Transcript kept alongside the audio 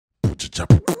Yo,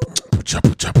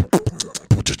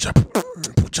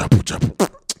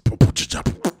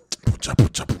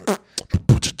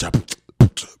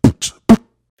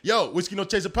 Whiskey No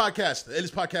Chaser podcast, the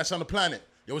illest podcast on the planet.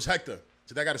 Yo, it's Hector.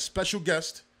 Today I got a special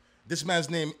guest. This man's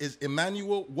name is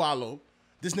Emmanuel Walo.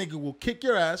 This nigga will kick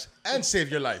your ass and save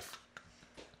your life.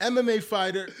 MMA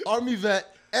fighter, Army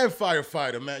vet, and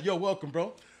firefighter, man. Yo, welcome,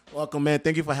 bro. Welcome, man.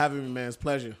 Thank you for having me, man. It's a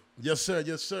pleasure. Yes, sir.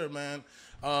 Yes, sir, man.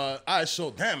 All right, so,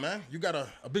 damn, man. You got a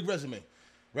big resume,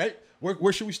 right?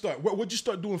 Where should we start? What'd you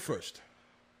start doing first?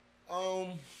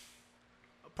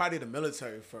 Probably the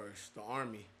military first, the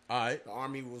Army. All right. The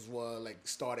Army was what, like,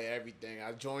 started everything.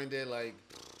 I joined it, like,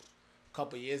 a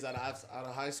couple years out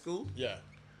of high school. Yeah.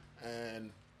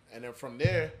 And then from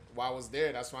there, while I was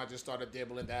there, that's when I just started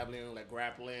dabbling, like,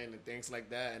 grappling and things like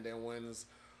that. And then when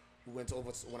I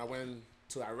went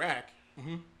to Iraq,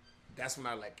 that's when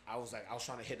I was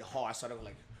trying to hit it hard. I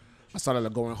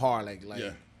started going hard,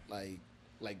 like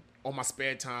on my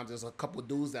spare time. There's a couple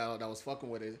dudes that was fucking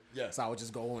with it. Yeah. So I would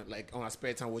just go in, like, on my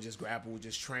spare time, we'll just grapple, we'll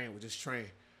just train.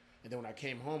 And then when I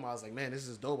came home, I was like, man, this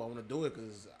is dope. I want to do it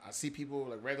because I see people,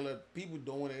 like regular people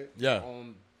doing it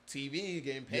on TV,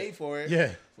 getting paid for it.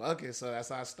 Yeah. Fuck it. So that's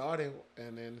how I started.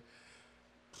 And then,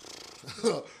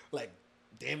 like,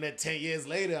 damn that 10 years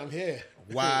later, I'm here.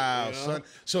 Wow, you know? son.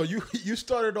 So you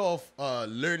started off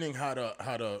learning how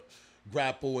to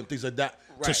grapple and things like that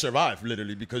to survive,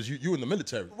 literally, because you in the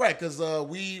military. Right, because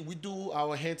we do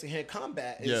our hand-to-hand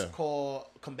combat. It's called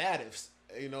combatives.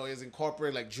 You know, it's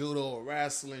incorporated like judo,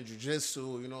 wrestling,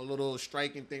 jiu-jitsu, you know, little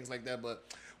striking, things like that. But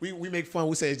we make fun.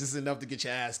 We say it's just enough to get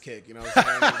your ass kicked. You know what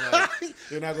I'm saying?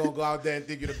 You're not going to go out there and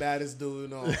think you're the baddest dude,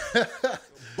 you know.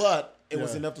 But it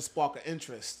was enough to spark an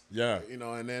interest. Yeah. You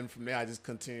know, and then from there, I just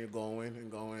continued going,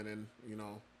 and, you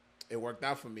know, it worked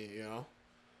out for me, you know.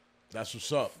 That's what's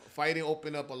up. Fighting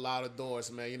opened up a lot of doors,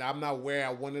 man. You know, I'm not where I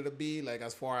wanted to be. Like,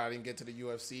 as far as I didn't get to the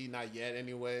UFC, not yet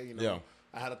anyway, you know. Yeah.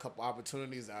 I had a couple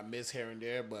opportunities I missed here and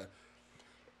there, but,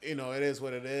 you know, it is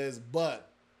what it is. But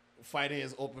fighting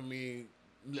has opened me,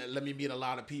 let me meet a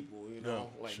lot of people, you know.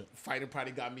 Fighting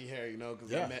probably got me here, you know,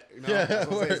 because I met, you know.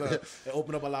 So it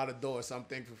opened up a lot of doors, so I'm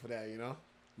thankful for that, you know.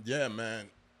 Yeah, man.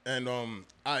 And, all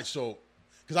right, so,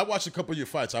 because I watched a couple of your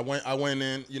fights. I went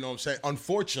in, you know what I'm saying?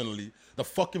 Unfortunately, the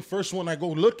fucking first one I go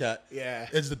look at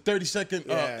is the 30-second,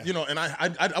 you know, and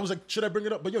I was like, should I bring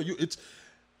it up? But, yo, it's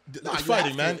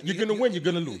fighting, man. You're going to win, you're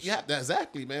going to lose. Yeah,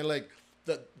 exactly, man. Like,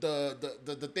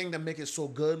 the thing that makes it so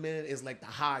good, man, is, like, the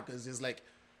high, because it's, like,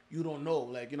 you don't know.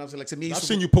 Like, you know what I'm saying? Like, to me, I've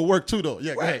seen you put work, too, though.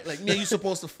 Yeah, right. Like, me and you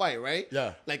supposed to fight, right?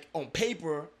 Yeah. Like, on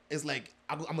paper, it's like,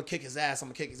 I'm going to kick his ass.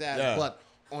 Yeah. But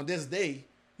on this day,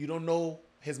 you don't know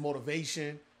his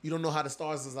motivation. You don't know how the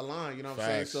stars is aligned. You know what I'm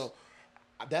saying? So,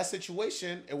 that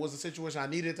situation, it was a situation I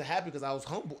needed to happen because I was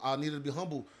humble. I needed to be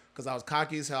humble because I was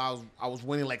cocky as hell. I was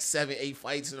winning like 7-8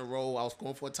 fights in a row. I was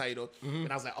going for a title.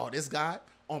 And I was like, oh, this guy,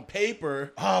 on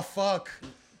paper,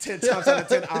 10 times out of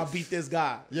 10, I'll beat this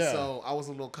guy. Yeah. So I was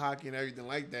a little cocky and everything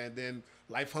like that. And then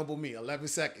life humbled me. 11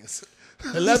 seconds.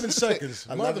 11 seconds.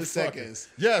 11 seconds.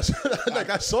 Yes.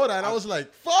 Like, I saw that. I was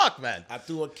like, fuck, man. I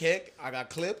threw a kick. I got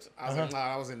clipped. I was like, nah,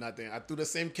 that wasn't nothing. I threw the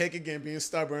same kick again, being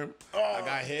stubborn. I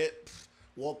got hit.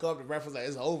 Woke up. The ref was like,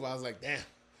 it's over. I was like, damn.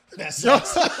 That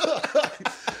sucks.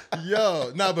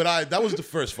 Yo. Nah, but that was the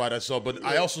first fight I saw. But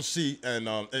I also see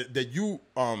that you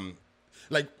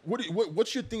like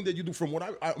what's your thing that you do? From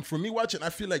what from me watching, I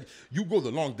feel like you go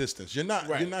the long distance. You're not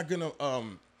gonna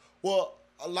well,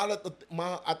 a lot of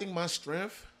I think my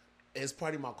strength is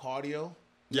probably my cardio.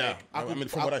 Yeah, like, I mean,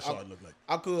 from what I saw, it looked like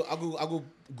I could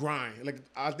grind. Like,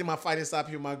 I think my fighting style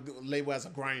here, my label as a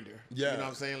grinder. Yeah, you know what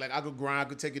I'm saying? Like, I could grind. I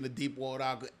could take in the deep water.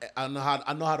 I know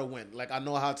how to win. Like, I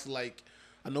know how to, like,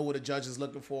 I know what the judge is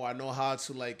looking for. I know how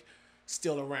to, like,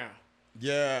 steal around.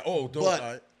 Yeah. Oh,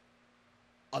 but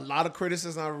a lot of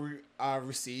criticism I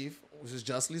receive, which is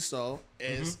justly so,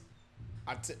 is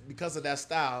because of that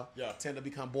style, tend to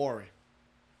become boring.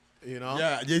 You know?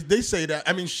 Yeah, they say that.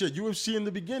 I mean, shit, UFC in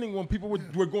the beginning, when people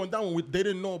were going down, they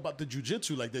didn't know about the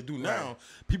jiu-jitsu like they do now. Right.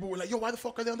 People were like, yo, why the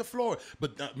fuck are they on the floor?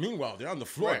 But meanwhile, they're on the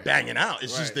floor banging out.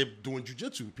 It's just they're doing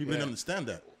jiu-jitsu. People didn't understand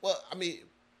that. Well, I mean,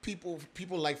 people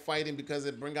like fighting because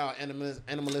it bring out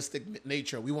animalistic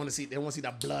nature. They want to see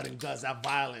that blood and guts, that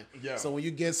violent. Yeah. So when you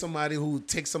get somebody who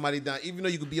takes somebody down, even though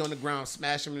you could be on the ground,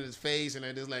 smash him in his face, and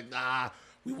they're just like, nah,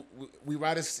 they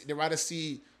rather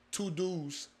see two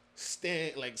dudes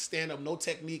stand up, no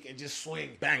technique, and just swing.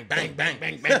 Bang, bang, bang,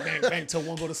 bang, bang, bang, bang, till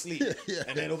one go to sleep.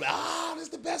 And then they'll be like, this is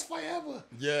the best fight ever.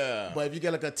 Yeah. But if you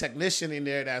get like a technician in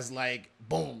there that's like,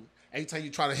 boom, every time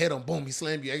you try to hit him, boom, he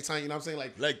slammed you. Every time, you know what I'm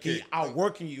saying? Like he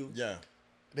outworking you. Yeah.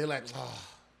 They're like,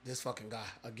 this fucking guy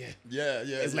again. Yeah.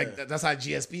 It's like that's how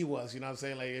GSP was. You know what I'm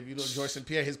saying? Like if you know George St.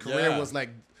 Pierre, his career was like,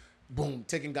 boom,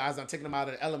 taking guys down, taking them out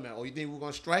of the element. Oh, you think we're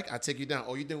gonna strike? I take you down.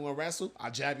 Oh, you think we're gonna wrestle? I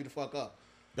jab you the fuck up.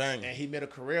 Bang. And he made a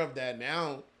career of that.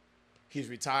 Now he's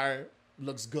retired,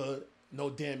 looks good, no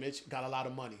damage, got a lot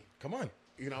of money. Come on.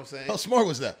 You know what I'm saying? How smart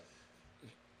was that?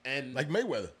 And like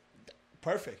Mayweather.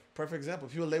 Perfect example.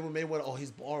 If you label Mayweather, oh, he's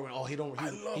boring. Oh,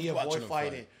 he avoid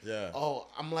fighting. Yeah. Oh,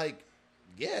 I'm like,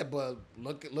 yeah, but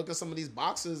look at some of these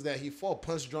boxers that he fought,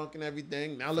 punch drunk and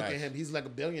everything. Now look at him. He's like a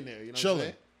billionaire. You know what I'm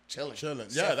saying? Chilling.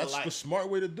 Yeah, that's the smart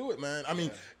way to do it, man. I mean,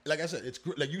 like I said, it's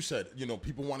like you said, you know,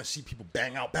 people want to see people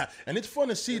bang out back. And it's fun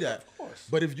to see that. Of course.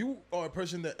 But if you are a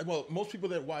person that, well, most people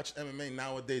that watch MMA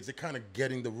nowadays, they're kind of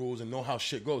getting the rules and know how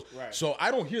shit goes. Right. So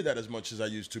I don't hear that as much as I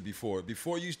used to before.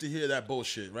 Before you used to hear that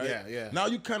bullshit, right? Yeah. Now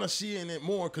you kind of seeing it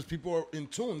more because people are in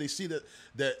tune. They see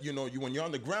that you know, when you're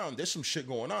on the ground, there's some shit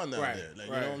going on down there. Like,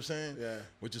 you know what I'm saying? Yeah.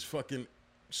 Which is fucking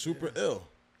super ill.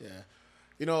 Yeah.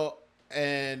 You know,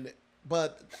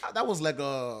 but that was like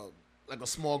a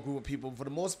small group of people. For the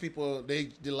most people,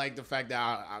 they like the fact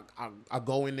that I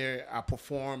go in there, I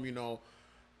perform. You know,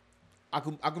 I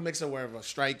could mix it wherever,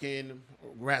 striking,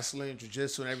 wrestling,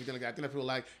 jiu-jitsu, and everything like that. I think that people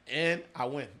like, and I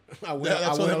win. I win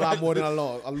a lot more than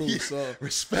I lose. So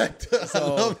respect. I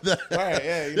love that. Right?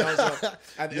 Yeah. You know, so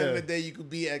at the end of the day, you could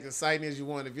be as exciting as you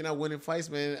want. If you're not winning fights,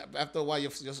 man, after a while,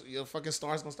 your fucking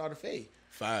star's gonna start to fade.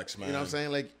 Facts, man. You know what I'm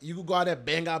saying? Like, you could go out there,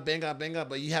 bang out,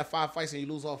 but you have 5 fights and you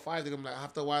lose all 5. They're gonna be like,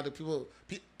 after a while, the people,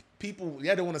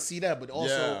 they want to see that, but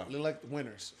also they like the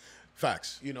winners.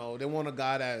 Facts. You know, they want a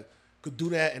guy that could do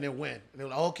that and then win. And they're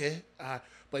like, okay.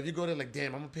 But if you go there like,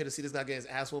 damn, I'm gonna pay to see this guy get his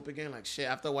ass whooped again, like, shit,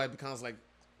 after a while, it becomes like,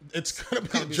 it's gonna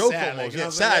be a joke sad, almost.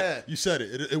 Like, sad. Yeah. You said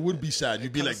it. It would be sad.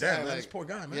 You'd be like, damn, man, like, this poor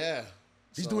guy, man. Yeah.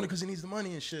 He's doing it because he needs the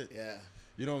money and shit. Yeah.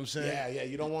 You know what I'm saying? Yeah.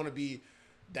 You don't want to be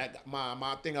that.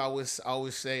 My thing I always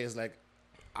say is like,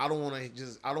 I don't want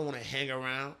to hang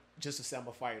around just to say I'm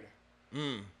a fighter.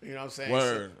 You know what I'm saying?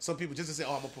 Word. Some people just to say,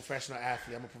 oh, I'm a professional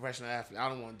athlete. I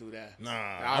don't want to do that. Nah.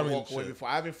 I walk away before.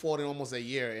 I haven't fought in almost a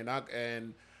year,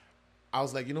 and I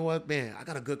was like, you know what, man? I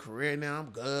got a good career now. I'm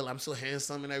good. I'm so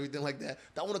handsome and everything like that.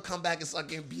 Don't want to come back and start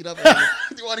getting beat up.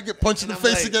 You want to get punched in the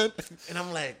face again? And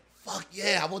I'm like, fuck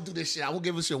yeah, I will do this shit. I will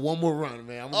give this shit one more run,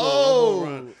 man. I'm going one more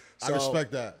run. So I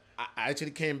respect that. I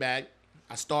actually came back.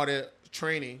 I started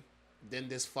training. Then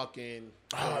this fucking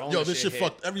this shit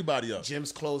fucked everybody up.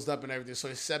 Gyms closed up and everything, so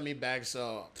it set me back.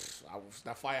 So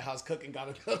that firehouse cooking got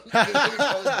it.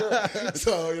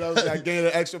 So you know, I gained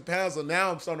an extra pound. So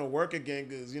now I'm starting to work again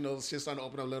because you know shit's starting to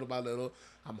open up little by little.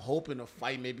 I'm hoping to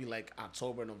fight maybe like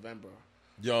October, November.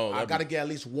 I gotta get at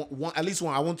least one. At least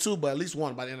one. I want 2, but at least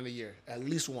 1 by the end of the year. At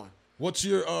least 1. What's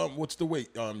your what's the weight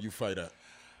you fight at?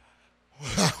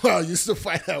 I used to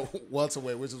fight at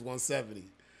welterweight, which is 170.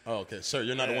 Oh, okay, sir.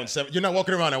 You're not a 170. You're not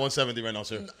walking around at 170 right now,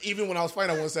 sir. Even when I was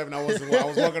fighting at 170, I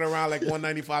was walking around like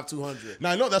 195, 200.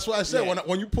 Now I know that's why I said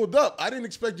when you pulled up, I didn't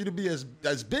expect you to be as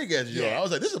big as you are. I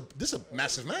was like, this is a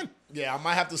massive man. Yeah, I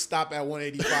might have to stop at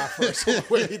 185 first on my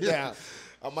way down.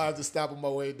 I might have to stop on my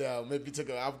way down. Maybe because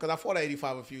I fought at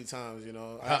 85 a few times. You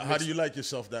know. How do you like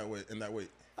yourself that way in that weight?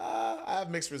 I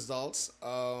have mixed results.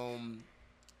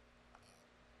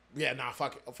 Yeah, nah,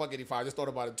 fuck 85. I just thought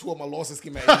about it. 2 of my losses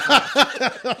came at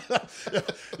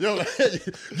 85. yo,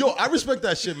 I respect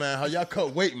that shit, man. How y'all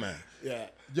cut weight, man. Yeah.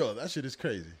 Yo, that shit is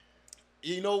crazy.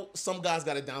 You know, some guys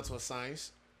got it down to a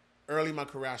science. Early in my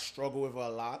career, I struggled with it a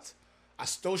lot. I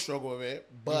still struggle with it,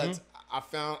 but I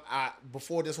found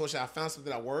before this whole shit, I found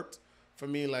something that worked for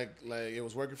me. Like it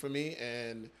was working for me,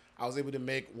 and I was able to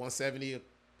make 170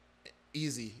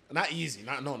 easy. Not easy.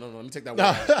 No. Let me take that word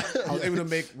back. I was able to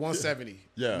make 170.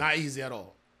 Yeah. Not easy at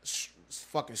all.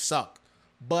 Fucking suck.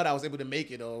 But I was able to make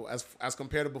it though, as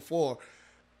compared to before.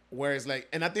 Whereas like,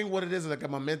 and I think what it is like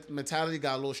my mentality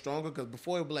got a little stronger because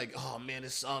before it would be like, oh man,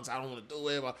 this sucks. I don't want to do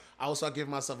it. But I would start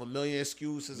giving myself a million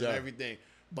excuses and everything.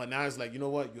 But now it's like, you know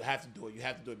what? You have to do it. You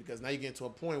have to do it because now you get to a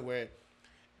point where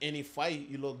any fight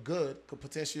you look good could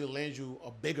potentially land you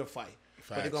a bigger fight. Facts.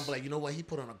 But they're going to be like, you know what? He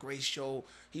put on a great show.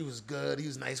 He was good. He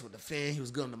was nice with the fan. He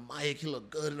was good on the mic. He looked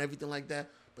good and everything like that.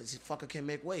 But this fucker can't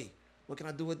make weight. What can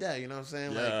I do with that? You know what I'm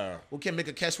saying? Yeah. Like, we can't make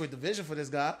a catchweight division for this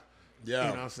guy. Yeah. You know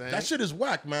what I'm saying? That shit is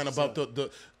whack, man, about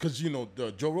because, you know,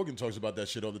 Joe Rogan talks about that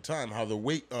shit all the time, how the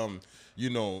weight, you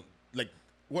know, like,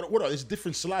 what are, it's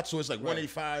different slots, so it's like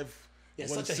 185. Yeah,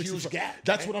 such a huge gap.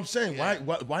 That's what I'm saying. Yeah.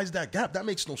 Why is that gap? That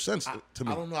makes no sense to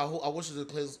me. I don't know. I wish they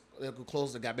could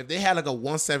close the gap. If they had like a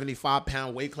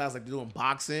 175-pound weight class like they do in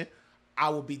boxing, I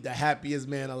would be the happiest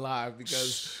man alive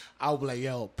because I would be like,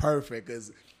 yo, perfect.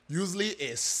 Because Usually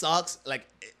it sucks.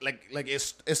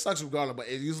 It sucks regardless, but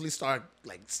it usually start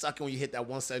like sucking when you hit that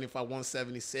 175,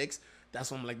 176.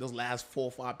 That's when like those last 4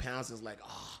 or 5 pounds is like,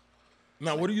 oh.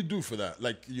 Now, what do you do for that?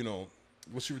 Like,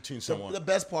 what's your routine? The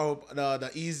best part, the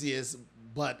easiest,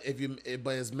 but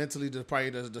it's mentally probably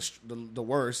the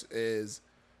worst is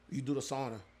you do the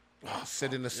sauna.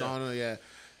 Sit in the sauna, yeah.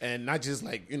 And not just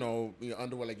like, your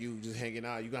underwear, like you just hanging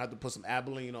out. You're going to have to put some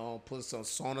Abilene on, put some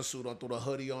sauna suit on, throw the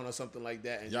hoodie on or something like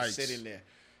that, and just sit in there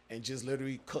and just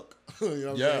literally cook. You know what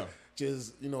I'm saying?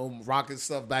 Just, rocking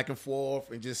stuff back and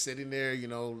forth and just sitting there,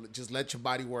 just let your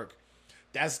body work.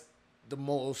 That's the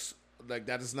most, like,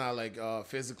 that is not like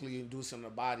physically inducing the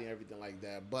body and everything like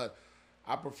that. But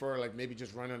I prefer like maybe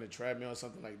just running on the treadmill or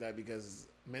something like that because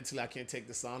mentally I can't take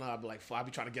the sauna. I'll be like, I'll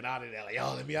be trying to get out of there. Like,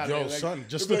 let me out of there. Yo, like, son,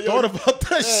 just the thought about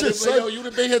that shit, son. Yo, you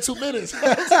done been here 2 minutes.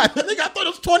 I think I thought it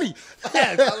was 20.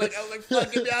 I was like,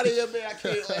 fuck, get me out of here, man. I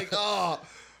can't, like, oh.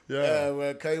 Yeah,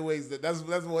 man, can't wait. That's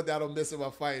one thing I don't miss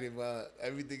about fighting, but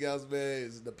everything else, man,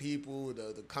 is the people,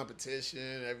 the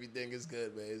competition, everything is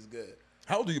good, man. It's good.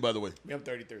 How old are you, by the way? I'm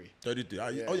 33. 33. Oh,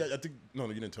 yeah, I think, no,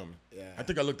 you didn't tell me. Yeah. I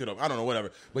think I looked it up. I don't know,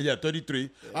 whatever. But yeah, 33.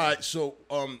 Yeah. All right, so,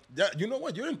 you know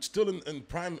what? You're still in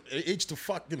prime age to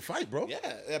fucking fight, bro.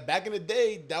 Yeah, back in the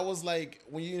day, that was like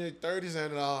when you're in your 30s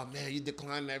and, man, you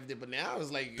decline and everything. But now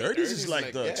it's like... 30s is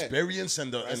like the experience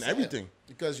and everything.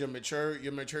 Because your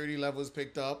maturity level is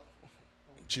picked up.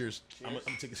 Cheers. I'm going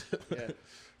to take a sip. Yeah.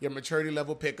 Your maturity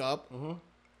level pick up. Mm-hmm.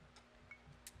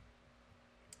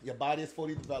 Your body is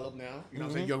fully developed now. You know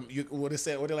what I'm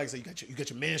saying? What they like to say, you got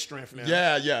your man strength now.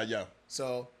 Yeah.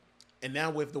 So, and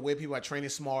now with the way people are training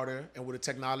smarter and with the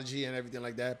technology and everything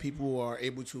like that, people are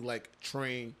able to like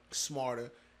train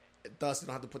smarter. Thus, they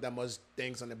don't have to put that much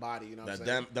things on their body. You know what I'm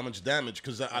saying? That much damage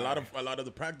because a lot of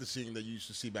the practicing that you used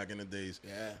to see back in the days,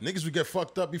 niggas would get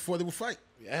fucked up before they would fight.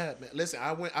 Yeah, man. Listen,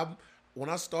 when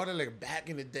I started like back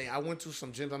in the day, I went to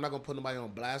some gyms. I'm not gonna put nobody on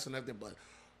blast or nothing, but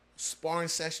sparring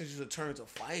sessions used to turn to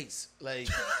fights. Like,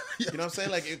 you know what I'm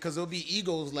saying? Like, because there'll be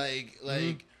egos, like,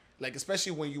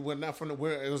 especially when you were not from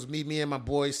where it was me and my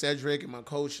boy Cedric and my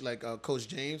coach, like Coach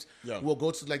James. Yeah. We'll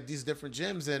go to like these different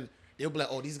gyms and they'll be like,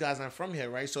 oh, these guys aren't from here,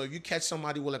 right? So if you catch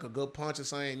somebody with like a good punch or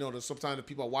something, sometimes the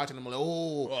people are watching them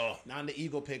like, now the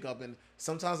ego pick up. And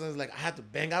sometimes it's like I have to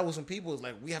bang out with some people. It's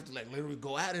like we have to like literally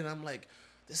go at it. And I'm like,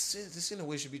 this ain't the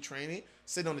way you should be training.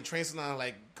 Sitting on the train line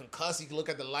like concussed. You can look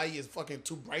at the light. It's fucking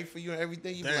too bright for you and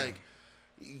everything. You be like,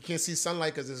 you can't see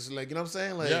sunlight because it's like, you know what I'm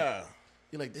saying? Like,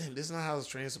 you're like, damn, this is not how this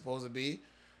training's supposed to be.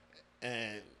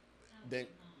 And then,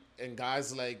 and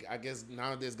guys like, I guess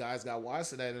nowadays guys got wise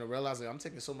to that and realize like I'm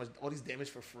taking so much, all these damage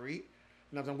for free.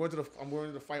 I'm going to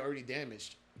the fight already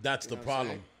damaged. That's the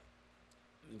problem.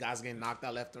 Guys getting knocked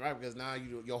out left and right because now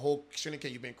your whole training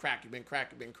camp, you've been cracked.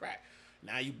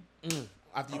 Now you,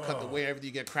 after you cut the weight, everything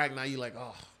you get cracked. Now you like,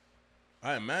 oh.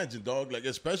 I imagine, dog. Like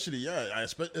especially,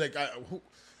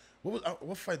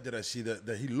 what fight did I see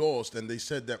that he lost and they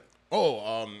said that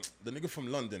the nigga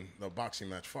from London, the boxing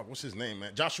match. Fuck, what's his name,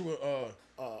 man? Joshua.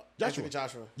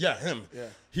 Yeah, him. Yeah.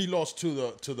 He lost to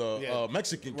the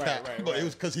Mexican cat, but it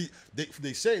was because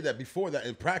they say that before that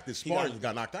in practice sparring he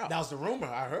got knocked out. That was the rumor.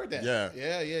 I heard that.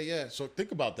 Yeah. So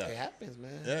think about that. It happens,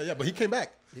 man. Yeah, but he came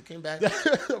back.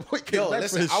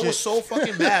 Listen, I was so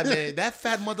fucking mad, man. That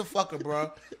fat motherfucker,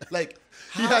 bro. Like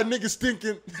he had niggas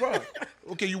thinking, bro.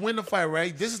 Okay, you win the fight,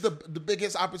 right? This is the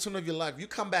biggest opportunity of your life. You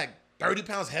come back 30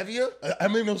 pounds heavier. I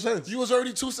made no sense. You was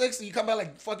already 260. You come back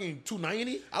like fucking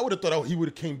 290. I would have thought he would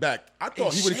have came back. I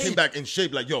thought he would have came back in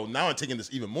shape. Like, yo, now I'm taking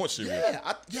this even more serious.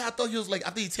 I thought he was like,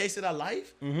 after he tasted our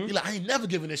life, he like, I ain't never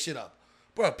giving this shit up.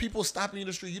 Bro, people stopping you in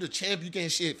the street. You the champ. You getting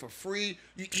shit for free.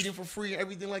 You eating for free and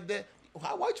everything like that.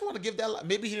 Why'd you want to give that?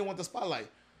 Maybe he didn't want the spotlight.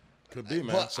 Could be,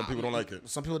 man. Some people don't like it.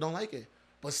 Some people don't like it.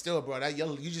 But still, bro, that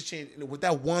you just changed with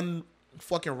that one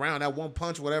fucking round, that one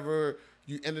punch, whatever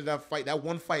you ended up fight. That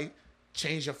one fight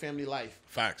changed your family life.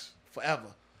 Facts. Forever.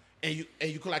 And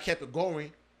you could have kept it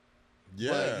going.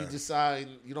 Yeah. But you decide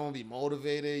you don't want to be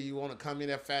motivated. You want to come in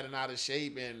there fat and out of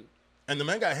shape and the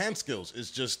man got hand skills.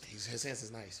 It's just his hands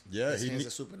is nice. Yeah, his hands are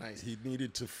super nice. He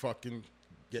needed to fucking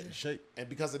get in shape. And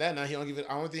because of that, now he don't give it.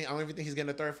 I don't even think he's getting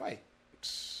a third fight.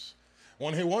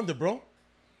 One hit wonder, bro.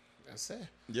 That's it.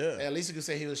 Yeah. At least you could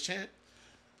say he was champ.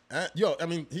 I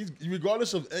mean, he's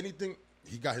regardless of anything,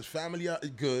 he got his family out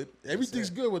good. Everything's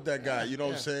good with that guy. You know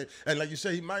what I'm saying? And like you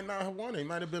said, he might not have won it. He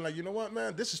might have been like, you know what,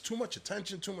 man, this is too much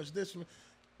attention, too much this.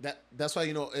 That's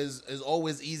why it's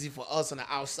always easy for us on the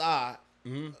outside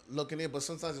looking in, but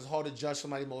sometimes it's hard to judge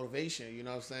somebody's motivation. You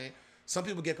know what I'm saying? Some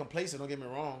people get complacent. Don't get me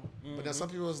wrong, but then some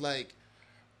people is like,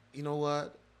 you know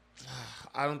what?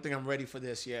 I don't think I'm ready for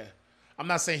this yet. I'm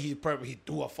not saying he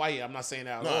threw a fight. I'm not saying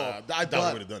that at all. I doubt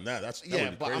he would have done that.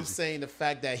 That but crazy. I'm saying the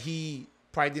fact that he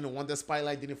probably didn't want the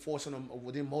spotlight, didn't force him,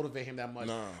 or didn't motivate him that much.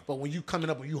 Nah. But when you coming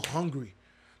up and you hungry,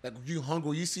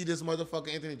 you see this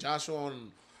motherfucker Anthony Joshua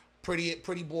on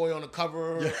Pretty Boy on the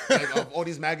cover like, of all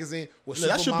these magazines with supermodels.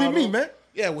 That should be me, man.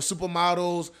 Yeah, with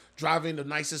supermodels, driving the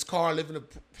nicest car, living in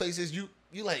places. You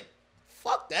like,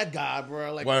 fuck that guy,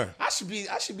 bro. Like, I should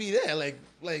be there.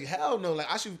 Like hell no. Like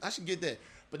I should get there.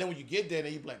 But then when you get there,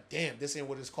 then you be like, damn, this ain't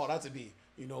what it's called out to be.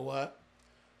 You know what?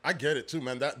 I get it too,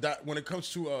 man. That when it comes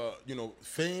to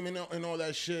fame and all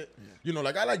that shit,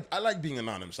 like I like being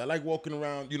anonymous. I like walking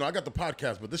around. I got the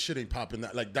podcast, but this shit ain't popping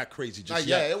that crazy just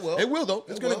yet. Yeah, it will. It will though.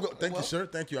 It's gonna go. Thank you, sir.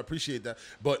 Thank you. I appreciate that.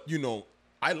 But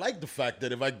I like the fact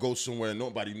that if I go somewhere and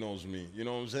nobody knows me, you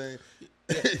know what I'm saying?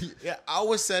 Yeah, I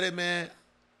always said it, man.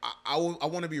 I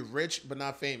want to be rich but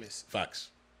not famous. Facts.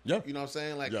 Yeah. You know what I'm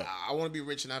saying? Like, I want to be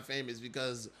rich and not famous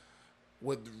because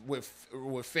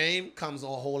with fame comes a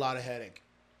whole lot of headache.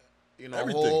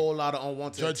 Everything. A whole lot of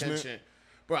unwanted attention.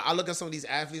 Bro, I look at some of these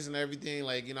athletes and everything,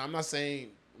 like, I'm not saying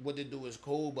what they do is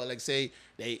cool, but like say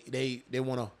they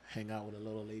want to hang out with a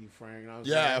little lady friend, you know what I'm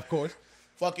saying? Yeah, of course.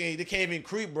 Fucking, they can't even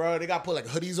creep, bro. They got to put like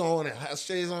hoodies on and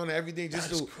shades on and everything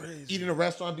just to eat in a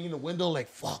restaurant, be in the window. Like,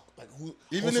 fuck. Like, who?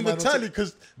 Even in the telly,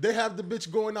 because they have the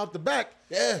bitch going out the back.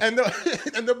 Yeah. And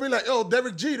they'll be like, oh,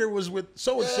 Derek Jeter was with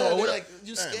so-and-so. Yeah, like,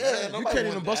 you scared. Man, you can't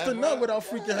even bust a nut without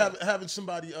freaking having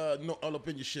somebody all up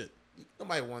in your shit.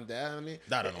 Nobody want that. I mean,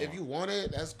 if you want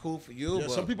it, that's cool for you. Yeah,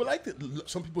 but some people like it.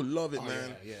 Some people love it,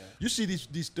 man. Yeah. You see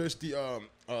these thirsty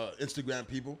Instagram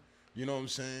people. You know what I'm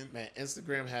saying? Man,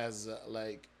 Instagram has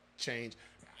changed,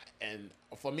 and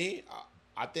for me,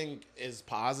 I think it's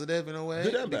positive in a way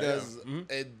because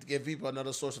it gives people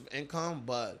another source of income.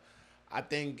 But I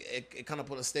think it kind of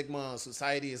put a stigma on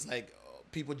society. It's like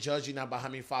people judge you not by how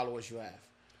many followers you have.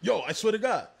 Yo, I swear to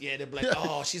God. Yeah, they're like,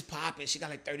 oh, she's popping. She got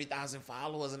like 30,000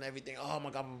 followers and everything. Oh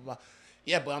my God, blah, blah, blah.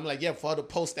 Yeah, but I'm like, for her to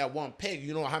post that one pic,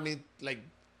 you know how many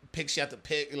pics she had to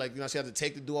pick, she had to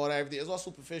take to do all that, everything. It's all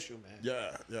superficial, man.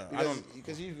 Yeah.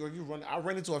 Because I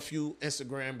run into a few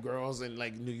Instagram girls in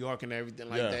like New York and everything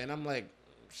like that, and I'm like,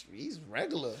 he's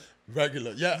regular.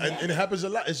 Yeah, and it happens a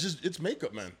lot. It's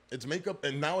makeup, man. It's makeup,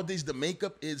 and nowadays the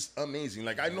makeup is amazing.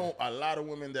 Like I know a lot of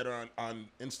women that are on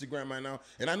Instagram right now,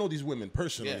 and I know these women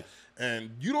personally,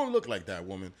 and you don't look like that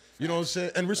woman. You know what I'm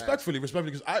saying? And respectfully,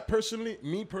 because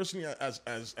me personally,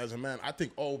 as a man, I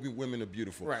think all women are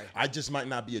beautiful. Right. I just might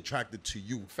not be attracted to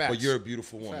you, but you're a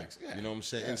beautiful woman. Yeah. You know what I'm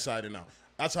saying? Inside and out.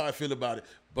 That's how I feel about it.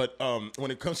 But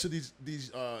when it comes to these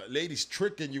ladies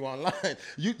tricking you online,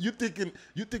 you thinking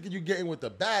you're getting with the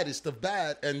baddest of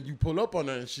bad, and you pull up on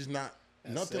her and she's not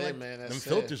nothing like them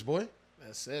filters, boy.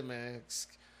 That's it, man.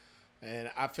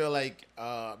 And I feel like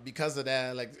because of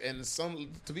that, and some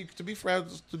to be fair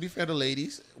to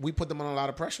ladies, we put them on a lot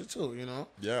of pressure too.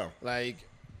 Yeah.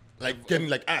 Like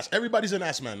getting ass. Everybody's an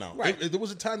ass man now. Right. There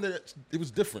was a time that it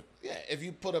was different. Yeah, if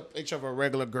you put a picture of a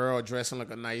regular girl dressing like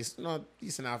a nice,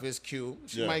 decent outfit, it's cute.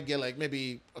 She might get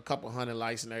maybe a couple hundred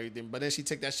likes and everything. But then she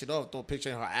take that shit off, throw a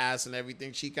picture of her ass and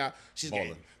everything. She's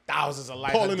getting thousands of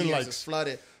likes. Her DMs is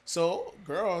flooded. So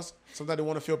girls, sometimes they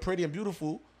want to feel pretty and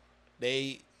beautiful.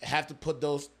 They have to put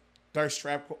those thirst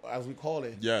trap, as we call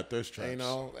it. Yeah, thirst traps.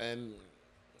 And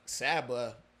sad,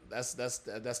 but that's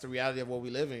the reality of what we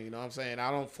live in. You know what I'm saying? I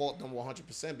don't fault them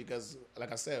 100% because,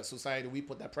 like I said, society, we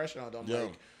put that pressure on them. Yeah.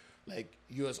 Like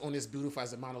you're only as beautiful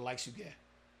as the amount of likes you get.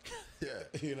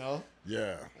 Yeah.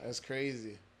 Yeah. That's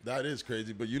crazy. That is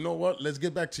crazy. But you know what? Let's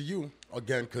get back to you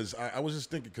again, because I was just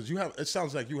thinking, because it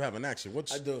sounds like you have an accent.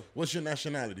 I do. What's your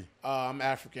nationality? I'm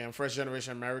African. I'm first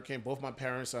generation American. Both my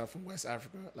parents are from West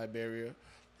Africa, Liberia.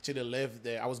 Actually lived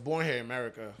there. I was born here in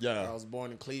America. Yeah. I was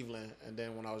born in Cleveland. And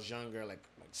then when I was younger,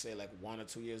 say 1 or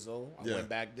 2 years old, I went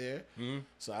back there. Mm-hmm.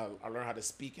 So I learned how to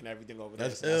speak and everything over there.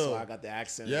 So that's why I got the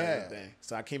accent and everything.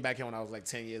 So I came back here when I was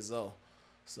 10 years old.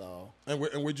 So and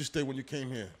where'd you stay when you came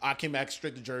here? I came back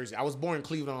straight to Jersey. I was born in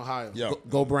Cleveland, Ohio. Yeah.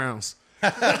 Go Browns. Do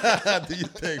you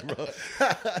think, bro?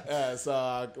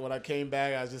 So when I came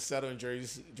back, I was just settled in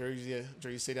Jersey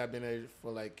City. I've been there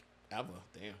for ever.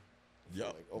 Damn. Yeah,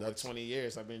 over 20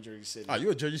 years I've been in Jersey City. Oh,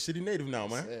 you're a Jersey City native now,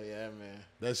 man. Yeah, man.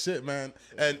 That's it, man.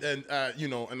 Yeah. And I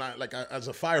as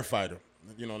a firefighter,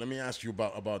 let me ask you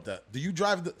about that. Do you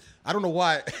drive I don't know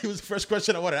why. It was the first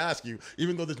question I want to ask you,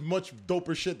 even though there's much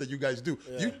doper shit that you guys do.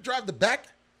 Yeah. Do you drive the back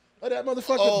of that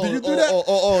motherfucker? Do you do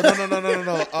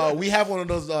that? No. We have one of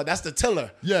those. That's the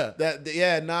tiller. Yeah.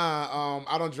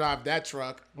 I don't drive that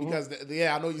truck because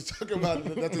I know you're talking about.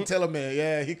 That's the tiller man.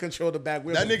 Yeah, he controlled the back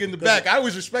wheel. That nigga in the back. I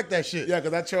always respect that shit. Yeah,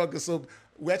 because that truck is so.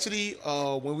 We actually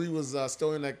when we was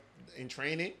still in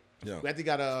training, Yeah. We actually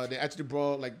they actually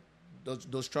brought like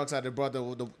those trucks out. They brought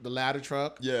the ladder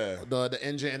truck. Yeah. The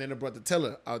engine, and then they brought the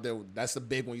tiller out there. That's the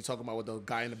big one you're talking about with the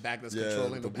guy in the back that's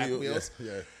controlling the back wheels.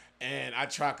 Yeah. And I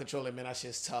try controlling, man. That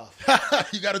shit's tough.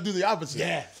 You got to do the opposite.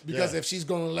 Yeah, because if she's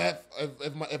going left,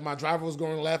 if my driver was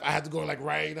going left, I had to go like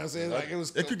right. You know what I'm saying? Like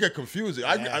it could get confusing.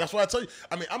 That's why I tell you.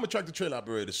 I mean, I'm a tractor trailer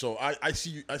operator, so I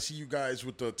see you guys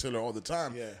with the tiller all the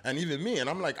time. Yeah. And even me, and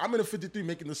I'm like, I'm in a 53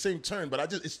 making the same turn,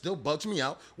 but it still bugs me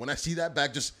out when I see that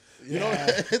back. Just you know,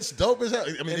 it's dope as hell.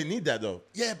 I mean, they need that though.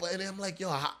 Yeah, but and I'm like,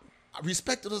 yo, I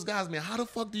respect to those guys, man. How the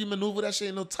fuck do you maneuver that shit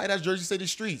in no tight ass Jersey City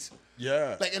streets?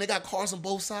 Yeah. Like, and they got cars on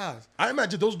both sides. I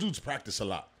imagine those dudes practice a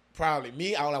lot. Probably.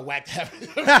 Me, I would have whacked that.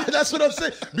 That's what I'm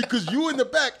saying. Because you in the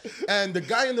back and the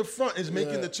guy in the front is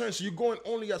making the turn. So you're going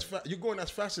as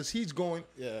fast as he's going.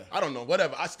 Yeah. I don't know.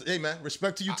 Whatever. Hey, man.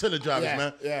 Respect to you tiller drivers,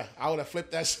 man. Yeah. I would have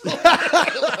flipped that shit.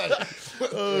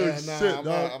 Shit,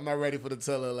 I'm not ready for the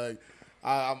tiller. Like,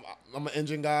 I'm an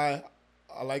engine guy.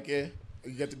 I like it.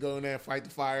 You get to go in there and fight the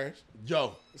fires.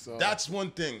 Yo, that's one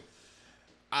thing.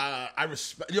 I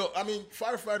respect. Yo, I mean,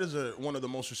 firefighters are one of the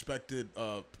most respected,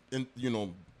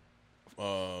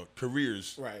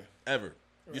 careers ever. Right.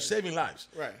 You're saving lives,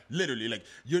 right? Literally, like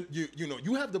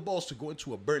you have the balls to go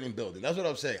into a burning building. That's what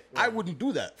I'm saying. Right. I wouldn't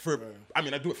do that for. Right. I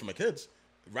mean, I do it for my kids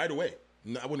right away.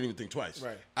 No, I wouldn't even think twice.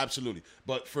 Right. Absolutely.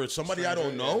 But for somebody I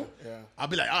don't know, I'll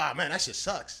be like, man, that shit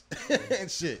sucks and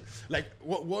shit. Like,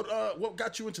 what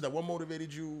got you into that? What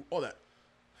motivated you? All that.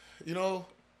 You know,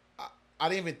 I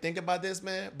didn't even think about this,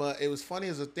 man. But it was funny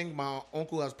as a thing my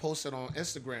uncle has posted on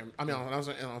Instagram. I mean, on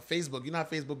Facebook. You know how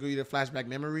Facebook gives you the flashback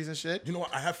memories and shit? You know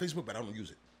what? I have Facebook, but I don't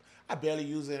use it. I barely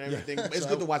use it and everything. It's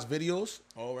good to watch videos.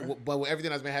 All right. But with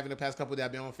everything that's been happening the past couple of days,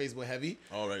 I've been on Facebook heavy.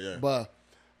 All right, yeah. But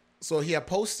so he's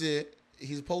posted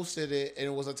it, and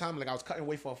it was a time like I was cutting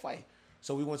away for a fight.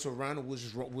 So we went to a run,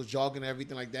 was jogging and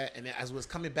everything like that. And then as we was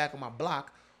coming back on my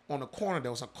block, on the corner,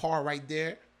 there was a car right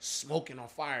there, smoking on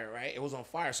fire, right? It was on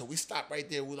fire. So we stopped right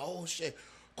there. We was like, oh shit,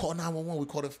 call 911. We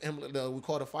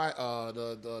called the fire,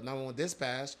 the 911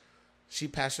 dispatch. She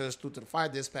passed us through to the fire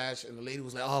dispatch, and the lady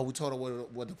was like, oh, we told her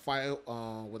what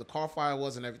the car fire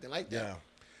was and everything like that. Yeah.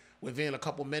 Within a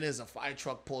couple minutes, a fire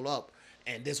truck pulled up.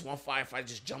 And this one firefighter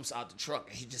just jumps out the truck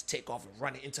and he just take off and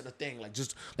run it into the thing. Like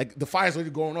the fire's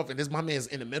already going off and this my man's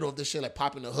in the middle of this shit, like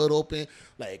popping the hood open,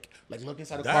 like look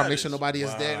inside the car, make sure nobody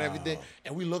is there and everything.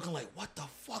 And we looking like, what the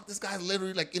fuck? This guy's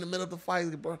literally like in the middle of the fire,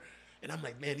 bro. And I'm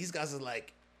like, man, these guys are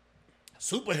like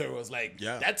superheroes. Like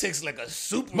that takes like a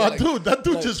super. That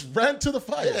dude just ran to the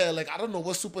fire. Yeah, like I don't know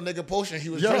what super nigga potion he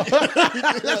was drinking.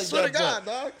 I swear to God,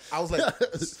 dog. I was like,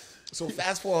 so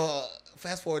fast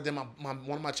forward, then one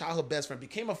of my childhood best friend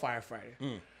became a firefighter.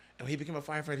 And when he became a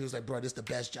firefighter, he was like, bro, this is the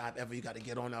best job ever. You got to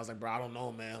get on. I was like, bro, I don't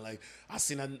know, man. Like, I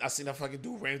seen that fucking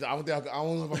dude range. I don't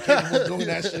know if I'm capable of doing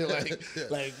that shit.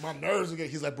 Like my nerves again.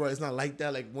 He's like, bro, it's not like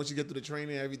that. Like, once you get through the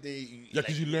training and everything.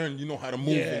 Because you learn, you know how to move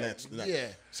in that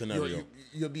scenario.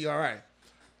 You'll be all right.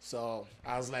 So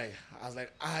I was like, all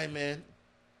right, man.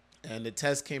 And the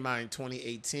test came out in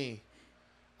 2018.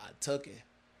 I took it.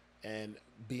 And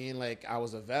being like I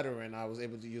was a veteran, I was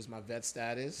able to use my vet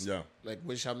status. Yeah. Like,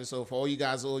 which helped me. So for all you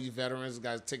veterans,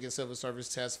 guys taking civil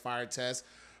service tests, fire tests,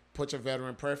 put your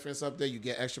veteran preference up there. You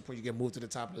get extra points. You get moved to the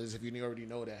top of the list if you already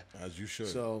know that. As you should.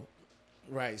 So,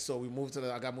 right. So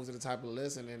I got moved to the top of the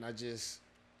list, and then I just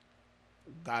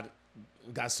got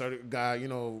my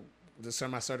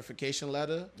certification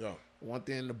letter. Yeah. One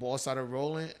thing, the ball started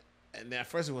rolling, and then at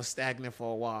first it was stagnant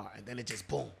for a while, and then it just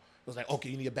boom. It was like, okay,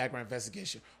 you need a background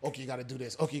investigation. Okay, you got to do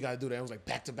this. Okay, you got to do that. It was like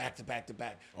back to back to back to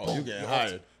back. Oh, boom, you getting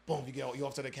hired. Boom, you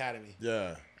off to the academy.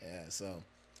 Yeah. Yeah, so.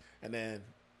 And then,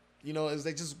 it was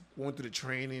like just going through the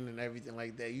training and everything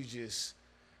like that. You just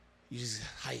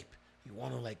hype. You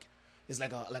want to like, it's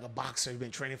like a boxer. You've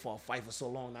been training for a fight for so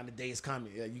long. Now the day is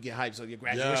coming. You get hyped. So your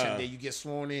graduation day, you get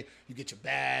sworn in. You get your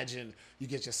badge and you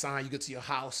get your sign. You get to your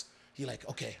house. You're like,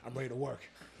 okay, I'm ready to work.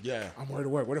 Yeah. I'm ready to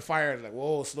work. Where the fire is like,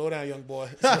 whoa, slow down, young boy.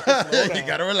 Slow down. You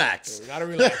got to relax. We got to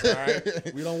relax, all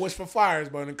right? We don't wish for fires,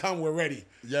 but when it come, we're ready.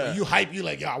 Yeah. When you hype, you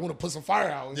like, yo, I want to put some fire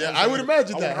out. Yeah, I would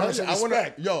imagine that. I want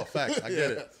to. Yo, facts. I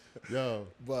get it. Yo.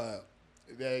 But,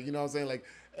 yeah, you know what I'm saying? Like,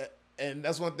 and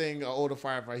that's one thing, an older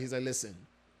firefighter, he's like, listen,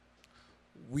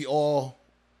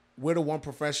 we're the one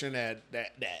profession that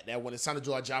when it's time to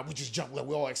do our job, we just jump. Like,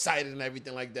 we're all excited and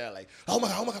everything like that. Like, oh my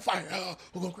God, fire. Oh,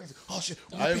 we're going crazy. Oh, shit.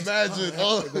 I imagine.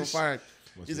 We're going fire.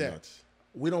 He said,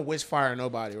 we don't wish fire on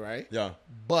nobody, right? Yeah.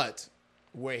 But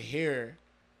we're here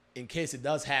in case it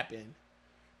does happen,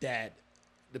 that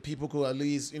the people could at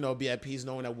least, be at peace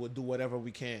knowing that we'll do whatever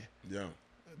we can. Yeah.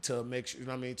 to make sure, you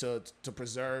know what I mean, to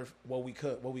preserve what we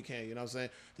can, you know what I'm saying?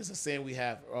 There's a saying we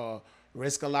have,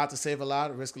 risk a lot to save a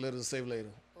lot, risk a little to save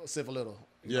a little.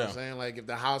 You know what I'm saying? Like, if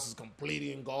the house is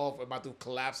completely engulfed, about to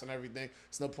collapse and everything,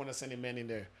 there's no point in sending men in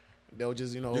there. They'll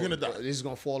just, you know, you're gonna die. They're just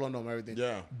gonna fall on them and everything.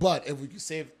 Yeah. But if we can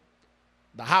save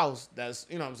the house, that's,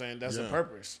 you know what I'm saying, that's the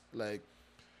purpose. Like,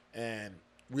 and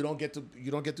you don't get to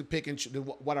pick and choose.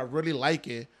 What I really like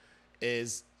it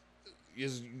is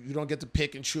you don't get to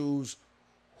pick and choose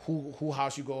who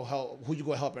house you go help, who you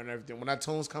go help and everything. When that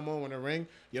tones come on, when the ring,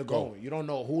 you're going. You don't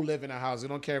know who live in the house. You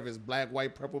don't care if it's black,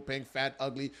 white, purple, pink, fat,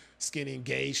 ugly, skinny,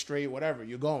 gay, straight, whatever.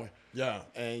 You're going. Yeah.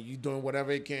 And you doing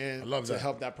whatever you can to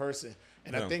help that person.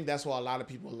 And I think that's why a lot of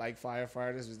people like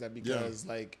firefighters, is that because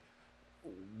like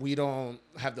we don't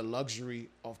have the luxury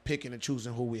of picking and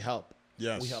choosing who we help.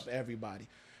 Yes. We help everybody.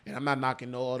 And I'm not knocking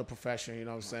no other profession, you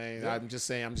know what I'm saying? Yeah. I'm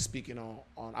just speaking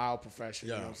on our profession,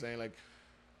 you know what I'm saying? Like,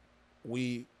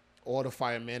 all the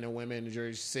firemen and women in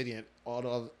Jersey City and all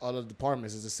the other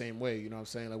departments is the same way, you know what I'm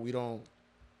saying? Like,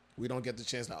 we don't get the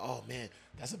chance, like, oh man,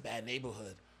 that's a bad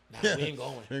neighborhood. Nah, we ain't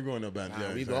going. We ain't going no bad.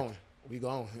 Nah, we going. You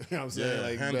know what I'm saying?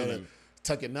 Like, you gotta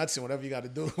tuck your nuts in, whatever you got to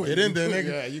do. Get in there, nigga.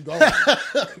 Yeah, you going.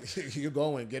 You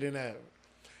going. Get in there.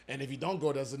 And if you don't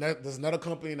go, there's another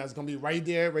company that's going to be right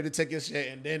there, ready to take your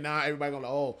shit. And then now everybody going to,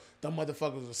 oh, them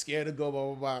motherfuckers were scared to go,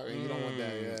 blah, blah, blah. And you don't want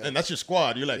that. Yeah. And that's your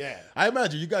squad. You're like, I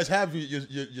imagine you guys have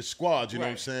your squads, you know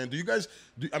what I'm saying? Do you guys,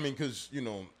 I mean, because, you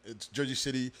know, it's Jersey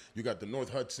City. You got the North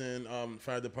Hudson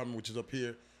Fire Department, which is up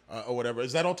here. Or whatever.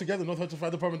 Is that all together? North Hudson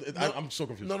Fire Department? No, I'm so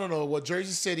confused. No. Well,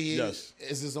 Jersey City is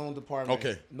its own department.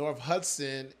 Okay. North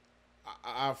Hudson,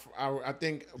 I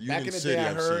think Union back in the day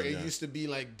I heard it used to be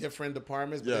like different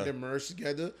departments, but they merged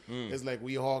together. It's like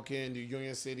Weehawken,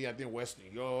 Union City, I think West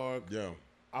New York. Yeah.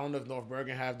 I don't know if North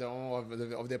Bergen have their own,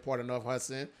 of their part of North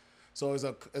Hudson. So it's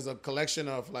a collection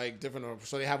of like different.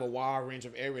 So they have a wide range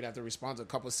of area that have to respond to a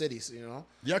couple of cities. You know.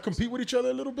 Y'all compete with each other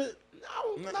a little bit?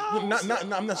 No.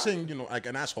 I'm not saying, you know, like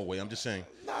an asshole way. I'm just saying.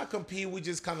 Not compete. We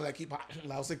just kind of like keep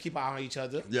an eye on each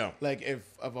other. Yeah. Like if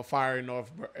a fire in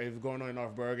if going on in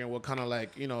North Bergen, we'll kind of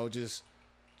like, you know, just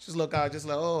look out, just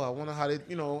like, oh, I wonder how they,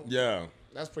 you know. Yeah.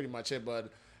 That's pretty much it.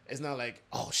 But it's not like,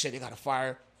 oh shit, they got a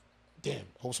fire. Damn,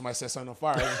 hope somebody set something on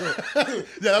fire.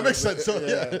 Yeah, that makes sense. So,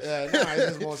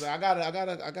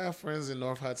 I got friends in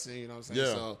North Hudson, you know what I'm saying?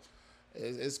 Yeah. So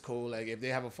it's cool. Like, if they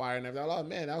have a fire and everything, oh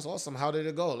man, that was awesome. How did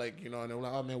it go? Like, you know, and they're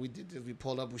like, oh man, we did this, we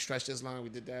pulled up, we stretched this line, we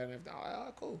did that, and everything.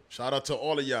 Oh, cool. Shout out to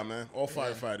all of y'all, man. All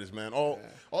firefighters, man. All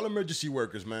emergency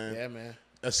workers, man. Yeah, man.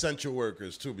 Essential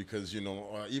workers too, because, you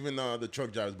know, even the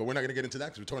truck drivers. But we're not gonna get into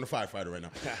that because we're talking to firefighter right now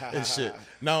and shit.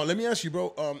 Now, let me ask you,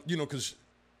 bro. You know, because.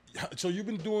 So you've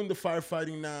been doing the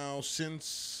firefighting now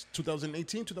since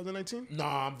 2018, 2019? No,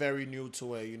 I'm very new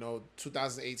to it. You know,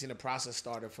 2018, the process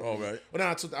started for me. Oh, right. Well,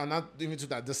 not even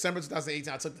 2000. December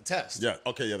 2018, I took the test. Yeah.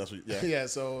 Okay. Yeah. That's what. Yeah. Yeah.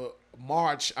 So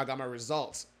March, I got my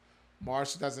results.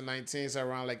 March 2019, so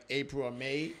around like April or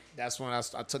May, that's when I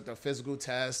took the physical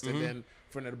test, and then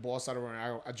from the ball started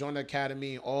running. I joined the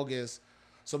academy in August.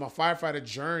 So my firefighter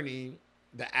journey,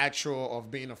 the actual of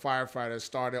being a firefighter,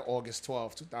 started August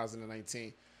 12,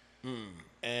 2019.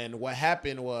 And what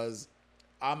happened was,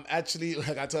 I'm actually,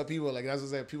 like I tell people, like that's what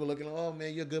I say, people looking like, oh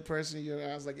man, you're a good person.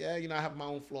 I was like, yeah, you know, I have my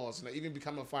own flaws. And even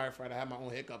becoming a firefighter, I have my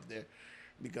own hiccup there,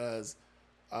 because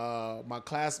my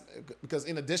class, because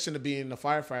in addition to being a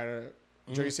firefighter,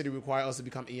 Jersey City required us to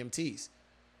become EMTs.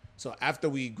 So after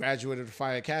we graduated the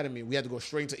fire academy, we had to go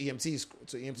straight to EMT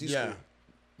school.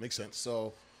 Makes sense.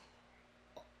 So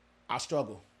I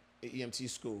struggle at EMT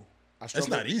school. That's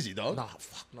not easy, though. No,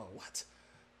 fuck no. What?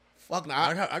 Fuck no.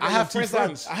 I have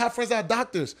friends. I have friends that are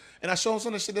doctors, and I show them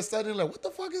some of the shit they're studying. Like, what the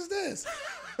fuck is this?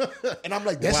 And I'm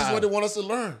like, this is what they want us to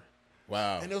learn.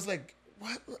 Wow. And it was like,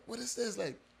 what is this?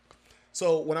 Like,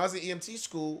 so when I was in EMT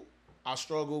school, I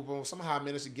struggled, but somehow I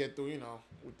managed to get through. You know,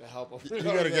 with the help of you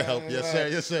gotta get help. Yes, sir.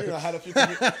 Yes, sir. You know,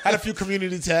 had a few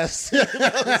community tests.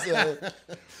 You know,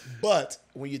 but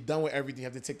when you're done with everything, you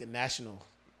have to take the national,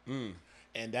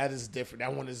 and that is different.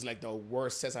 That one is like the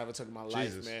worst test I ever took in my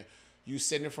life, man. You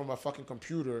sitting from a fucking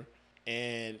computer,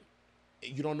 and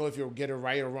you don't know if you'll get it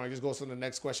right or wrong. It just goes to the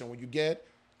next question. When you get...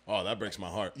 Oh, that breaks my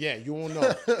heart. Yeah, you won't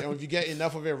know. And if you get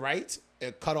enough of it right,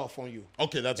 it cut off on you.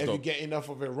 Okay, that's dope. If you get enough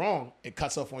of it wrong, it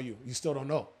cuts off on you. You still don't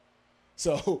know.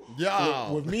 So,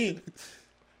 with me,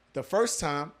 the first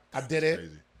time I did it,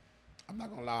 crazy. I'm not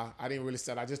going to lie, I didn't really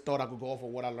study. I just thought I could go off of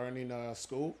what I learned in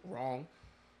school. Wrong.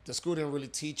 The school didn't really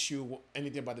teach you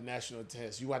anything about the national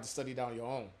test. You had to study that on your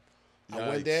own. Yikes. I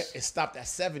went there, it stopped at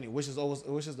 70, which is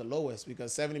the lowest,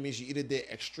 because 70 means you either did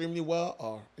extremely well,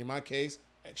 or in my case,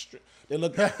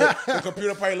 the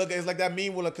computer probably looked at it's like that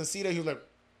meme with a conceited. He was like,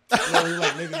 You know, he's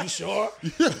like, nigga, you sure?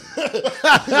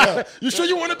 Yeah. You sure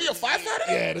you want to be a firefighter?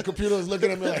 Yeah, the computer was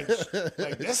looking at me like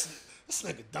this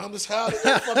nigga dumb as hell. Get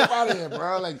the fuck up out of here,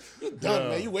 bro. Like, you dumb,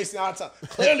 man. You wasting our time.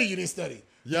 Clearly you didn't study.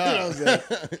 Yeah. You know what I'm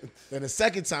saying? Then the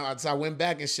second time, I went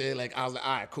back and shit, like, I was like,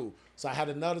 all right, cool. So I had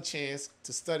another chance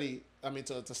to study,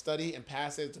 to study and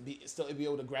pass it, to still be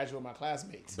able to graduate with my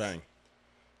classmates. Bang.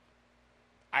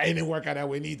 I didn't work out that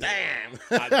way neither. Damn.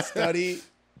 I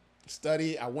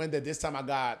study. I went there. This time I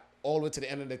got all the way to the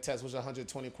end of the test, which was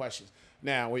 120 questions.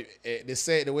 Now, they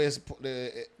say the way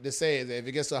they say is that if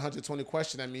it gets to 120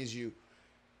 questions, that means you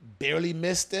barely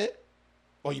missed it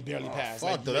or you barely passed.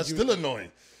 Fuck, like, that's still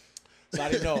annoying. So I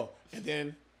didn't know. And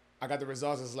then I got the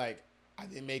results. It's like, I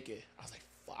didn't make it. I was like,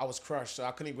 I was crushed. So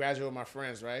I couldn't graduate with my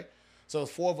friends, right? So it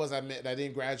was 4 of us that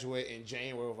didn't graduate in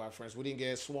January with our friends. We didn't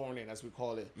get sworn in, as we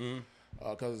call it.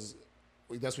 Because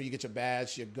that's when you get your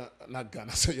badge, your gun, not gun,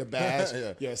 so your badge,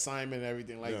 yeah. Your assignment and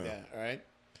everything like that, all right?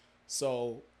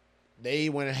 So they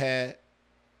went ahead,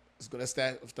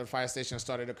 the fire station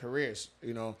started their careers,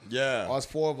 you know? Yeah. Us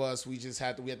 4 of us, we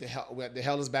had to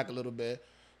held us back a little bit.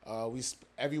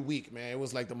 Every week, man, it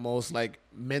was like the most like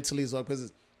mentally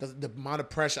because the amount of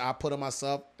pressure I put on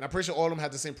myself, and I'm pretty sure all of them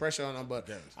had the same pressure on them, but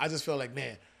I just felt like,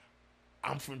 man,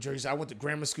 I'm from Jersey. I went to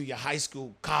grammar school, high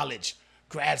school, college,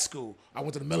 grad school. I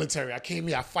went to the military. I came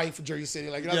here. I fight for Jersey City.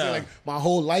 Like, you know what I'm saying? Like, my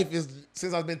whole life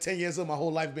since I've been 10 years old, my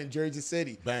whole life been Jersey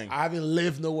City. Bang. I haven't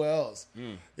lived nowhere else.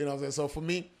 You know what I'm saying? So for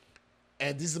me,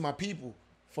 and these are my people,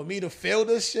 for me to fail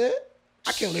this shit,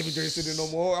 I can't live in Jersey City no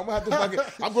more. I'm gonna have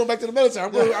to I'm going back to the military.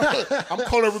 I'm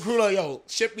calling a recruiter, yo,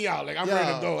 ship me out. Like, I'm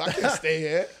ready to go. I can't stay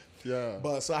here. Yeah.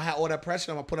 But so I had all that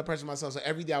pressure. I put that pressure on myself. So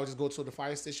every day I would just go to the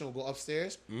fire station or go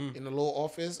upstairs in a little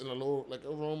office, in a little, like a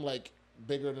room, like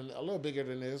a little bigger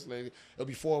than this. Like, it'll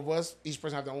be 4 of us. Each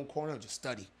person have their own corner. Just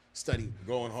study.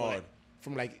 Going hard.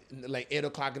 From like 8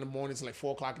 o'clock in the morning to like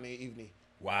 4 o'clock in the evening.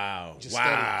 Wow. Just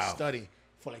study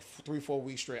for like 3-4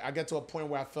 weeks straight. I got to a point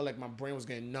where I felt like my brain was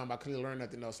getting numb. I couldn't learn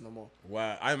nothing else no more.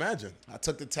 Wow. I imagine. I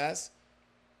took the test.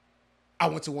 I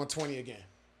went to 120 again.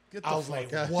 I was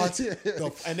like, what?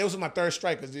 And it was my 3rd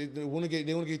strike because they only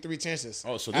get 3 chances.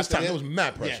 Oh, so this time it was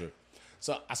mad pressure. Yeah.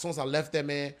 So as soon as I left there,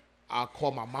 man, I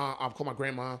called my mom. I called my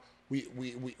grandma. We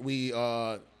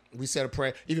said a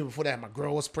prayer. Even before that, my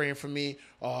girl was praying for me.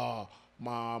 My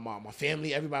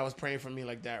family, everybody was praying for me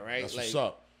like that, right? That's what's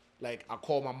up. Like, I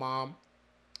called my mom,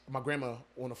 my grandma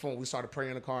on the phone. We started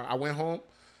praying in the car. I went home.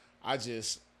 I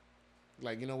just,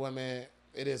 like, you know what, man?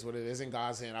 It is what it is in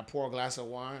God's hand. I pour a glass of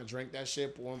wine, drink that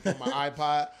shit, put on my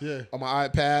iPod, on my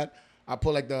iPad. I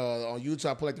put on YouTube,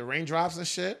 I put like the raindrops and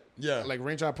shit. Yeah. Like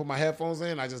raindrop, put my headphones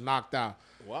in, I just knocked out.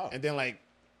 Wow. And then like,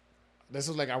 this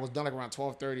was like, I was done like around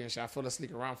 12:30 and shit. I fell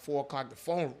asleep around 4 o'clock. The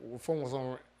phone was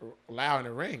on loud and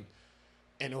it rang.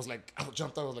 And it was like, I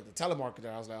jumped up, it was like the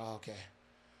telemarketer. I was like, oh, okay.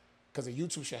 Because the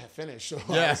YouTube shit had finished. So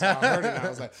I heard it and I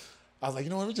was like, you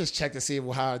know what, let me just check to see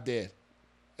how I did.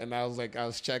 And I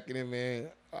was checking it, man.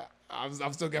 I'm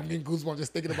getting goosebumps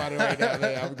just thinking about it right now,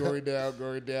 man. I'm going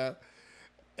down.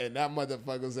 And that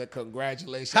motherfucker said,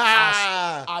 congratulations.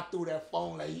 I threw that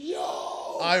phone like,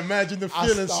 yo. I imagine the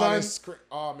feeling, son.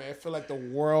 Oh, man, I feel like the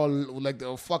world, like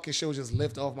the fucking shit was just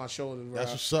lifted off my shoulders, bro.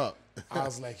 That's what's up. I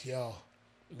was like, yo.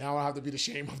 Now I have to be the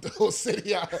shame of the whole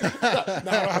city. Now I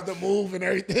don't have to move and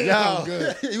everything. Yo, I'm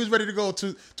good. He was ready to go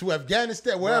to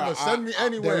Afghanistan, wherever. Bro, Send me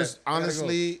anywhere.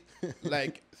 Honestly,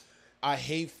 like, I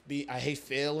hate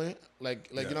failing. Like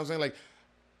you know what I'm saying? Like,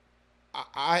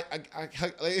 I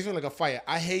even like a fight.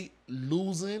 I hate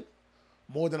losing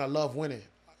more than I love winning.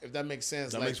 If that makes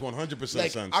sense. That makes 100%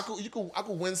 sense. I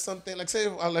could win something. Like, say,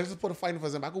 let's just put a fight in for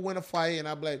example. I could win a fight and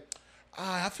I'd be like,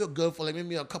 I feel good for like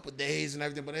maybe a couple of days and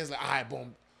everything. But then it's like, all right,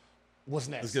 boom. What's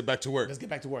next? Let's get back to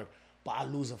work. But I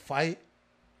lose a fight.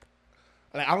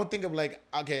 Like, I don't think of like,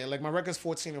 okay, like my record's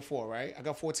 14-4, right? I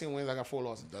got 14 wins, I got 4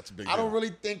 losses. That's a big deal. I don't really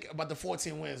think about the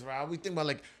 14 wins, right? We think about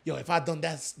like, yo, if I done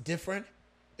that different,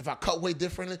 if I cut weight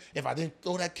differently, if I didn't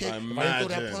throw that kick, if I didn't throw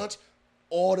that punch,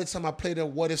 all the time I play the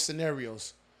what if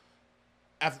scenarios.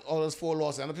 After all those 4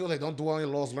 losses, I know people like, don't dwell on your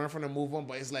loss, learn from them, move on.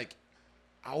 But it's like,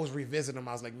 I always revisit them.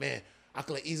 I was like, man, I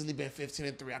could have easily been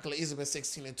 15-3. I could have easily been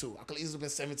 16-2. I could have easily been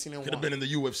 17-1. Could have been in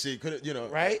the UFC. Could have, you know,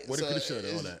 right? What it could have should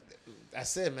all that.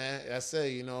 That's it, man. That's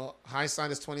it. You know,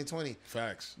 hindsight is 20/20.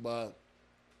 Facts. But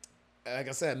like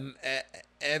I said,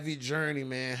 every journey,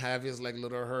 man, have its like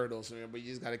little hurdles, man. But you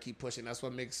just gotta keep pushing. That's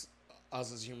what makes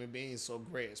us as human beings so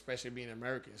great, especially being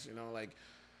Americans. You know, like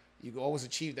you can always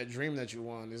achieve that dream that you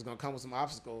want. It's gonna come with some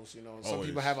obstacles. You know, some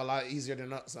people have a lot easier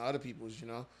than other people's. You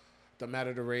know.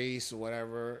 matter the race or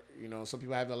whatever. You know, some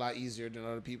people have it a lot easier than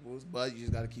other people's, but you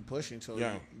just got to keep pushing until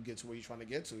you get to where you're trying to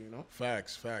get to, you know?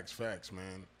 Facts,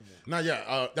 man.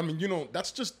 Yeah. I mean, you know,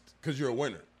 that's just because you're a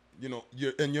winner. You know,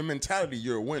 in your mentality,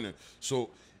 you're a winner. So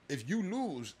if you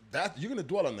lose, that you're going to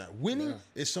dwell on that. Winning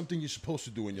is something you're supposed to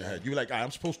do in your head. You're like,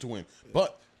 I'm supposed to win.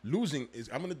 But losing is,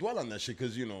 I'm going to dwell on that shit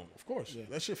because, you know, of course,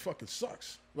 that shit fucking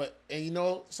sucks. But, and you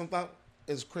know, sometimes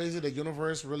it's crazy. The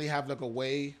universe really have like a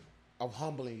way of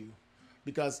humbling you.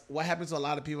 Because what happens to a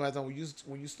lot of people is that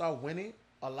when you start winning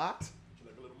a lot. Would you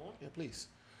like a little more? Yeah, please.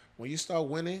 When you start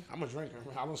winning, I'm a drinker.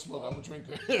 I don't smoke. I'm a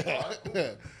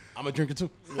drinker. I'm a drinker too.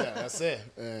 Yeah, that's it.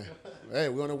 Hey,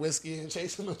 we're on a whiskey and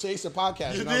chase the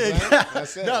podcast. You know what I'm saying?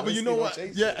 That's it. Nah, but you know what?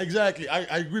 Yeah, exactly.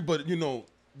 I agree. But you know,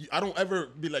 I don't ever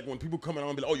be like when people come around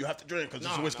and be like, oh, you have to drink because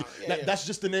it's a whiskey. That's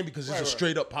just the name because it's a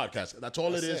straight up podcast. That's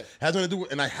all it is. Has nothing to do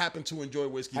with, and I happen to enjoy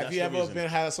whiskey. Have you ever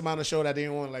had somebody on the show that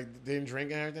didn't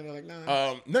drink and everything? They're like,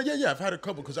 nah. No, yeah. I've had a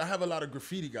couple because I have a lot of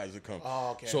graffiti guys that come.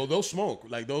 Oh, okay. So they'll smoke.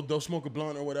 Like they'll smoke a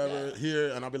blunt or whatever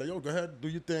here, and I'll be like, yo, go ahead, do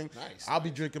your thing. Nice. I'll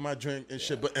be drinking my drink and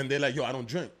shit. But they're like, yo, I don't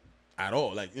drink at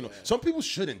all. Like, you know, some people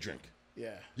shouldn't drink. Yeah.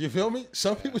 You feel me?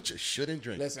 Some people just shouldn't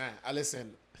drink.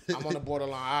 Listen. I'm on the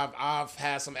borderline. I've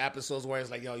had some episodes where it's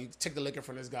like, yo, you take the liquor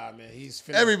from this guy, man.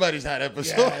 Everybody's had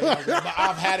episodes. Yeah, but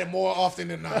I've had it more often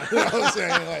than not. You know what I'm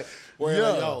saying? Like,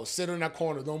 yo, sit in that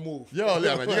corner, don't move. Yo,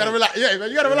 man, you gotta relax. Yeah, man,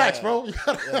 you gotta relax, bro.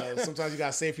 Sometimes you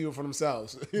gotta save people for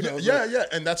themselves. You know? Yeah,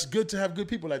 and that's good to have good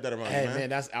people like that around you,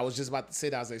 man. I was just about to say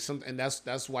that. I was like, and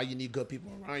that's why you need good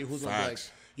people around you. Who's gonna be like,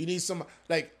 you need some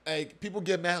like people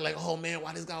get mad like, oh man,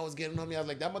 why this guy was getting on me? I was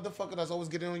like, that motherfucker that's always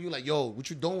getting on you. Like, yo, what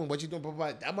you doing? What you doing?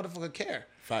 That motherfucker care.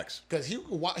 Facts. Because he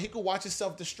could watch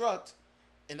himself destruct,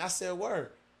 and I said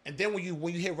word. And then when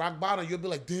you hit rock bottom, you'll be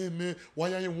like, damn man, why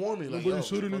y'all ain't warn me? Like, nobody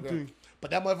said anything. But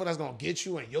that motherfucker that's gonna get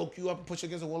you and yoke you up and push you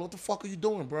against the wall. What the fuck are you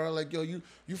doing, bro? Like, yo, you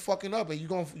fucking up, and you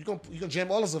gonna jam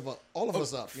all of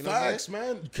us up. You know facts,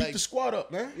 man. You keep the squad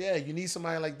up, man. Yeah, you need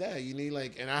somebody like that. You need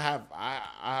like, and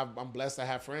I'm blessed to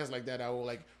have friends like that will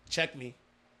like check me.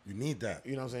 You need that.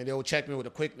 You know what I'm saying? They will check me with a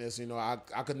quickness. You know, I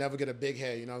could never get a big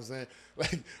head. You know what I'm saying?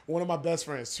 Like, one of my best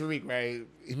friends, Tariq, right?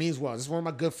 He means well. This is one of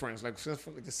my good friends, like since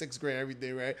from like the 6th grade,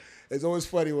 everything, right? It's always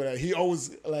funny with that. He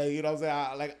always, like, you know what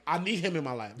I'm saying? I need him in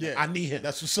my life. Yeah. I need him.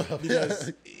 That's what's up.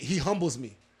 Because he humbles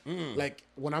me. Like,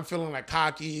 when I'm feeling like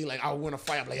cocky, like I win a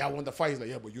fight, I'm like, I won the fight. He's like,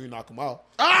 yeah, but you ain't knock him out.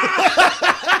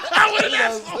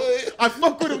 I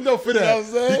fuck with him though for that. You know what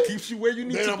I'm saying? He keeps you where you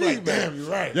need to be, like, man. Damn, you're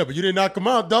right. Yeah, but you didn't knock him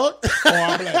out, dog.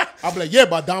 I'm like, yeah,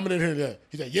 but I dominated him.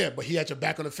 He's like, yeah, but he had your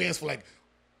back on the fence for like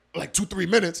 2-3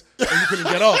 minutes and you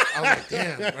couldn't get off. I was like,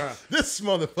 damn, bro. This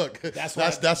motherfucker. That's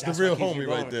the real homie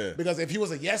right there. Because if he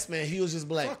was a yes man, he was just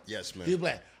like, fuck yes man. He was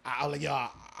like, I was like, yo,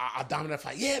 I dominated the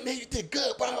fight. Yeah, man, you did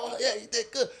good, bro. Yeah, you did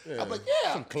good. Yeah. I'm like,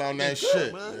 yeah. Some clown ass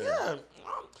shit. Man. Yeah.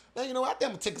 Man, you know, I think I'm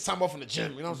going to take some time off from the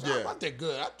gym. You know what I'm saying? I did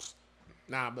good.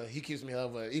 Nah, but he keeps me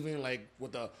over. Even like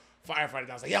with the firefighter,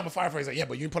 I was like, yeah, I'm a firefighter. He's like, yeah,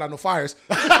 but you didn't put out no fires.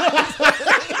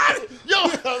 Yo,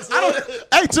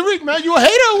 hey, Tariq, man, you a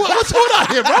hater? What's going on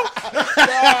here, bro?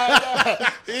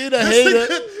 He the hater.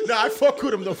 Nah, I fuck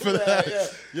with him though for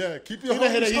that. Yeah, keep your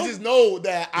hater. He just know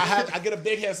that I get a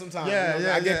big head sometimes.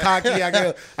 I get cocky. I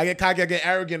get cocky. I get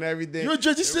arrogant and everything. You're a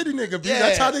Jersey City nigga, B.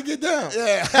 That's how they get down.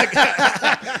 Yeah,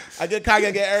 I get cocky.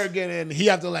 I get arrogant, and he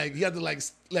have to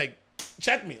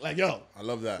check me. Like, yo, I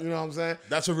love that. You know what I'm saying?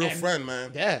 That's a real friend,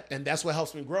 man. Yeah, and that's what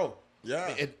helps me grow.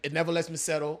 Yeah. It never lets me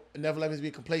settle. It never lets me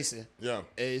be complacent. Yeah.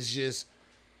 It's just,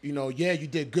 you know, yeah, you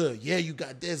did good. Yeah, you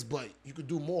got this, but you could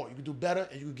do more. You could do better,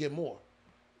 and you could get more.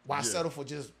 Why settle for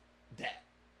just that?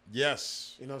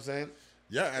 Yes. You know what I'm saying?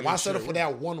 Yeah. Why settle for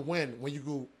that one win when you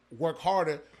could work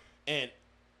harder and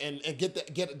get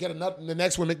the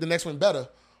next one, make the next one better,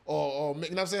 or you know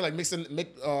what I'm saying?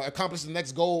 Like accomplish the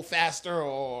next goal faster,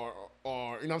 or you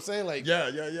know what I'm saying? Like,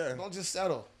 yeah. Don't just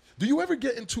settle. Do you ever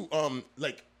get into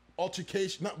like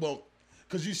altercation?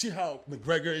 Because you see how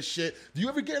McGregor is shit. Do you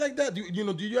ever get like that? Do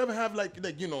you ever have like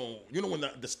you know when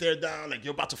the stare down, like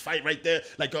you're about to fight right there,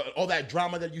 like all that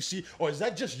drama that you see, or is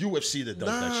that just UFC that does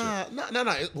that shit?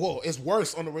 No. It's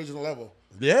worse on the original level.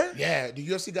 Yeah. Yeah. The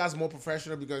UFC guys are more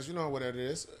professional because you know what it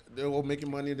is. They're all making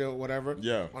money. They're whatever.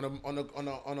 Yeah. On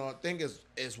a thing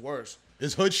is worse.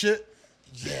 It's hood shit.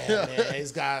 Yeah, man.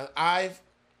 It's got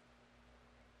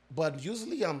But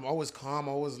usually I'm always calm.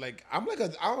 I don't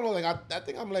know, like I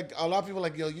think I'm like a lot of people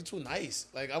like, yo, you too nice.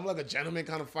 Like I'm like a gentleman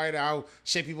kind of fighter. I'll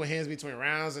shake people's hands between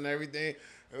rounds and everything.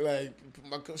 Like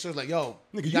my coach was like, yo,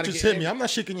 nigga, you just hit me. I'm not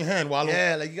shaking your hand, Walo.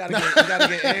 Yeah, like you gotta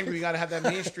get angry. You gotta have that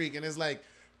mean streak. And it's like,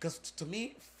 because to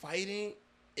me, fighting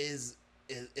is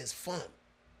fun.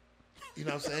 You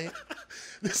know what I'm saying?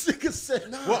 This nigga said,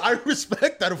 nah. Well, I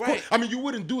respect that, of course. I mean, you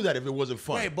wouldn't do that if it wasn't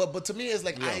fun. Right, but to me, it's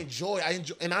like, I enjoy,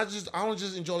 and I don't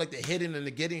just enjoy like the hitting and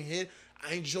the getting hit.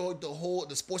 I enjoy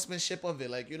the sportsmanship of it.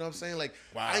 Like, you know what I'm saying? Like,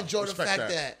 I enjoy the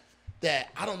fact that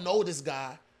I don't know this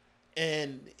guy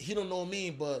and he don't know me,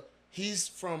 but he's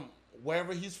from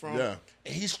wherever he's from, and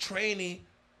he's training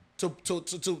to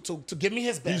give me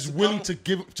his best. He's willing to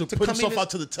put himself out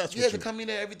to the test. Yeah, to come in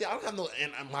there every day. I don't have no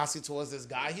animosity towards this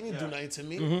guy. He didn't do nothing to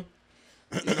me.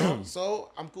 Mm-hmm. You know,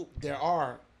 so I'm cool. There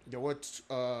were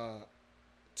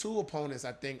 2 opponents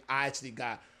I think I actually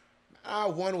got.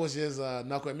 One was just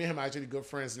Knuckle. Me and him are actually good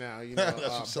friends now. You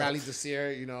know, Bradley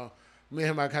Desir. You know, me and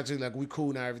him are actually like we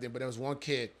cool now, everything. But there was one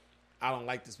kid I didn't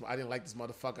like this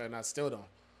motherfucker, and I still don't.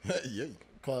 Yeah,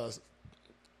 because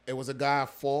it was a guy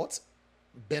fought.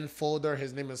 Ben Folder,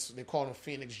 they call him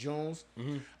Phoenix Jones.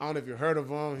 Mm-hmm. I don't know if you heard of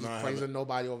him. He's crazy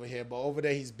nobody over here, but over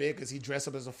there he's big because he dressed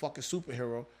up as a fucking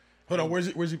superhero. Hold on, where's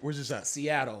this at?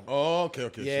 Seattle. Oh, okay.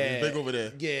 Yeah, so he's big over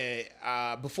there.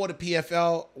 Yeah, before the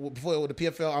PFL,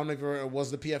 I don't know if it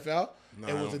was the PFL. No,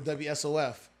 it was the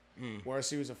WSOF, World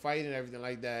Series of Fighting and everything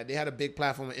like that. They had a big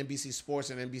platform on NBC Sports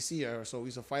and NBC, so we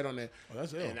used to fight on there. Oh,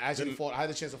 that's it. And I actually I had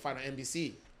a chance to fight on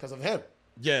NBC because of him.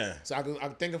 Yeah. So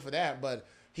I'm thinking for that, but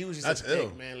he was just a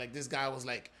dick, man. Like, this guy was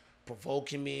like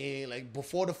provoking me, like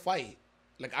before the fight.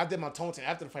 Like, I did my taunting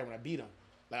after the fight when I beat him.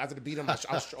 Like, after the beat him,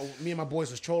 me and my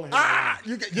boys was trolling him.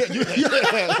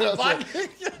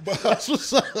 That's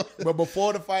what's up. But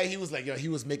before the fight, he was like, he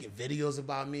was making videos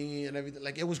about me and everything.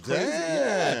 Like, it was crazy.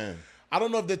 Yeah. I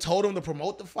don't know if they told him to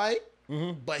promote the fight,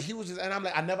 but he was just, and I'm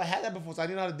like, I never had that before, so I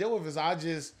didn't know how to deal with it. So I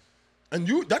just. And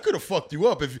that could have fucked you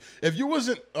up if you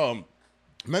wasn't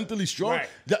mentally strong. Right.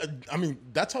 I mean,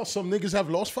 that's how some niggas have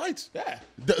lost fights. Yeah.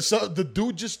 So the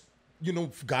dude just,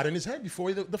 got in his head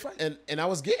before the fight. And I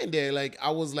was getting there. Like, I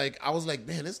was like,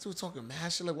 man, this dude talking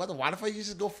mad shit. Like, why the fuck you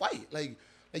just go fight? Like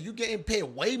you getting paid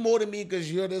way more than me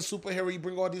because you're the superhero. You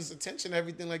bring all this attention and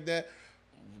everything like that.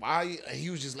 Why? And he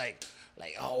was just like,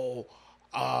 I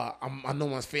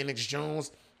know I'm Phoenix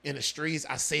Jones in the streets.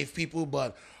 I save people,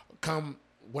 but come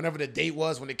whenever the date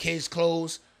was, when the cage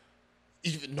closed,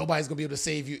 nobody's gonna be able to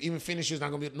save you. Even finishers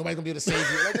nobody's gonna be able to save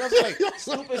you. Like, I was like,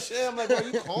 stupid shit. I'm like, bro,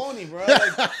 you corny, bro.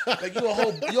 Like you a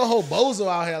whole bozo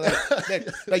out here.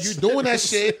 Like you doing that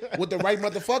shit with the right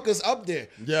motherfuckers up there.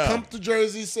 Yeah. Come to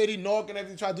Jersey City, Newark, and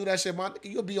everything. Try to do that shit, man.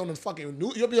 You'll be on the fucking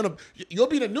news. You'll be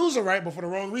in the news, all right, but for the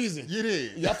wrong reason. You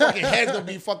did. Your fucking head's gonna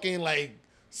be fucking like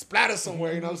splattered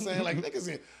somewhere. You know what I'm saying? Like, niggas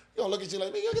in. You don't look at you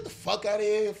like, man, you get the fuck out of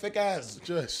here, fake ass.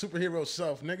 Just superhero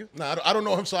self, nigga. Nah, I don't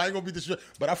know him, so I ain't gonna be this.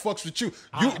 But I fucks with you.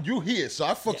 You here, so I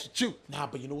fucks with you. Nah,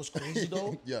 but you know what's crazy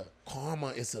though? Yeah. Karma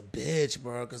is a bitch,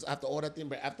 bro. Because after all that thing,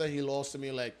 but after he lost to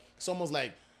me, like it's almost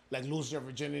like losing your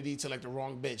virginity to like the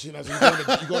wrong bitch. You know, so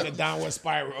you go in a downward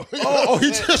spiral.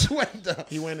 He just went down.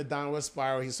 He went in a downward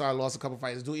spiral. He lost a couple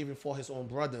fights. Dude even fought his own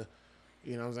brother.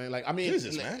 You know what I'm saying? Like, I mean,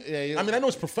 Jesus, man. Yeah, I mean, I know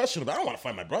it's professional, but I don't want to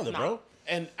fight my brother, bro.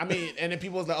 And I mean, and then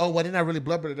people was like, "Oh, well, they're not really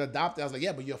blood brother, they're adopted." I was like,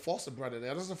 "Yeah, but you're a foster brother.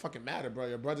 That doesn't fucking matter, bro.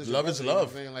 Your brother's your love brother, is love." You know what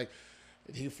I'm saying? Like,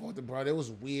 he fought the brother. It was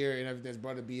weird and everything. His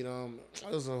brother beat him. It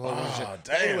was a whole bunch of shit.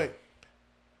 Damn. Anyway,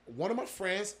 one of my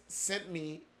friends sent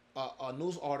me a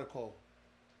news article.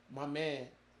 My man,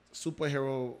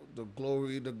 superhero, the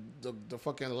glory, the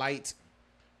fucking light,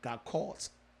 got caught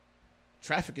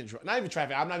trafficking drugs. Not even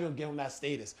trafficking. I'm not even gonna give him that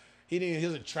status. He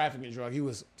was a trafficking drug. He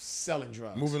was selling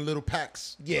drugs. Moving little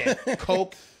packs. Yeah.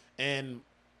 Coke and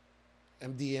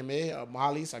MDMA,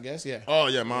 Molly's, I guess. Yeah. Oh,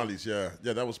 yeah, Molly's. Yeah.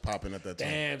 Yeah, that was popping at that time.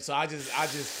 Damn. So I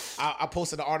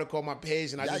posted the article on my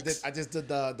page and I just did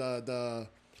the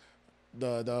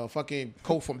fucking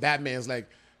quote from Batman. It's like,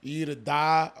 you either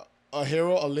die a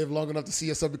hero or live long enough to see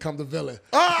yourself become the villain.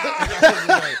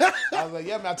 I was like,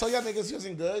 yeah, man, I told y'all niggas he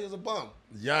wasn't good. He was a bum.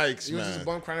 Yikes, He was just a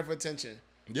bum crying for attention.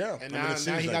 Yeah. And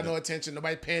now he got no attention.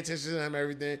 Nobody paying attention to him,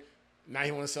 everything. Now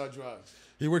he want to sell drugs.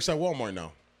 He works at Walmart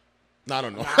now. No, I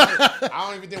don't know. I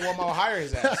don't even think Walmart will hire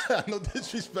his ass. No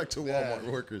disrespect to Walmart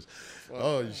workers.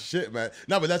 Oh, shit, man.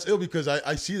 No, but that's ill because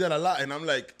I see that a lot. And I'm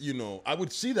like, I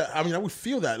would see that. I mean, I would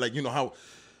feel that. Like, how,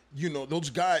 those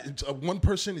guys, one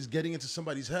person is getting into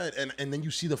somebody's head. And then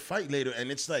you see the fight later.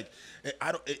 And it's like,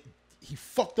 he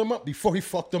fucked them up before he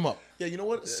fucked them up. Yeah, you know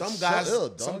what? Some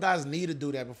guys need to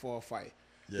do that before a fight.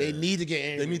 Yeah. They need to get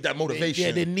angry. They need that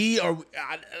motivation. They need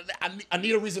I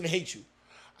need a reason to hate you.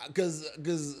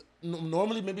 Because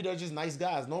normally maybe they're just nice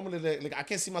guys. Normally, like, I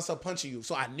can't see myself punching you,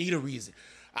 so I need a reason.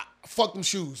 Fuck them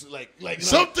shoes. Like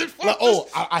something.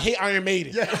 I hate Iron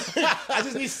Maiden. Yeah. I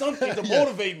just need something to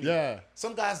motivate me. Yeah.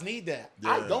 Some guys need that.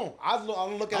 Yeah. I don't. I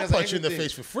don't look at it as punch you in the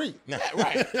face for free. Nah. Yeah,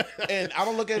 right. And I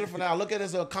don't look at it for that. I look at it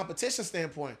as a competition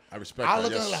standpoint. I respect that. I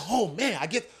look at it like, oh man, I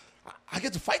get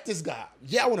to fight this guy.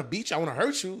 Yeah, I want to beat you. I want to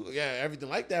hurt you. Yeah, everything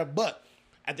like that. But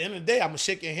at the end of the day, I'm gonna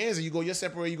shake your hands and you go your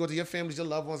separate. You go to your families, your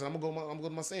loved ones, and I'm gonna go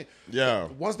to my saying. Yeah.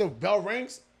 Once the bell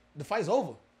rings, the fight's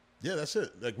over. Yeah, that's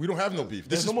it. Like, we don't have no beef.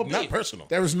 This is no more beef. Not personal.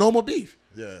 There is no more beef.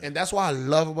 Yeah. And that's why I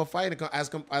love about fighting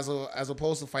as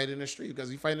opposed to fighting in the street.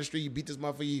 Because you fight in the street, you beat this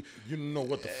motherfucker, you know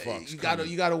what the fuck.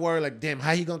 You gotta worry like, damn,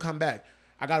 how he gonna come back?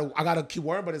 I gotta keep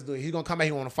worrying about this dude. He's gonna come back,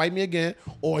 he wanna fight me again,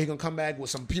 or he gonna come back with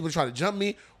some people try to jump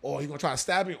me, or he gonna try to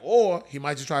stab me, or he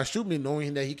might just try to shoot me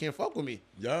knowing that he can't fuck with me.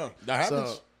 Yeah, that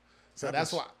happens. So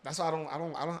that's why I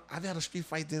don't I've had a street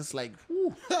fight this like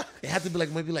it had to be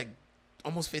like maybe like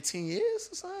almost 15 years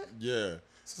or something. Yeah.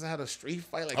 Since I had a street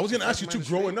fight, like I was gonna ask you too,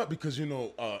 growing up, because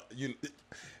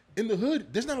in the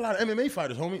hood, there's not a lot of MMA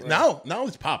fighters, homie. Right. Now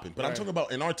it's popping, but I'm talking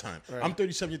about in our time. Right. I'm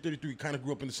 37, you're 33. Kind of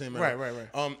grew up in the same era.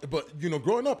 Right. But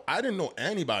growing up, I didn't know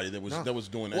anybody that was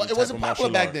doing that. Well, it wasn't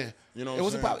popular back then. You know, it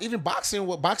wasn't popular. Even boxing.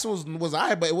 Was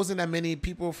I? But it wasn't that many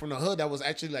people from the hood that was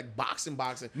actually like boxing.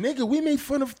 Nigga, we made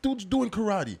fun of dudes doing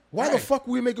karate. Why the fuck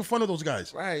were we making fun of those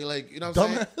guys? Right, like, you know what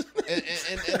I'm saying?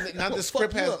 And now the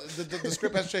script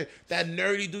has changed. That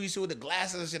nerdy dude you see with the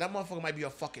glasses and shit, that motherfucker might be a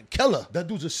fucking killer. That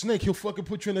dude's a snake. He'll fucking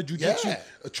put you in a jiu-jitsu,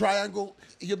 a triangle.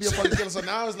 He'll be a fucking killer. So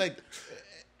now it's like,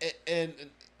 and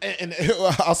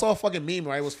I saw a fucking meme,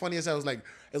 right? It was funny as hell. It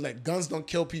was like guns don't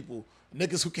kill people.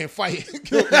 Niggas who can't fight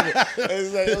kill people.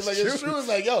 It's true. It's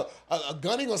like, yo, a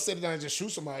gun ain't gonna sit down and just shoot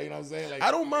somebody. You know what I'm saying? Like,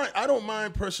 I don't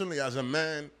mind personally as a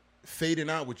man fading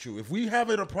out with you. If we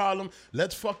having a problem,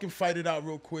 let's fucking fight it out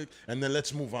real quick and then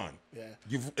let's move on.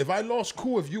 Yeah. If I lost,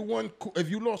 cool. If you won, cool. If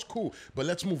you lost, cool. But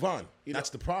let's move on.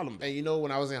 That's the problem. And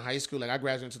when I was in high school, like I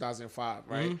graduated in 2005,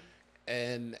 right? Mm-hmm.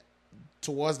 And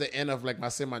towards the end of like my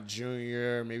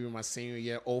junior, maybe my senior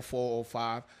year, 04,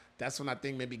 05. That's when I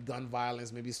think maybe gun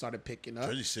violence maybe started picking up.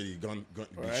 Jersey City gun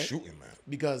right? Shooting, man.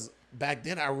 Because back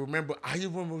then I remember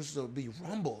used to be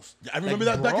rumbles. Yeah, I remember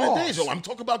that back in the days. So I'm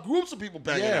talking about groups of people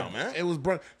banging out, man. It was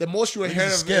the most you would hear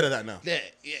of. Scared of that now.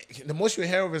 The most you would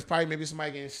hear of is probably maybe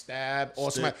somebody getting stabbed or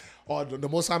somebody. Or the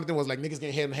most common thing was like niggas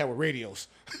getting hit in the head with radios.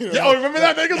 Yeah, remember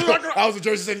that niggas? I was a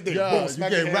Jersey City thing. Yeah, boom, you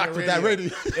getting rocked with that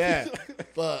radio. Yeah,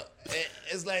 but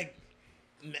it's like.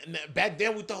 Back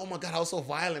then we thought, oh my God, I was so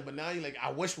violent, but now you're like, I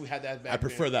wish we had that back then. I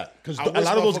prefer that because a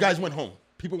lot of those guys went home.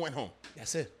 People went home.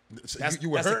 That's it. So that's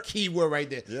hurt? A key word right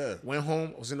there. Yeah. Went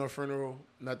home, was in no funeral,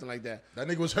 nothing like that. That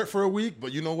nigga was hurt for a week,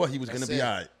 but you know what? He was going to be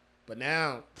all right. But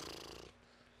now,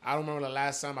 I don't remember the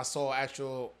last time I saw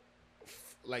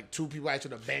like two people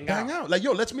actually bang out. Like,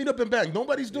 yo, let's meet up and bang.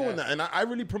 Nobody's doing that. And I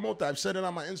really promote that. I've said it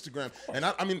on my Instagram. And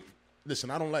I mean,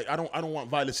 listen, I don't want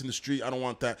violence in the street. I don't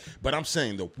want that. But I'm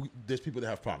saying though, there's people that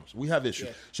have problems. We have issues.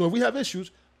 Yeah. So if we have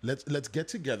issues, let's get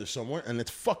together somewhere and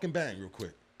let's fucking bang real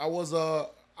quick. I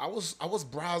was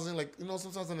browsing, like,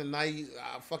 sometimes in the night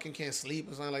I fucking can't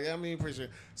sleep or something like that. I mean, pretty sure.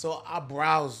 So I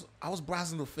was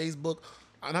browsing through Facebook,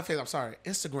 not Facebook. I'm sorry,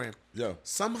 Instagram. Yeah.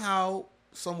 Somehow,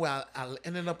 somewhere, I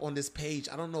ended up on this page.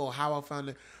 I don't know how I found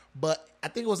it, but I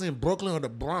think it was in Brooklyn or the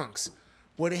Bronx,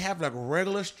 where they have like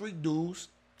regular street dudes.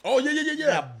 Oh, yeah.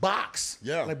 That box.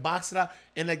 Yeah. Like box it out.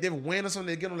 And like they win or something,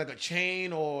 they get them like a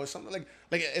chain or something like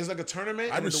it's like a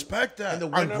tournament. I respect that.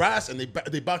 On grass, and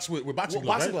they box with boxing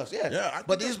gloves. Boxing gloves, yeah.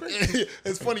 But these,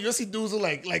 it's funny, you'll see dudes who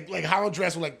like how I'm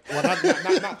dressed with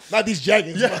not these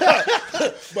jackets. Yeah.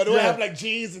 But they'll have like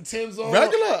jeans and Timbs on.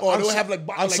 Regular. Or they'll have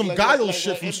like some guile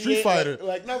shit from Street Fighter.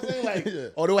 Like nothing like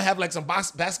or they'll have like some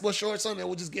basketball shorts on, and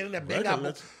we'll just get in that bang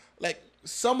out. Like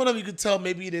some of them you could tell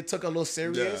maybe they took a little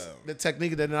serious the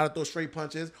technique. They know how to throw straight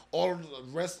punches. All the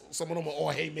rest, some of them are all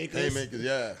haymakers.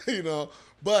 Yeah.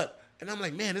 But and I'm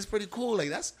like, man, it's pretty cool. Like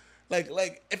that's like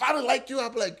if I don't like you,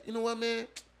 I'd be like, you know what, man?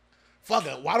 Fuck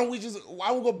it. Why don't we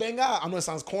go bang out? I know it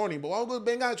sounds corny, but why don't we go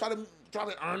bang out and try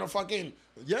to earn a fucking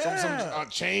some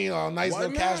chain or a nice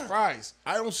little cash prize?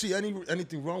 I don't see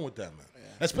anything wrong with that, man. Yeah.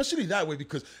 Especially that way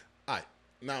because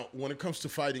now, when it comes to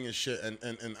fighting and shit,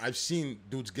 and I've seen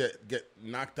dudes get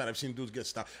knocked out. I've seen dudes get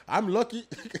stomped. I'm lucky.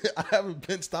 I haven't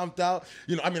been stomped out.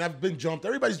 I've been jumped.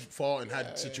 Everybody's fought and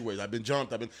had situations. I've been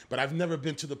jumped. But I've never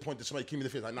been to the point that somebody came me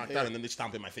in the face, I knocked out, and then they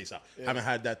stomped my face out. I haven't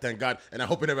had that, thank God, and I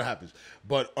hope it never happens.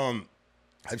 But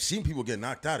I've seen people get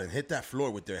knocked out and hit that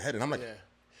floor with their head, and I'm like,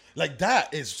 like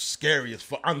that is scary as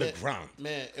fuck on the ground.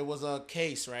 Man, it was a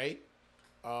case, right?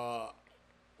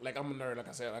 Like, I'm a nerd, like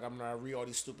I said. Like, I'm not read all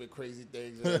these stupid, crazy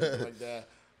things and everything like that.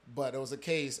 But there was a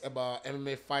case about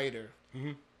MMA fighter.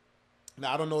 Mm-hmm.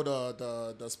 Now I don't know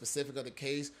the specific of the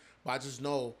case, but I just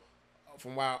know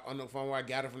from where I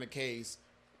gathered from the case,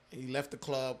 he left the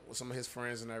club with some of his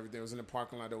friends and everything. It was in the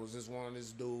parking lot. There was just one of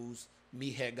his dudes,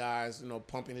 meathead guys,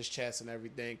 pumping his chest and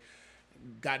everything.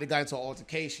 They got into an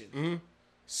altercation. Mm-hmm.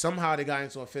 Somehow they got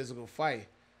into a physical fight,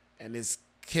 and this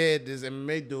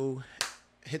MMA dude,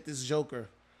 hit this joker.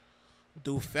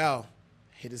 Dude fell,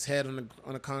 hit his head on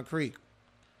the concrete.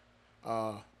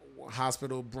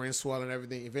 Hospital, brain swelling and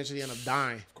everything. Eventually ended up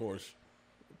dying. Of course.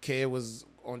 Kid was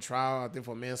on trial, I think,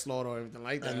 for manslaughter or everything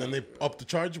like that. And then they upped the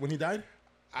charge when he died?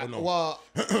 Well,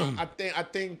 I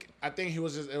think he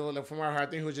was just, from what I heard, I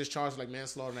think he was just charged like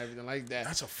manslaughter and everything like that.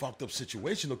 That's a fucked up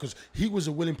situation though, because he was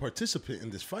a willing participant in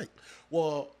this fight.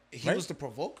 Well, he was the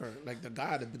provoker, like the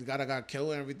guy that got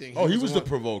killed and everything. He was the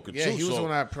provoker. Yeah, too, he was the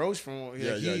one I approached from.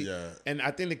 Yeah. And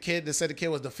I think they said the kid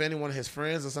was defending one of his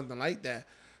friends or something like that.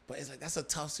 But it's like, that's a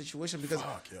tough situation because,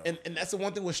 and that's the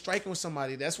one thing with striking with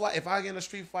somebody. That's why if I get in a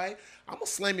street fight, I'm going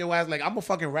to slam your ass. Like, I'm going to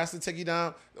fucking wrestle, take you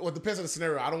down. Well, it depends on the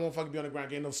scenario. I don't want to fucking be on the ground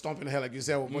getting no stomp in the head like you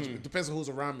said. It depends on who's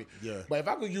around me. Yeah. But if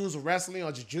I could use wrestling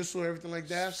or jiu-jitsu or everything like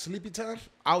that, sleepy time,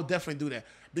 I would definitely do that.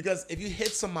 Because if you hit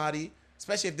somebody,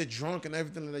 especially if they're drunk and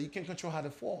everything like that, you can't control how they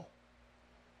fall.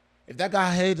 If that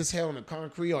guy hit his head on the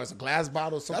concrete or it's a glass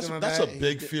bottle or something that's a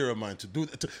big fear of mine to do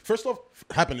that. First off,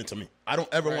 happening to me. I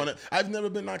don't ever want to. I've never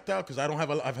been knocked out because I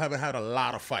haven't had a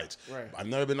lot of fights. Right. I've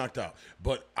never been knocked out,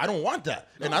 but I don't want that,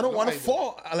 and I don't want to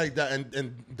fall like that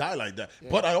and die like that. Yeah.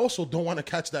 But I also don't want to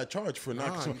catch that charge for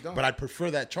knocking. But I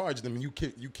prefer that charge than you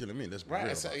killing me. That's right.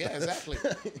 Yeah, exactly.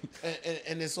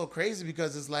 and it's so crazy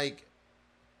because it's like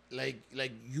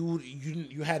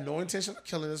you had no intention of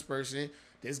killing this person.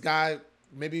 This guy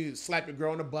maybe slap your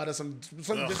girl in the butt or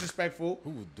something disrespectful.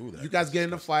 Who would do that? You guys get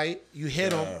in a fight. You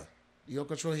hit him. You don't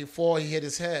control. He fall. He hit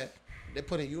his head. They're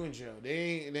putting you in jail.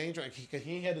 They ain't trying.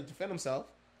 He ain't had to defend himself.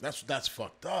 That's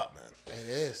fucked up, man. It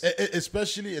is.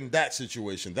 Especially in that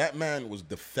situation. That man was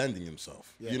defending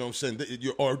himself. Yeah. You know what I'm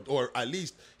saying? Or at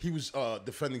least he was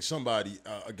defending somebody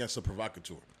against a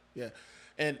provocateur. Yeah.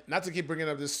 And not to keep bringing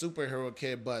up this superhero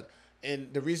kid, but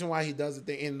the reason why he does the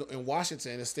thing in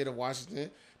Washington, the state of Washington,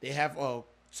 they have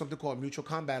something called mutual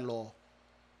combat law.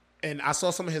 And I saw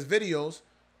some of his videos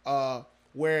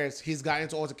where he's got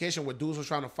into altercation where dudes were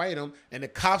trying to fight him, and the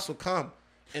cops would come.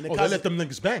 And they let them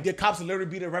niggas bang. The cops would literally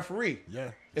be the referee.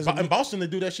 Yeah. In Boston, they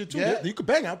do that shit too. Yeah. You could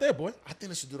bang out there, boy. I think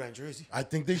they should do that in Jersey. I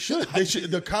think they should.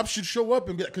 The cops should show up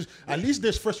and be because at least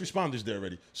there's first responders there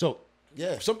already. So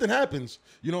yeah, if something happens,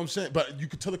 you know what I'm saying? But you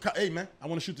could tell the cop, hey, man, I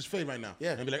want to shoot this fade right now.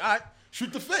 Yeah. And be like, all right,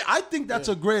 shoot the fade. I think that's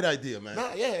a great idea, man.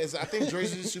 Nah, yeah. I think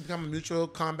Jersey should become a mutual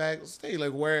combat state,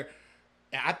 like where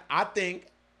I think,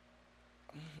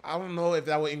 I don't know if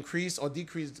that would increase or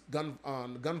decrease gun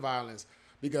violence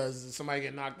because somebody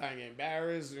get knocked out and get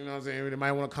embarrassed. You know what I'm saying? They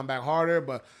might want to come back harder,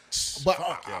 but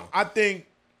I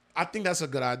think that's a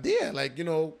good idea. Like,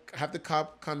 have the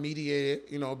cop come mediate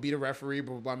it, be the referee,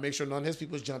 but make sure none of his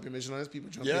people's jumping, make sure none of his people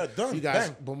jumping. Yeah, done. You guys,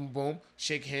 boom, boom,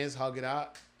 shake hands, hug it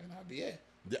out, and that'll be it.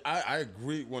 Yeah, I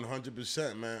agree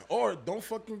 100%, man. Or don't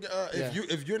fucking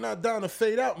if you're not down to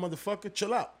fade out, motherfucker,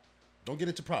 chill out. Don't get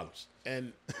into problems.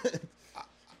 And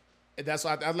that's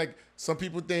why I like. Some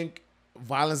people think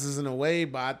violence is in a way,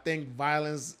 but I think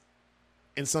violence,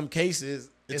 in some cases,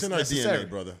 it's in necessary. our DNA,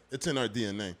 brother. It's in our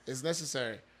DNA. It's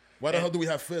necessary. Why the hell do we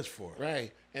have fists for?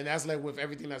 Right. And that's like with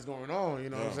everything that's going on, you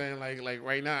know what I'm saying? Like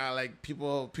right now, like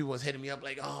people was hitting me up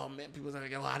like, oh man, people was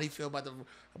like, how do you feel about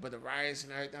the riots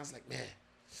and everything? I was like, man.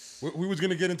 We was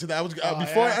gonna get into that.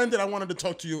 Before I ended, I wanted to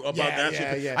talk to you about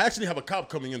that. Yeah. I actually have a cop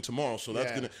coming in tomorrow, so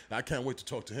I can't wait to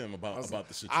talk to him about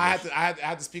the situation. I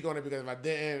had to speak on it because if I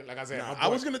didn't, like I said, I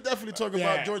was gonna definitely talk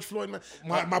about George Floyd, man.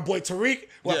 My boy Tariq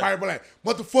will probably be like,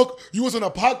 "What the fuck? You was on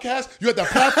a podcast, you had the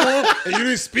platform, and you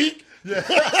didn't speak." Yeah,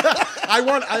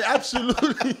 I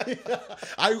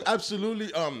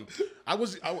absolutely. I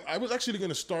was actually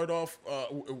gonna start off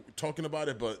talking about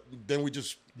it, but then we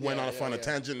just went on a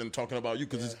tangent and talking about you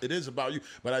because it is about you.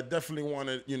 But I definitely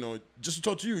wanted, just to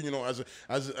talk to you,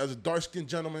 as a dark skinned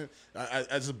gentleman,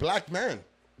 as a black man.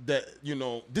 That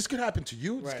this could happen to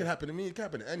you. This could happen to me. It could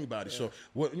happen to anybody. Yeah.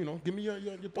 So give me your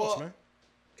thoughts, man.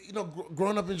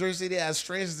 Growing up in Jersey City, as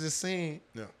strange as this seems,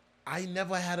 I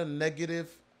never had a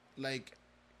negative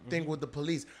thing with the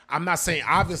police. I'm not saying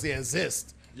obviously it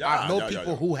exists. I know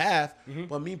people who have,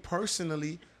 but me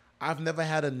personally, I've never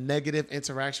had a negative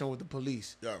interaction with the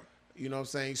police. Yeah. You know what I'm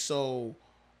saying? So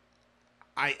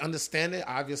I understand it,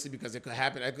 obviously, because it could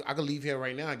happen. I could leave here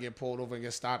right now and get pulled over and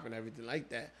get stopped and everything like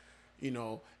that. you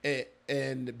know,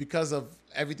 and because of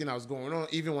everything that was going on,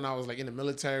 even when I was like in the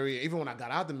military, even when I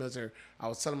got out the military, I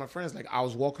was telling my friends, like, I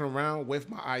was walking around with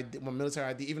my ID, my military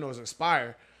ID, even though it was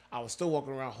expired. I was still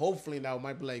walking around. Hopefully now it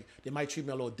might be like they might treat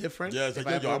me a little different. Yeah, it's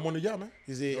like, yo, I'm on the yacht, man.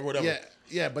 Is it? Or whatever.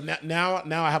 Yeah. But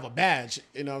now I have a badge.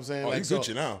 You know what I'm saying? Oh, like, you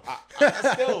Gucci now.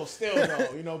 Still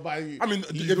though. You know, by I mean,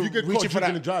 if you get caught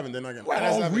drinking and driving, then I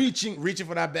get reaching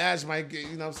for that badge might get,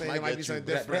 you know what I'm saying? It might be something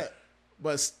different.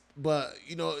 But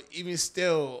you know, even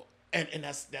still, and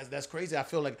that's crazy. I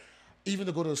feel like even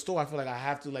to go to the store, I feel like I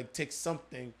have to like take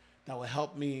something that will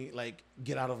help me like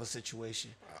get out of a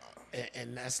situation,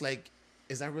 and that's like.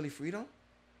 Is that really freedom?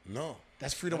 No.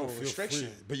 That's freedom of restriction.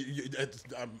 Free.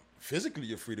 But physically,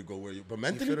 you're free to go where you. But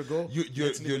mentally, you're free to go.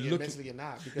 You're looking. Mentally, you're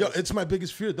not. Yo, it's my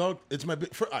biggest fear, dog. It's my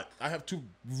big. I have two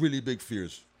really big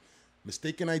fears: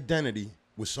 mistaken identity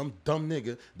with some dumb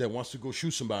nigga that wants to go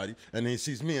shoot somebody, and then he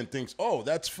sees me and thinks, "Oh,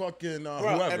 that's fucking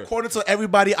whoever." According to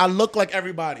everybody, I look like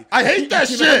everybody. I hate that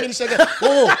shit.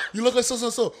 Oh, you look like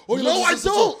so. Oh, you no, I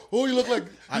don't. Oh, you look like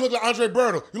Andre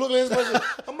Berto. You look like this person.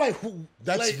 I'm like,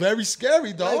 that's like, very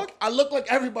scary, dog. Like, I look like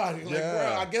everybody. Like,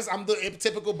 bro, I guess I'm the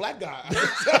typical black guy.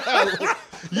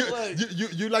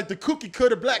 you like the cookie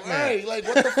cutter black man. Right? Like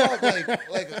what the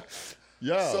fuck?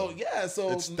 Yeah.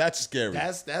 So that's scary.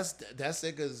 That's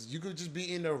it, because you could just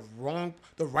be in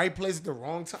the right place at the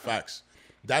wrong time. Facts.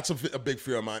 That's a big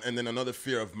fear of mine. And then another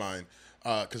fear of mine,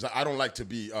 because I don't like to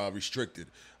be restricted,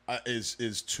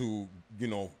 is to, you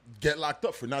know, get locked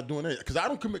up for not doing anything. Because I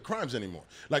don't commit crimes anymore.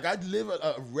 Like, I live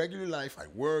a regular life. I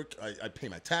work. I pay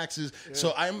my taxes. Yeah.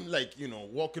 So I'm like, you know,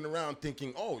 walking around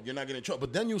thinking, oh, you're not getting in trouble.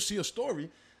 But then you'll see a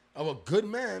story of a good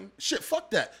man. Shit,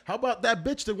 fuck that. How about that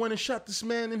bitch that went and shot this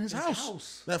man in his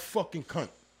house? That fucking cunt.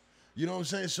 You know what I'm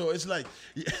saying? So it's like,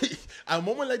 a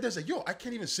moment like this, like, yo, I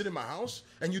can't even sit in my house.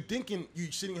 And you're thinking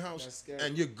you sit in your house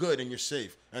and you're good and you're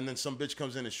safe. And then some bitch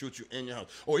comes in and shoots you in your house.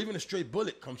 Or even a straight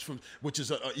bullet comes from, which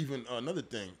is even another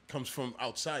thing, comes from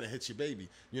outside and hits your baby.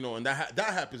 You know, and that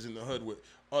happens in the hood with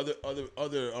other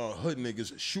hood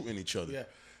niggas shooting each other. Yeah.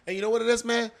 And you know what it is,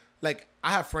 man? Like,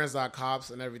 I have friends that are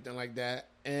cops and everything like that.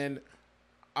 And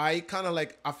I kind of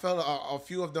like, I felt a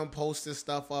few of them posted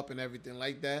stuff up and everything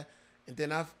like that. And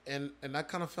then I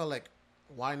kind of felt like,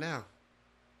 why now?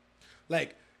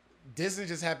 Like, this has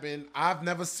just happened. I've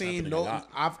never seen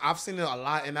I've seen it a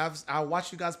lot, and I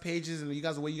watch you guys' pages and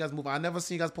the way you guys move. I never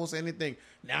seen you guys post anything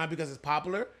now because it's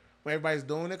popular when everybody's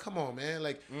doing it. Come on, man.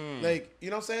 Like you know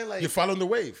what I'm saying? Like, you're following the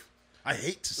wave. I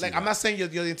hate to see like that. I'm not saying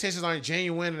your intentions aren't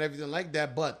genuine and everything like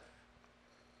that, but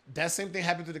that same thing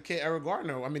happened to the kid Eric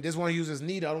Gardner. I mean, this one uses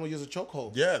knee, the other one uses a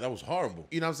chokehold. Yeah, that was horrible.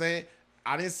 You know what I'm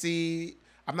saying?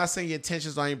 I'm not saying your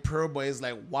intentions are impure, but it's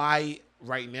like, why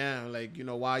right now? Like, you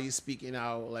know, why are you speaking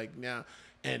out like now?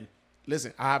 And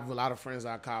listen, I have a lot of friends that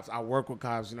are cops. I work with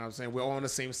cops, you know what I'm saying? We're all on the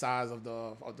same side of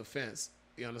the fence.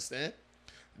 You understand?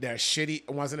 They're shitty.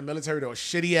 When I was in the military, they were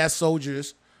shitty ass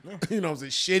soldiers. Yeah. You know what I'm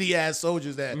saying? Shitty ass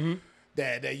soldiers that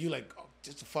you like, oh,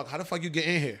 just the fuck, how the fuck you get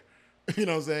in here? You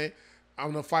know what I'm saying? I'm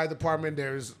in the fire department.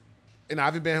 And I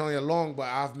haven't been here long, but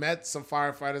I've met some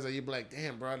firefighters that you be like,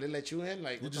 damn, bro, they let you in?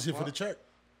 Like, you're just here for the check.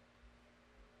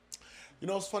 You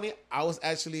know what's funny? I was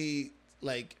actually,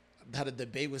 like, had a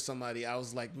debate with somebody. I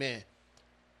was like, man,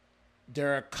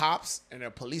 there are cops and there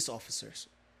are police officers.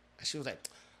 And she was like,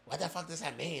 what the fuck does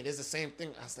that mean? It's the same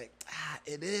thing. I was like,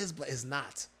 it is, but it's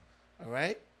not. All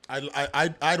right?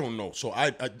 I don't know. So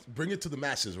I bring it to the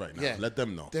masses right now. Yeah. Let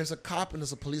them know. There's a cop and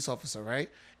there's a police officer, right?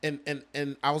 And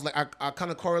I was like, I kind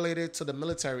of correlated to the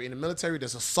military. In the military,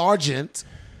 there's a sergeant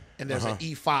and there's an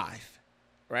E5,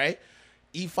 right?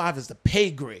 E5 is the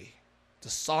pay grade. The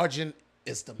sergeant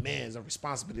is the man's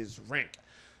responsibility, is rank.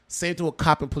 Same to a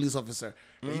cop and police officer.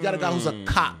 You got a guy who's a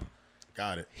cop.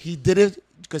 Got it. He did it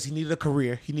because he needed a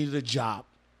career. He needed a job.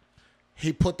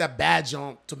 He put that badge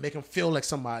on to make him feel like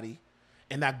somebody,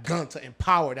 and that gun to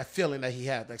empower that feeling that he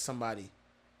had like somebody.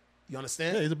 You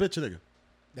understand? Yeah, he's a bitch nigga.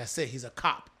 That's it. He's a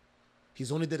cop.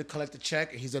 He's only there to collect a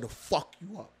check, and he's there to fuck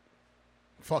you up.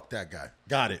 Fuck that guy.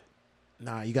 Got it.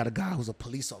 Nah, you got a guy who's a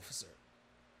police officer.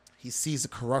 He sees the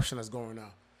corruption that's going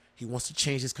on. He wants to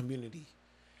change his community.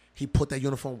 He put that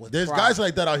uniform with There's pride. guys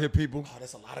like that out here, people. Oh,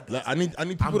 there's a lot of guys. I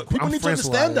need people. People need to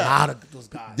understand that. A lot of those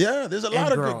guys. Yeah, there's a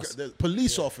lot of good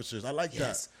police officers. I like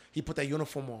that. He put that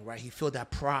uniform on, right? He feel that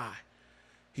pride.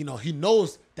 You know, he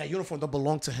knows that uniform don't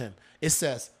belong to him. It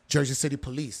says Jersey City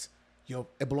Police.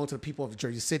 It belongs to the people of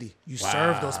Jersey City. You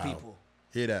serve those people.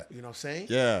 Hear that? You know what I'm saying?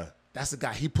 Yeah. That's the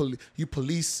guy. He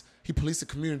police the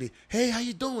community. Hey, how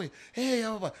you doing? Hey,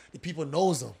 the people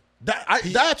knows him.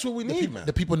 That's what we need, man.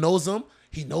 The people knows him.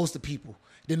 He knows the people.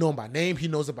 They know him by name. He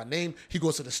knows it by name. He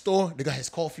goes to the store. They got his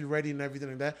coffee ready and everything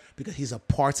like that because he's a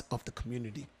part of the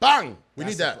community. Bang! We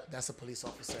need that. That's a police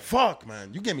officer. Fuck,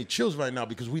 man. You get me chills right now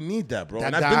because we need that, bro.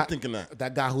 And I've been thinking that.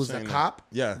 That guy who's a cop,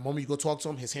 the moment you go talk to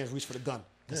him, his hands reach for the gun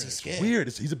because he's scared. Weird.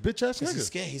 He's a bitch-ass nigga. He's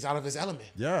scared. He's out of his element.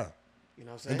 Yeah. You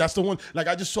know what I'm saying? And that's the one. Like,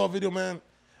 I just saw a video, man.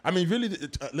 I mean, really,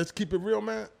 let's keep it real,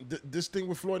 man. This thing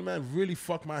with Floyd, man, really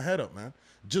fucked my head up, man.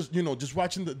 Just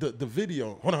watching the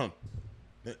video. Hold on.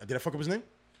 Did I fuck up his name?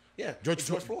 Yeah, George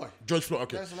Floyd. George Floyd.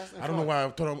 Okay. I don't know why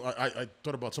I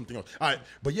thought about something else. All right,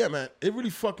 but yeah, man, it really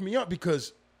fucked me up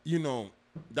because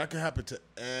that can happen to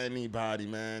anybody,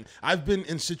 man. I've been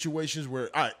in situations where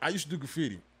I used to do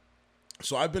graffiti,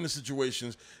 so I've been in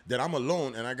situations that I'm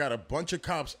alone and I got a bunch of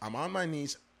cops. I'm on my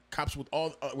knees, cops with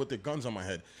their guns on my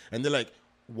head, and they're like,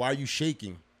 "Why are you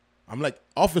shaking?" I'm like,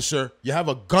 "Officer, you have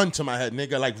a gun to my head,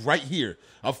 nigga, like right here.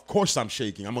 Of course I'm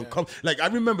shaking. I'm uncomfortable." Like, I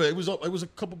remember it was a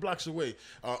couple blocks away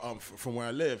from where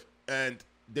I live, and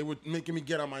they were making me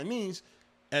get on my knees.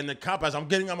 And the cop, as I'm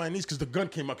getting on my knees, because the gun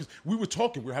came out, because we were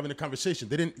talking, we were having a conversation.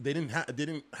 They didn't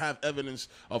have evidence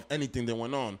of anything that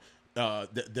went on.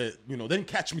 They didn't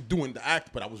catch me doing the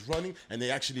act, but I was running, and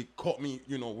they actually caught me,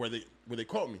 where they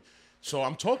caught me. So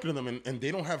I'm talking to them, and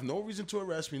they don't have no reason to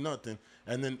arrest me, nothing.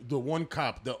 And then the one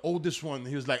cop, the oldest one,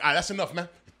 he was like, "All right, that's enough, man."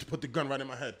 To put the gun right in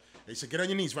my head. He said, "Get on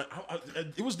your knees, right?"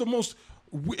 It was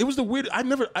the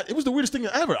weirdest thing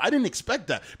ever. I didn't expect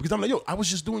that because I'm like, I was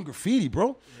just doing graffiti,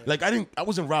 bro. Yeah. Like, I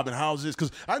wasn't robbing houses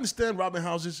because I understand robbing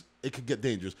houses, it could get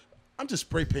dangerous. I'm just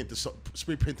spray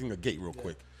painting a gate real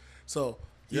quick. So,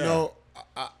 the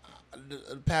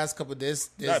past couple of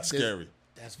days, that's scary.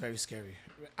 That's very scary.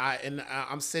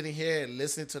 I'm sitting here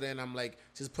listening to that, and I'm like,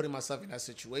 just putting myself in that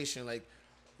situation, like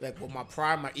will my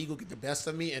pride, my ego get the best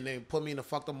of me, and then put me in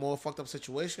a more fucked up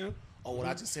situation, or would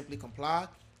I just simply comply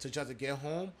to just to get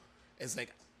home? It's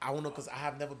like, I don't know, because I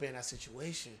have never been in that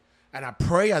situation, and I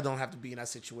pray I don't have to be in that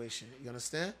situation. You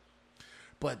understand?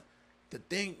 But the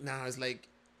thing now is like,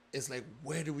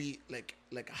 where do we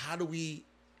how do we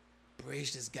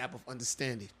bridge this gap of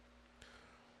understanding?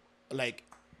 Like,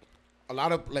 a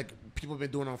lot of people have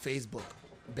been doing on Facebook,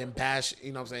 been bashed,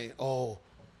 you know what I'm saying? Oh,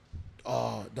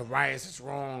 the riots is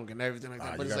wrong and everything like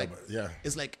that. But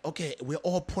it's like, okay, we're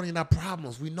all pointing out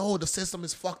problems. We know the system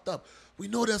is fucked up. We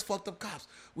know there's fucked up cops.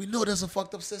 We know there's a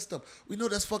fucked up system. We know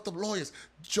there's fucked up lawyers,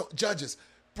 judges,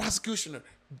 prosecutioner,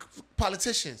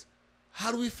 politicians.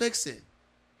 How do we fix it?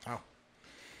 How?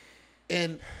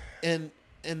 And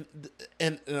a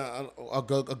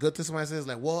good thing somebody says is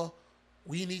like, well,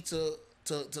 we need to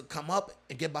come up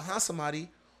and get behind somebody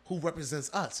who represents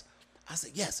us. I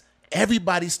said, yes,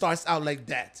 everybody starts out like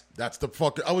that. That's the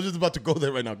fucker. I was just about to go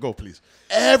there right now. Go, please.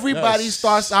 Everybody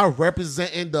starts out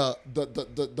representing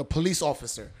the police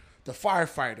officer, the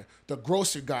firefighter, the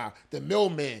grocery guy, the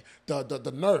mailman,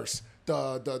 the nurse,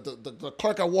 the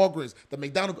clerk at Walgreens, the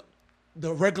McDonald's,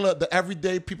 the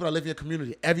everyday people that live in your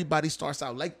community. Everybody starts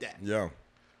out like that. Yeah.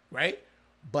 Right?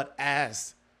 But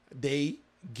as they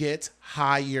get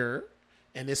higher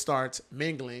and it starts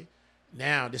mingling,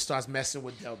 now this starts messing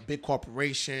with the big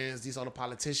corporations, these other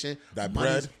politicians. That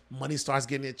money starts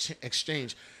getting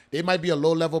exchanged. They might be a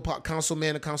low-level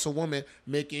councilman or councilwoman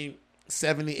making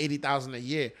 $70,000, $80,000 a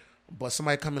year, but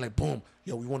somebody coming like, boom,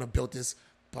 we want to build this,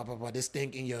 blah blah blah, this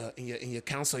thing in your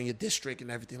council, in your district,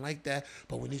 and everything like that.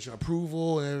 But we need your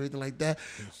approval and everything like that.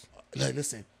 Yes. Like,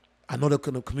 listen, I know the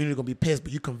community gonna be pissed,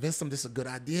 but you convince them this is a good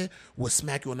idea, we'll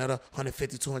smack you another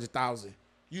 $150,000, $200,000.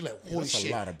 You like, holy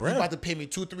shit, a lot of bread. You about to pay me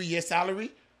 2-3 years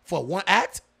salary for one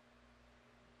act?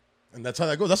 And that's how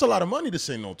that goes. That's a lot of money to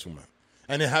say no to, man.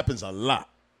 And it happens a lot.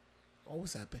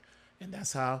 Always happen. And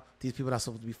that's how these people that are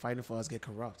supposed to be fighting for us get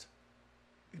corrupt.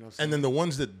 You know what I'm saying? And then the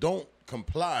ones that don't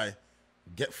comply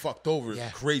get fucked over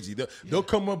crazy. They'll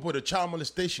come up with a child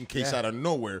molestation case out of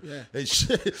nowhere. Yeah. And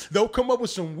shit. They'll come up with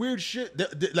some weird shit.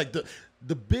 Like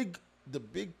the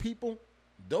big people,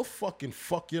 they'll fucking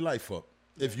fuck your life up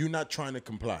if you're not trying to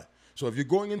comply. So if you're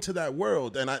going into that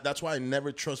world, and that's why I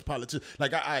never trust politicians.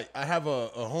 Like I have a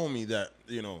homie that,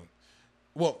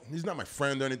 well, he's not my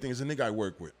friend or anything. He's a nigga I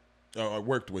work with. I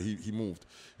worked with. He moved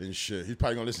and shit. He's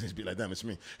probably gonna listen and be like, "Damn, it's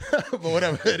me." But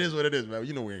whatever, it is what it is, man.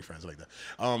 We ain't friends like that.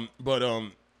 But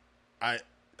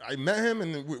I met him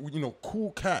and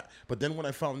cool cat. But then when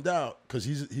I found out, because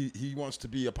he wants to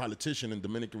be a politician in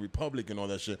Dominican Republic and all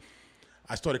that shit,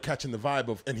 I started catching the vibe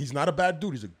of, and he's not a bad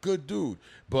dude. He's a good dude.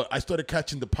 But I started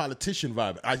catching the politician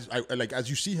vibe. I like, as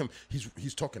you see him,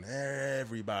 he's talking to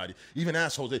everybody, even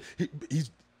assholes.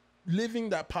 He's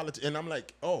living that politics, and I'm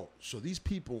like, oh, so these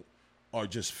people are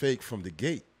just fake from the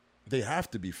gate. They have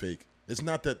to be fake. It's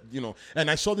not that, you know,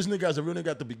 and I saw this nigga as a real nigga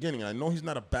at the beginning. I know he's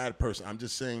not a bad person. I'm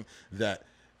just saying that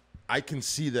I can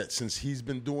see that since he's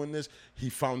been doing this, he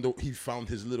found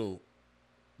his little,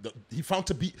 he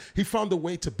found a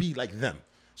way to be like them.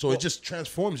 So it just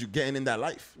transforms you getting in that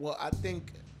life. Well, I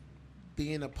think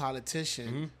being a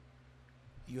politician,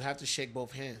 you have to shake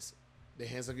both hands. The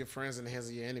hands of your friends and the hands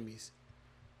of your enemies.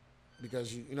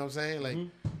 Because you know what I'm saying? Like,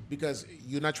 because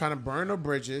you're not trying to burn no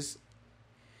bridges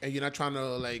and you're not trying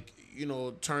to, like, you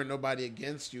know, turn nobody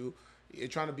against you. You're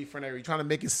trying to be friendly. You're trying to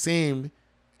make it seem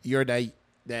you're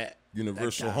that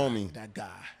universal that guy, homie. That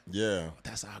guy. Yeah.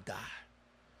 That's our guy.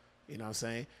 You know what I'm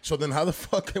saying? So then how the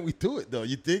fuck can we do it, though?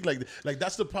 You think? Like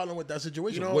that's the problem with that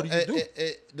situation. You know, what do you do?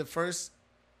 The first...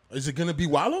 Is it going to be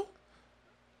Walo?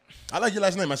 I like your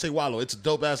last name. I say Walo. It's a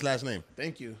dope-ass last name.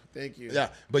 Thank you. Yeah.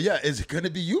 But, yeah, is it going to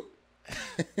be you?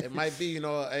 It might be, you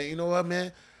know. You know what,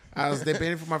 man? I was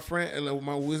debating for my friend.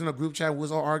 We was in a group chat. We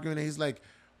was all arguing. And he's like,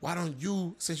 why don't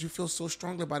you, since you feel so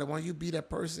strongly about it, why don't you be that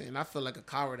person? And I feel like a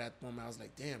coward at that moment. I was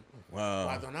like, damn. Wow.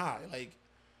 Why don't I? Like,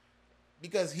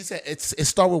 because he said it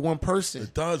starts with one person.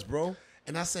 It does, bro.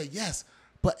 And I said, yes.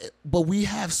 But we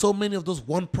have so many of those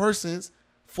one persons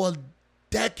for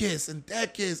decades and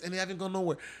decades, and they haven't gone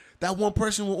nowhere. That one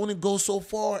person will only go so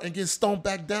far and get stoned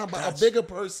back down by a bigger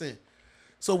person.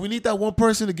 So we need that one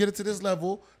person to get it to this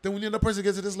level. Then we need another person to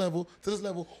get to this level, It's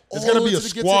got to be a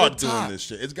squad doing this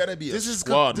shit. It's got to be a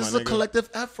squad, This is a collective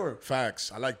effort.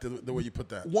 Facts. I like the way you put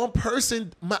that. One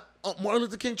person, Martin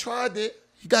Luther King tried it.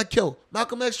 He got killed.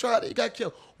 Malcolm X tried it. He got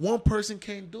killed. One person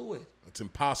can't do it. It's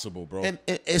impossible, bro. And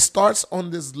it starts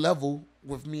on this level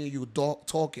with me and you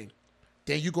talking.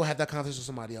 Then you go have that conversation with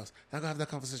somebody else. Then I go have that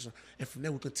conversation. And from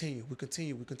there, we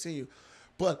continue.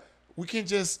 But we can't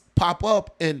just pop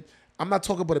up. And I'm not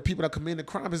talking about the people that commit the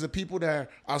crime. It's the people that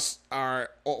are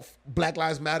Black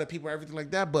Lives Matter people, everything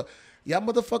like that. But y'all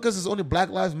motherfuckers is only Black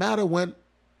Lives Matter when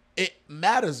it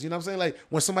matters. You know what I'm saying? Like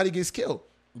when somebody gets killed.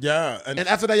 Yeah, and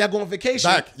after that, y'all go on vacation.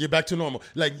 You're back to normal.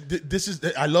 Like this is,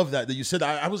 I love that you said.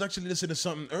 I was actually listening to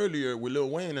something earlier with Lil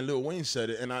Wayne, and Lil Wayne said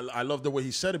it, and I love the way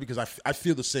he said it because I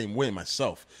feel the same way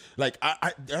myself. Like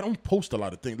I don't post a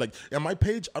lot of things. Like on my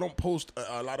page, I don't post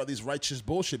a lot of these righteous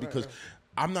bullshit because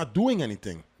I'm not doing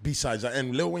anything besides that.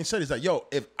 And Lil Wayne said is that, yo,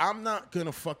 if I'm not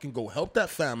gonna fucking go help that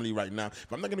family right now,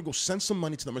 if I'm not gonna go send some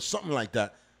money to them or something like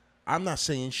that, I'm not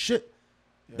saying shit.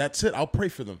 Yeah. That's it. I'll pray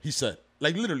for them. He said.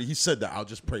 Like literally, he said that. I'll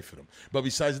just pray for them. But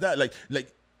besides that, like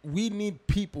we need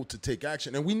people to take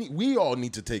action, and we all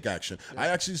need to take action. Yeah. I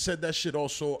actually said that shit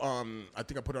also. I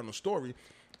think I put it on a story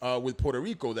with Puerto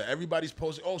Rico that everybody's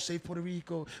posting. Oh, save Puerto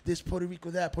Rico, this Puerto Rico,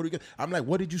 that Puerto Rico. I'm like,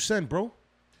 what did you send, bro?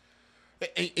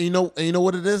 And you know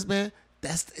what it is, man.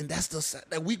 That's the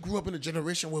that we grew up in a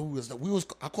generation where we was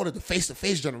I call it the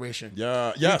face-to-face generation.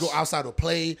 Yeah, yes. We go outside to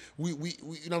play. We you know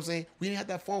what I'm saying. We didn't have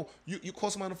that phone. You call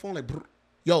somebody on the phone like,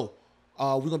 yo.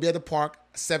 We're gonna be at the park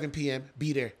 7 p.m.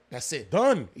 Be there. That's it.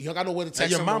 Done. You don't got nowhere to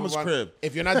text. At your mama's crib.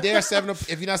 If you're not there at 7,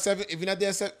 if you're not there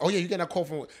at 7, oh yeah, you getting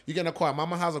a call at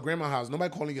mama's house or grandma's house.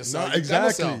 Nobody calling your son. No,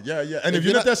 exactly. Yeah. And if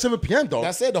you're not there at 7 p.m. though,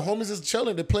 that's it. The homies is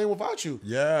chilling. They're playing without you.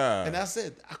 Yeah. And that's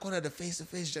it. I call that the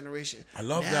face-to-face generation. I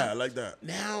love that. I like that.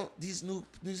 Now this new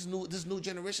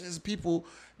generation is people.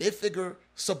 They figure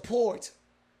support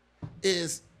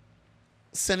is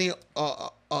sending a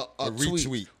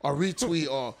retweet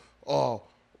or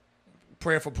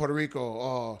prayer for Puerto Rico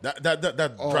or that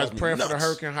drives me prayer nuts. for the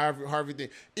hurricane, Harvey thing.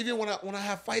 Even when I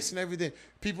have fights and everything,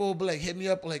 people will be like hit me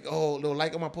up like, oh, they'll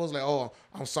like on my post like, oh,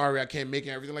 I'm sorry I can't make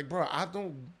it. Everything like, bro, that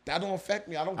don't affect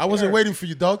me. I wasn't waiting for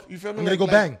you, dog. You feel me? I'm gonna go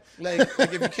bang. Like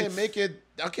if you can't make it,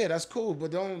 okay, that's cool.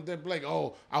 But they're like,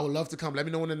 oh, I would love to come. Let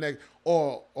me know when the next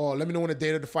or let me know when the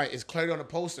date of the fight. It's clearly on the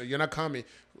poster. You're not coming.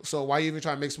 So why you even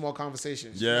try to make small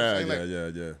converssations? Yeah, you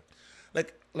know yeah.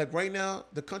 Like right now,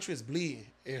 the country is bleeding.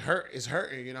 It's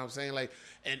hurting. You know what I'm saying? Like,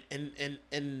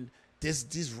 and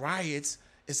these riots,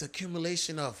 it's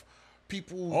accumulation of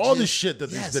people. All the shit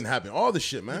that's been happening. All the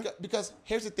shit, man. Because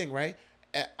here's the thing, right?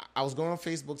 I was going on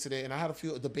Facebook today, and I had a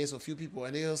few debates with a few people,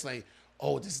 and it was like,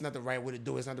 oh, this is not the right way to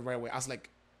do it. It's not the right way. I was like,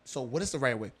 so what is the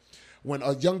right way? When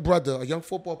a young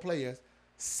football player,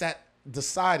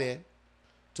 decided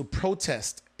to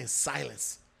protest in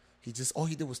silence, all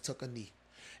he did was took a knee,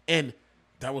 and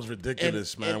that was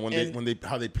ridiculous, man.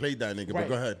 How they played that nigga. Right. But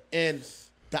go ahead. And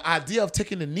the idea of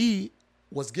taking the knee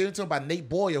was given to him by Nate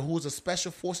Boyer, who was a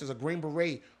Special Forces, a Green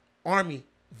Beret Army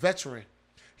veteran.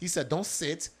 He said, "Don't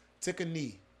sit, take a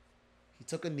knee." He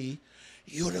took a knee.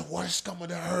 You're the worst scum of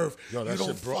the earth. Yo, you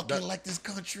don't fucking like this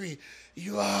country.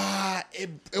 You are.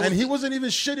 And he wasn't even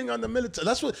shitting on the military.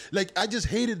 That's what. Like, I just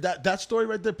hated that. That story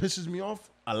right there pisses me off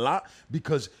a lot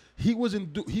because he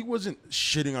wasn't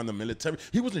shitting on the military.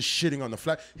 He wasn't shitting on the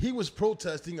flag. He was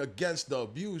protesting against the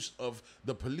abuse of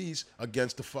the police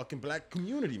against the fucking black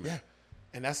community, man. Yeah.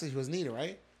 And that's what he was needing,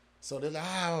 right? So they're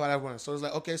like, whatever. So it's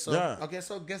like, okay,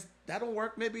 so guess that don't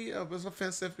work. Maybe it's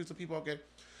offensive to people. Okay,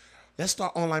 let's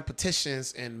start online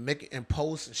petitions and and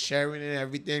posts and sharing and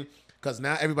everything. Because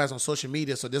now everybody's on social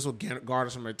media, so this will garner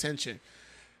some attention.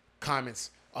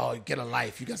 Comments, oh, get a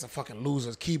life. You guys are fucking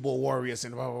losers, keyboard warriors,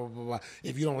 and blah, blah, blah, blah.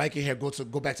 If you don't like it here,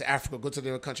 go back to Africa, go to the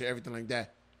other country, everything like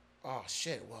that. Oh,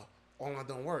 shit, well, online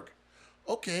don't work.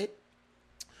 Okay,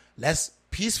 let's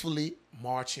peacefully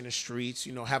march in the streets,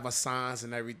 have our signs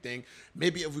and everything.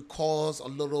 Maybe if we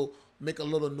make a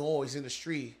little noise in the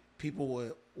street,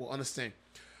 people will understand.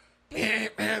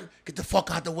 Get the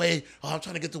fuck out the way. Oh, I'm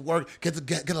trying to get to work,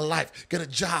 get a life, get a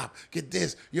job, get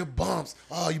this. You're bums.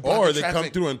 Oh, you block or the they come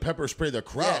through and pepper spray the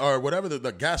crowd or whatever,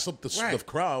 the gas up the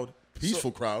crowd,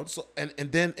 peaceful crowd. So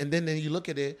and then you look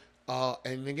at it.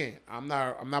 And again, I'm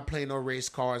not playing no race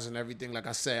cards and everything. Like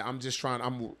I said, I'm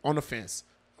on the fence.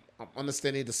 I'm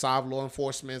understanding the side of law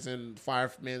enforcement and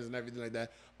firemen and everything like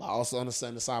that, but I also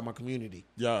understand the side of my community.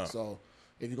 Yeah. So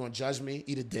if you're gonna judge me,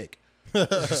 eat a dick.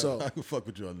 So I can fuck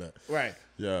with you on that. Right.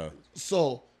 Yeah.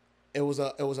 So it was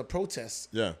a protest.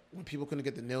 Yeah. When people couldn't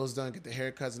get the nails done, get the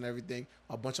haircuts and everything,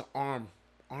 a bunch of armed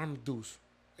dudes.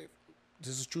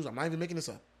 This is true. I'm not even making this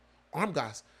up. Armed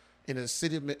guys in the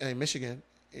city in Michigan.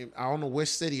 I don't know which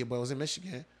city, but it was in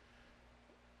Michigan.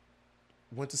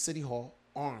 Went to City Hall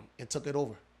armed and took it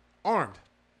over. Armed.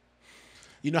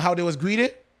 You know how they was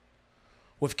greeted?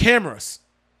 With cameras.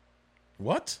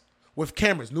 What? With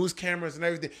cameras, news cameras and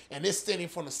everything. And they're standing in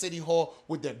front of City Hall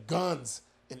with their guns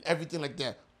and everything like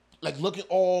that. Like looking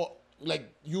all, like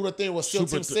you would think was still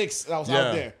Team 6 that was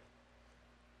out there.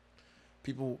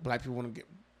 Black people want to get,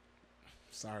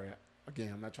 sorry, again,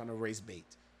 I'm not trying to race bait.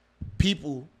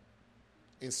 People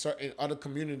in certain other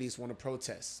communities want to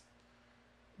protest.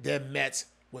 They're met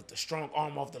with the strong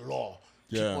arm of the law.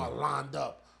 People are lined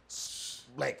up,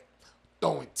 like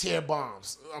throwing tear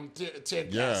bombs, tear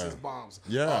gases bombs,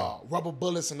 rubber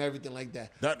bullets and everything like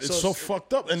that. That is so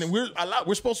fucked up. And then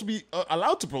we're supposed to be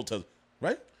allowed to protest,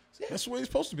 right? Yeah. That's the way it's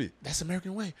supposed to be. That's the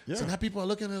American way. Yeah. So now people are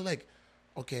looking at it like,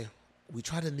 okay, we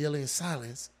tried to kneel in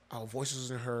silence. Our voices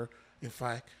wasn't heard. In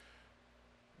fact,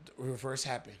 the reverse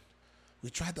happened.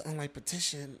 We tried the online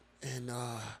petition and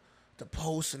the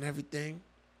posts and everything.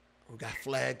 We got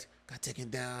flagged, got taken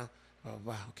down.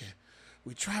 Wow, okay.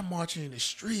 We tried marching in the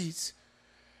streets,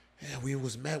 and we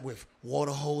was met with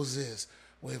water hoses,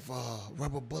 with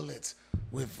rubber bullets,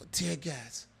 with tear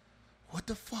gas. What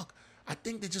the fuck? I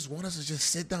think they just want us to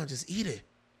just sit down, just eat it.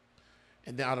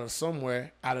 And then out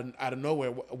of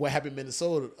nowhere, what happened in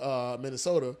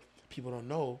Minnesota, people don't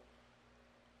know.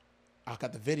 I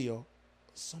got the video.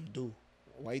 Some dude,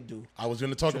 white dude. I was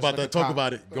going to talk about that. Talk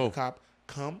about it. Go. The cop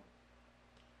come,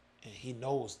 and he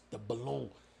knows the balloon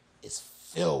is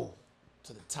filled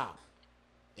to the top,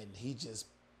 and he just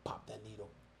popped that needle,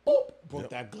 boop,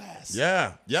 broke that glass.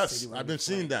 Yeah, yes, I've been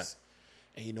seeing that.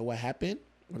 And you know what happened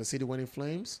when the city went in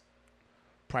flames?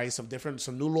 Probably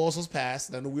some new laws was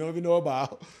passed that we don't even know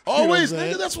about. Always,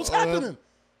 nigga, that's what's happening.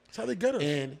 That's how they get us.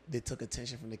 And they took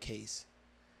attention from the case.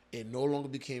 It no longer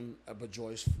became a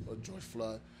George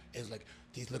Floyd. It was like,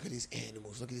 look at these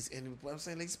animals. Look at these animals. But I'm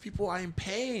saying, like, these people are in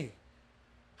pain.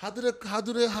 How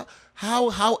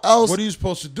else? What are you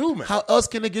supposed to do, man? How else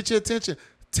can they get your attention?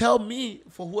 Tell me,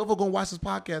 for whoever gonna watch this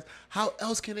podcast, how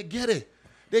else can they get it?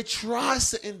 They try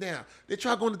sitting down. They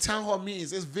try going to town hall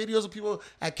meetings. There's videos of people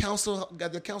at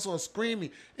the council screaming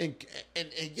and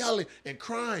yelling and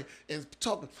crying and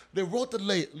talking. They wrote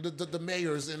the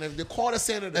mayors and they called the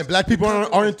senators. And black people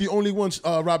aren't the only ones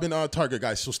robbing Target,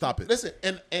 guys. So stop it. Listen,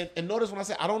 and notice when I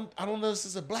say I don't know this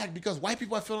is a black, because white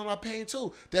people are feeling our pain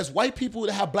too. There's white people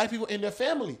that have black people in their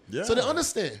family, so they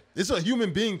understand. It's a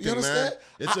human being thing, man.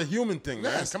 It's a human thing,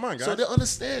 man. Come on, guys. So they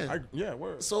understand.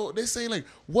 Word. So they're saying, like,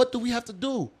 what do we have to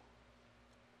do?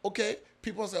 Okay,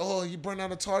 people say, "Oh, you burned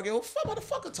down a Target." Well, fuck about the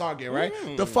fucking Target, right?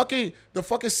 The fucking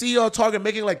CEO of Target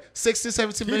making like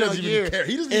 $16-17 million a year.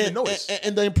 He doesn't even know it.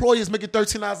 And the employee is making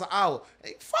 $13 an hour.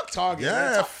 Hey, fuck Target.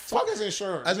 Yeah, fuck his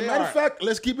insurance. As a matter of fact,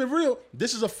 let's keep it real.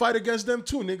 This is a fight against them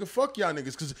too, nigga. Fuck y'all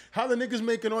niggas, because how the niggas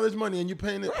making all this money and you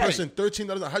paying the person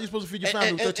 $13? How you supposed to feed your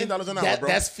family with $13 an hour, bro?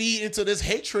 That's feed into this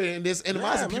hatred and this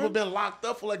animosity. People been locked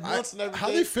up for like months and everything.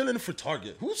 How they feeling for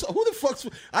Target? Who the fuck's?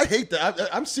 I hate that.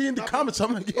 I'm seeing the comments.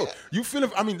 I'm like, yo, you feeling?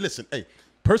 I mean, listen, hey,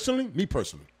 me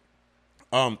personally,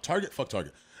 Target, fuck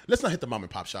Target. Let's not hit the mom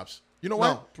and pop shops. You know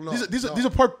what? No, these are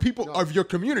part people of your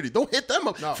community. Don't hit them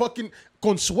up. No. Fucking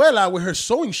Consuela with her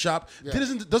sewing shop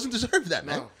doesn't deserve that,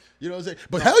 man. You know what I'm saying?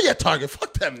 But hell yeah, Target.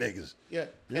 Fuck them niggas. Yeah.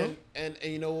 And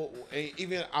you know,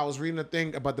 even I was reading a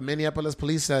thing about the Minneapolis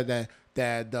police said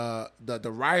that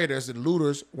the rioters, the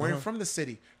looters weren't from the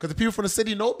city. Because the people from the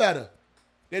city know better.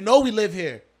 They know we live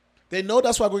here. They know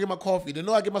that's why I go get my coffee. They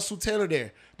know I get my suit tailored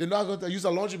there. They know I go to use a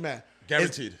laundromat.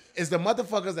 Guaranteed. It's the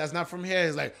motherfuckers that's not from here.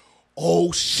 It's like,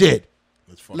 oh shit.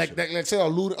 Like say a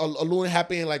looting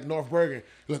happened in like North Bergen.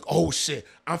 You're like, oh shit,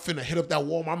 I'm finna hit up that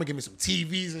Walmart. I'm gonna give me some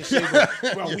TVs and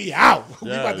shit. Bro, we out.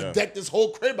 We about to deck this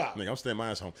whole crib out. Nigga, I'm staying my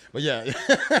ass home. But yeah.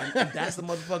 and that's the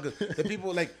motherfucker. The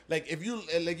people like if you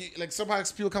like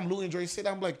sometimes people come looting during sit,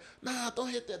 I'm like, nah, don't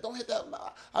hit that. Nah,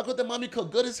 I got the mommy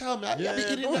cook good as hell, man. I be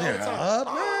eating that all the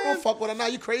time. Don't fuck with her now.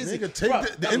 You crazy? Nigga, take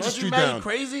the industry down. You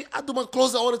crazy? I do my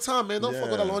clothes all the time, man. Don't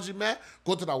fuck with a laundromat.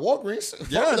 Go to that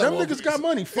Walgreens. Yeah, them niggas got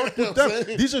money. Fuck with them.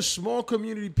 These are small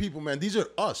community people, man. These are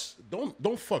us.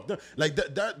 Don't fuck them. Like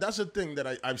that's the thing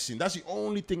that I've seen. That's the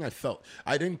only thing I felt.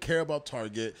 I didn't care about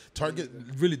Target. Target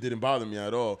really didn't bother me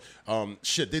at all.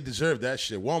 Shit, they deserve that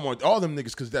shit. Walmart, all them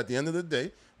niggas, because at the end of the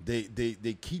day,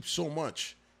 they keep so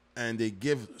much and they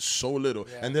give so little.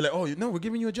 Yeah. And they're like, oh, we're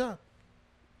giving you a job.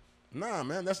 Nah,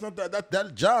 man, that's not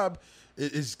that job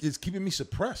is keeping me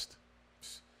suppressed.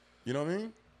 You know what I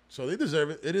mean? So they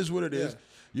deserve it. It is what it is.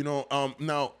 You know,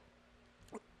 now,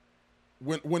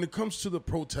 when it comes to the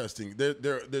protesting,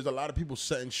 there's a lot of people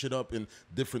setting shit up in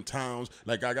different towns.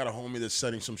 Like, I got a homie that's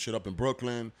setting some shit up in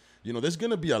Brooklyn. You know, there's going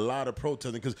to be a lot of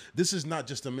protesting because this is not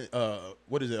just a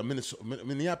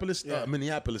Minneapolis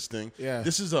thing. Yeah.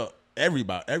 This is a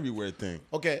everywhere thing.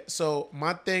 Okay, so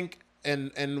my thing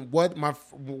and what my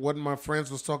friends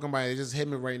was talking about, it just hit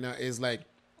me right now, is like,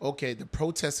 okay, the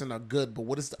protesting are good, but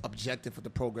what is the objective of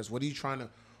the progress? What are you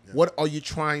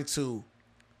trying to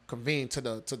convene to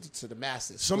the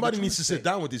masses? Somebody needs to sit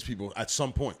down with these people at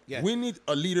some point. Yeah. We need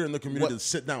a leader in the community to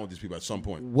sit down with these people at some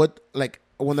point. When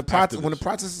the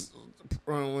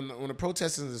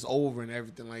protesting is over and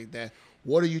everything like that,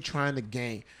 what are you trying to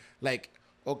gain? Like,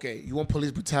 okay, you want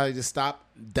police brutality to stop?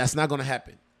 That's not going to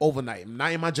happen overnight.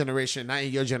 Not in my generation, not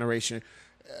in your generation,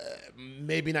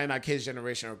 maybe not in our kids'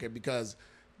 generation, okay? Because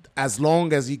as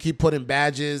long as you keep putting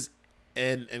badges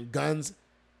and guns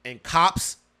in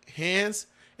cops' hands,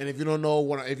 and if you don't know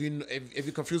if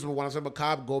you're confused with what I'm saying about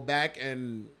cop, go back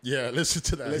and listen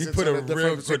to that. He put a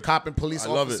real good cop and police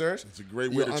officers. It's a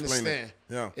great way to explain it.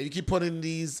 Yeah. If you keep putting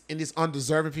these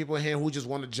undeserving people in here who just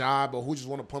want a job or who just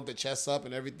want to pump their chests up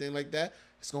and everything like that,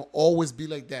 it's gonna always be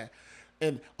like that.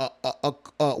 And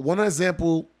one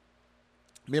example,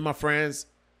 me and my friends,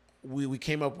 we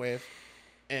came up with,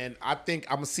 and I think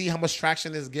I'm gonna see how much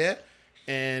traction this get,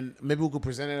 and maybe we could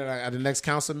present it at the next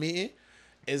council meeting,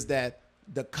 is that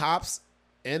the cops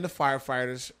and the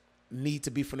firefighters need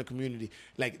to be from the community.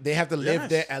 Like, they have to live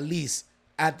there at least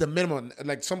at the minimum.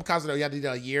 Like, some cops you have to do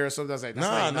a year or something. That's like,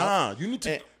 nah. You need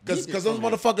to, because those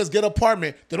motherfuckers get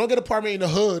apartment. They don't get apartment in the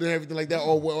hood and everything like that,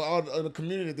 or in the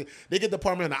community. They get the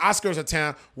apartment in the outskirts of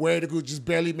town where they could just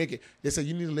barely make it. They say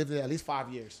you need to live there at least 5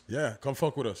 years. Yeah, come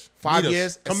fuck with us. 5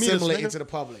 years, assimilate into the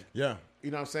public. Yeah. You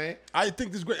know what I'm saying? I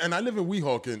think this is great. And I live in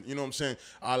Weehawken. You know what I'm saying?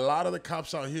 A lot of the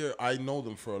cops out here, I know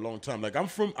them for a long time. Like,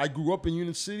 I grew up in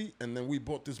Union City, and then we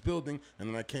bought this building, and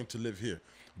then I came to live here.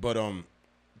 But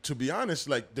to be honest,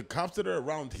 like, the cops that are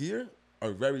around here are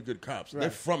very good cops. Right.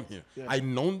 They're from here. Yeah. I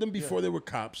known them before they were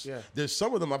cops. Yeah. There's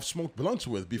some of them I've smoked blunts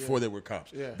with before they were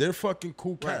cops. Yeah. They're fucking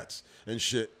cool cats and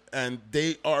shit. And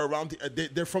they are around.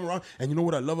 They're from around. And you know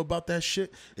what I love about that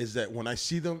shit is that when I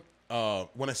see them,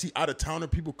 when I see out-of-towner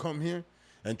people come here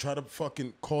and try to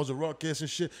fucking cause a ruckus and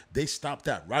shit, they stop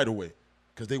that right away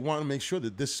because they want to make sure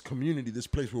that this community, this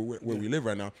place where we live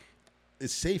right now,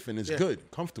 is safe and is good,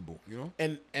 comfortable, you know?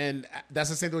 And that's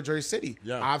the same with Jersey City.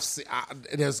 Yeah.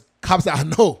 There's cops that I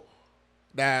know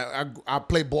that I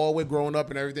played ball with growing up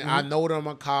and everything. Mm-hmm. I know them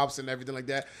on cops and everything like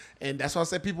that. And that's why I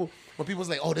say when people's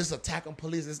like, oh, this is attack on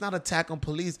police. It's not attack on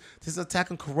police. This is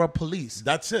attack on corrupt police.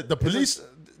 That's it. The police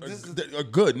are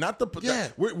good. Not the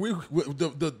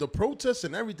the protests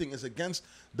and everything is against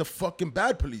the fucking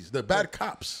bad police, the bad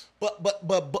cops.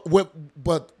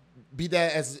 But be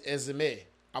that as it may,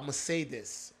 I'm gonna say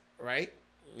this, right?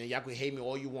 And y'all can hate me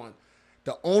all you want.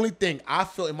 The only thing I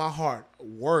feel in my heart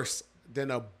worse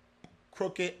than a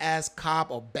crooked ass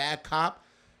cop or bad cop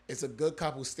is a good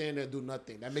cop who stand there and do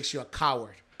nothing. That makes you a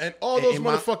coward. And all those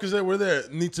motherfuckers that were there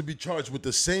need to be charged with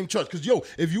the same charge. Because,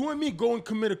 if you and me go and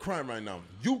commit a crime right now,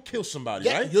 you kill somebody,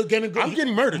 right? I'm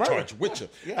getting murder charged with you.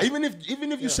 Yeah. Even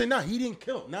if you say, nah, he didn't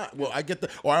kill him.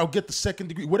 I'll get the second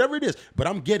degree, whatever it is. But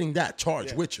I'm getting that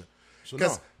charge with you.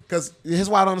 Because here's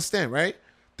what I don't understand, right?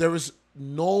 There was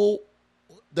no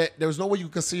way you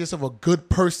could consider yourself a good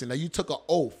person. Like, you took an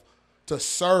oath. to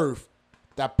serve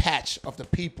that patch of the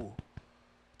people,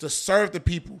 to serve the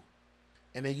people,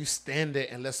 and then you stand there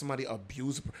and let somebody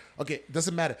abuse. Okay,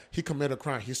 doesn't matter. He committed a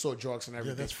crime. He sold drugs and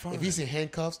everything. Yeah, that's fine. If he's in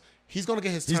handcuffs, he's gonna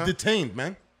get his time. He's detained,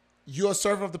 man. You're a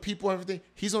servant of the people and everything.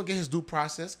 He's gonna get his due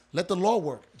process. Let the law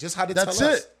work. Just how they tell us.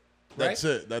 Right?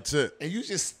 That's it. And you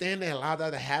just stand there and allow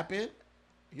that to happen.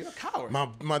 You're a coward.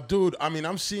 My dude, I mean,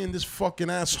 I'm seeing this fucking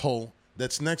asshole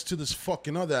that's next to this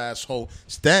fucking other asshole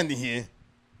standing here.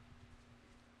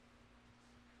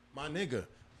 My nigga,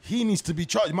 he needs to be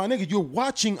charged. My nigga, you're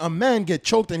watching a man get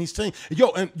choked and he's saying,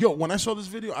 when I saw this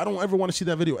video, I don't ever want to see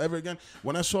that video ever again.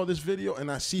 When I saw this video and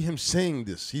I see him saying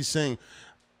this, he's saying,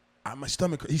 my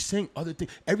stomach, he's saying other things.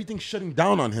 Everything's shutting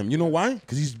down on him. You know why?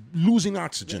 Because he's losing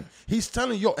oxygen. Yeah. He's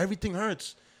telling, everything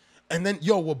hurts. And then,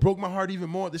 what broke my heart even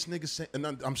more, this nigga saying, and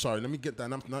I'm sorry, let me get that.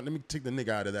 Let me take the nigga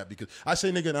out of that because I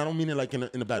say nigga and I don't mean it like in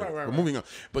a bad way. We're moving on.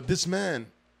 But this man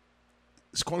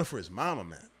is calling for his mama,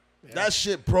 man. Yeah. That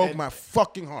shit broke my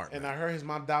fucking heart. And man. I heard his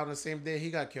mom died on the same day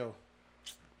he got killed.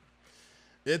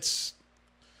 It's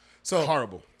so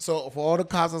horrible. So for all the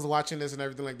cops that's watching this and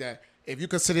everything like that, if you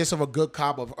consider yourself a good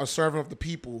cop, a servant of the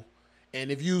people,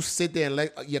 and if you sit there and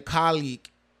let your colleague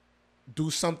do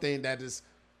something that is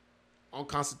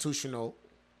unconstitutional,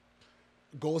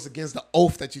 goes against the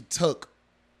oath that you took,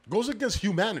 goes against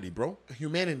humanity, bro.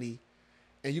 Humanity,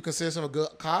 and you consider yourself a good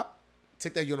cop,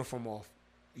 take that uniform off.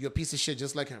 You're a piece of shit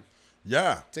just like him.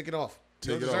 Yeah. Take it off.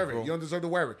 You don't deserve it. You don't deserve to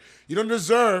wear it. You don't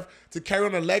deserve to carry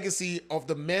on the legacy of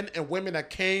the men and women that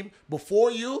came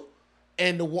before you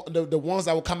and the ones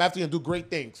that will come after you and do great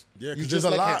things. Yeah, because there's a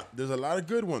lot. There's a lot of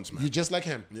good ones, man. You're just like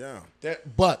him. Yeah.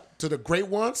 But to the great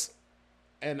ones,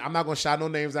 and I'm not going to shout no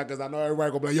names out because I know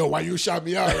everybody going to be like, yo, why you shout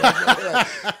me out?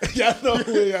 Y'all know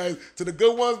who guys. To the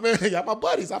good ones, man, y'all my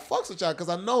buddies. I fucks with y'all because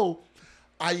I know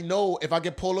if I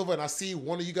get pulled over and I see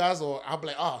one of you guys, or I'll be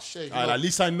like, oh, shit. At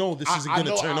least I know this isn't going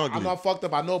to turn ugly. I'm not fucked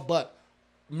up. I know, but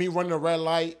me running a red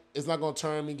light is not going to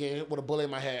turn me getting hit with a bullet in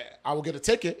my head. I will get a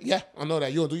ticket. Yeah, I know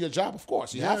that. You'll do your job, of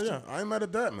course. You have to. Yeah, I ain't mad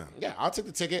at that, man. Yeah, I'll take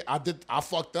the ticket. I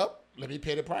fucked up. Let me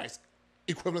pay the price.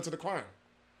 Equivalent to the crime.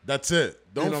 That's it.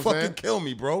 Don't fucking kill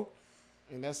me, bro.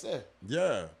 And that's it.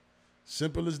 Yeah.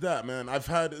 Simple as that, man. I've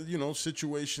had,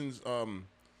 situations,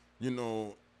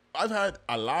 I've had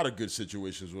a lot of good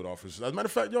situations with officers. As a matter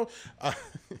of fact,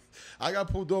 I got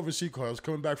pulled over in Seacoast. I was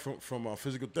coming back from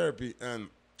physical therapy, and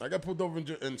I got pulled over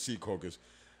in Seacoast.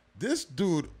 This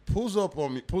dude pulls me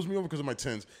over because of my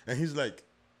tens, and he's like,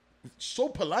 so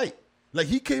polite. Like,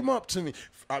 he came up to me,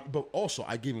 but also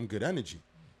I gave him good energy.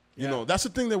 You know, that's the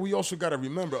thing that we also got to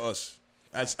remember, us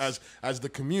as the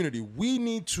community. We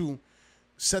need to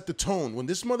set the tone. When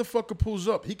this motherfucker pulls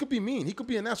up, he could be mean. He could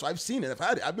be an asshole. I've seen it. I've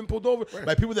had it. I've been pulled over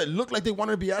by people that look like they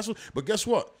wanted to be assholes. But guess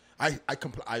what? I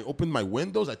opened my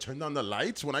windows. I turned on the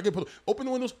lights. When I get pulled, open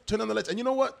the windows, turn on the lights. And you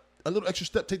know what? A little extra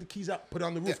step. Take the keys out. Put it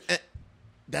on the roof. Yeah,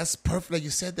 that's perfect that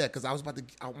you said that because I'm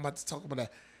about to talk about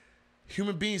that.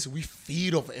 Human beings, we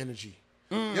feed off energy.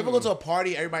 You ever go to a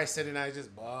party, everybody's sitting there, just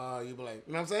you be like,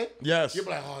 you know what I'm saying? Yes. You be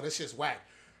like, oh, this shit's whack.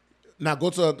 Now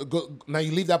now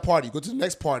you leave that party, go to the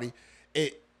next party.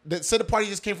 Say the party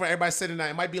just came from everybody sitting there.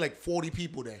 It might be like 40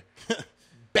 people there,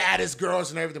 baddest girls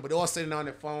and everything, but they're all sitting there on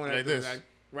their phone and everything. Like,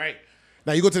 right.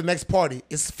 Now you go to the next party,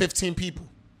 it's 15 people.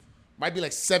 Might be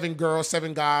like 7 girls,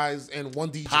 7 guys, and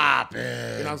 1 DJ. Poppin'. You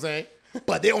know what I'm saying?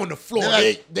 But they're on the floor.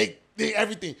 They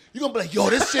everything. You're going to be like, yo,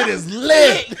 this shit is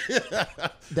lit.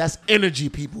 That's energy,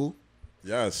 people.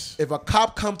 Yes. If a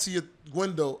cop comes to your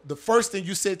window, the first thing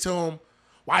you say to him,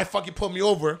 why the fuck you put me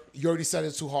over? You already set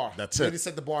it too hard. You already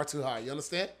set the bar too high. You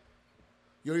understand?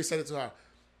 You already set it too high.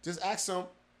 Just ask him.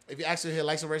 If you ask him, hey,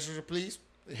 license registration, please,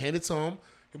 hand it to him.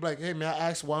 He'll be like, hey, may I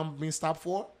ask why I'm being stopped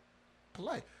for?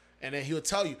 Polite. And then he'll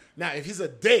tell you. Now, if he's a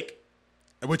dick,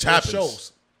 which happens.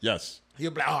 Shows. Yes. He'll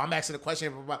be like, oh, I'm asking a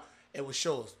question. It was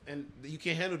shows. And you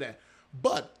can't handle that.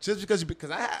 But just because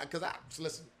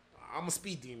listen, I'm a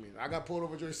speed demon. I got pulled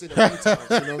over Jersey City a few times.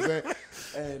 You know what I'm saying?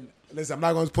 And listen, I'm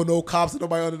not going to put no cops or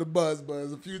nobody under the bus, but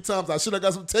a few times I should have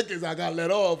got some tickets. I got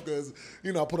let off because,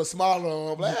 I put a smile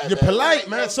on. Like, hey, you're polite,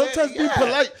 man. Sometimes be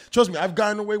polite. Trust me, I've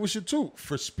gotten away with shit too.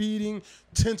 For speeding,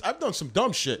 tints. I've done some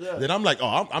dumb shit that I'm like,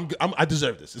 oh, I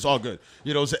deserve this. It's all good.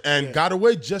 Got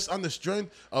away just on the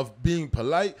strength of being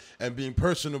polite and being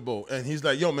personable. And he's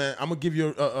like, yo, man, I'm going to give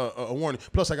you a warning.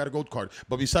 Plus, I got a gold card.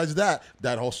 But besides that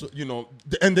also,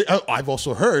 and I've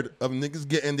also heard of niggas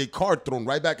getting their card thrown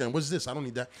right back. And what's this? I don't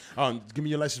need that. Give me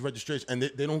your license registration. And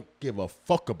they don't give a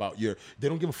fuck about they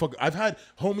don't give a fuck. I've had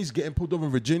homies getting pulled over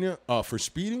in Virginia for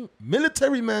speeding.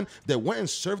 Military men that went and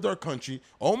served our country,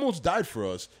 almost died for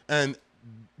us. And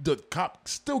the cop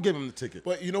still gave him the ticket.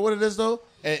 But you know what it is though,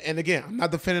 and again, I'm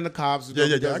not defending the cops.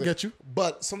 Yeah, I get you.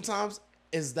 But sometimes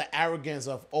it's the arrogance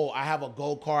of, oh, I have a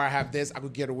gold car, I have this, I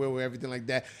could get away with everything like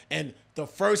that. And the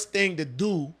first thing to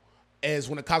do is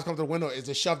when the cops come to the window is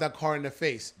to shove that car in their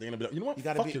face. They're gonna be like, you know what?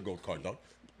 Fuck your gold car, dog.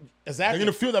 Exactly. They're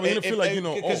gonna feel that. They're gonna feel like, you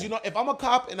know, because you know, if I'm a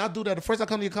cop and I do that, the first time I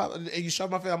come to your cop and you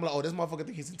shove my face, I'm like, oh, this motherfucker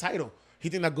think he's entitled. He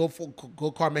think that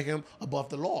gold car making him above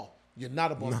the law. You're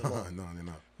not above the law. No, you're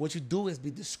not. What you do is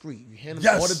be discreet. You hand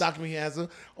him all the documents he has,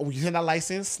 or you hand that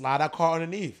license, slide that car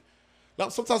underneath. Now,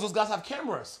 sometimes those guys have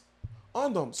cameras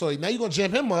on them, so now you're gonna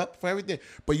jam him up for everything.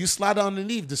 But you slide it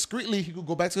underneath discreetly. He could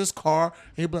go back to his car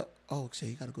and he'll be like, oh, shit,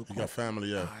 he got a good car. You got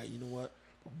family, yeah. All right, you know what?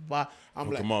 Bye.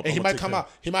 I'm like, and he might come out.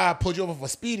 He might have pulled you over for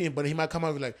speeding, but he might come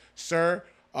out and be like, sir,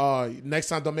 next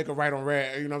time don't make a right on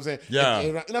red. You know what I'm saying? Yeah.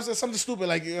 You know what I'm saying? Something stupid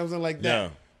like, you know what I'm saying, like that.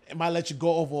 Yeah. It might let you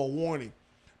go over a warning.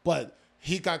 But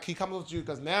he comes up to you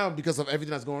because of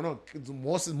everything that's going on.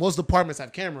 Most departments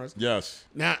have cameras. Yes.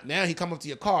 Now he come up to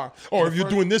your car. Or if you're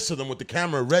doing this to them with the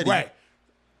camera ready. Right.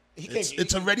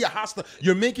 It's already a hostile.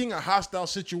 You're making a hostile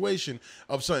situation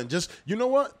of something. Just, you know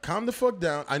what? Calm the fuck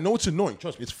down. I know it's annoying.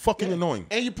 Trust me, it's fucking annoying.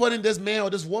 And you putting this man or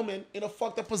this woman in a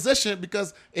fucked up position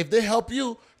because if they help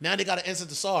you, now they got to answer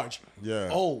to Sarge. Yeah.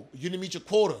 Oh, you didn't meet your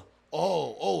quota.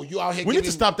 Oh, you out here. We need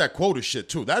to stop that quota shit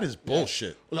too. That is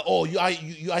bullshit. Yeah. Like, oh, you out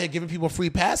here giving people free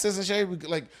passes and shit.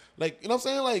 Like you know what I'm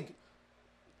saying? Like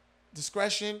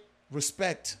discretion,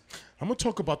 respect. I'm going to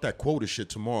talk about that quota shit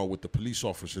tomorrow with the police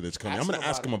officer that's coming. I'm going to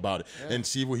ask him about it and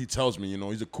see what he tells me. You know,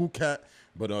 he's a cool cat.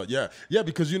 But, yeah,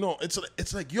 because, you know,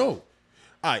 it's like, yo,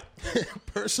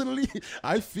 personally,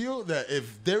 I feel that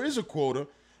if there is a quota,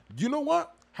 you know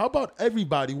what? How about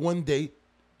everybody one day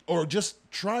or just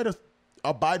try to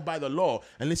abide by the law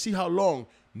and let's see how long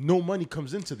no money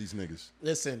comes into these niggas.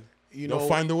 Listen, they'll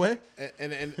find a way.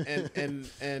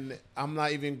 And I'm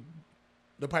not even...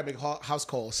 They'll probably make house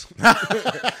calls.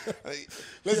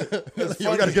 Listen,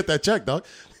 you gotta get that check, dog.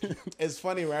 It's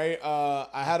funny, right?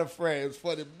 I had a friend. It was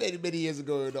funny many years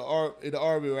ago in the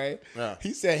army, right? Yeah.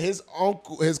 He said his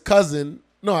uncle, his cousin,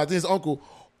 no, I think his uncle,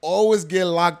 always get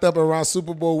locked up around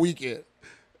Super Bowl weekend.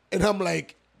 And I'm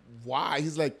like, why?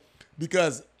 He's like,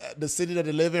 because the city that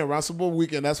they live in around Super Bowl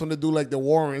weekend, that's when they do like the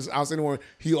warrants, outside the warrant.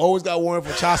 He always got warrant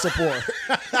for child support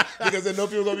because they know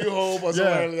people gonna be home or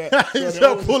something like that. So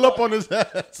he'll pull up on his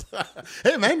ass.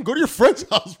 Hey man, go to your friend's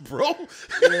house, bro.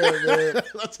 Yeah, man.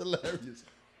 That's hilarious.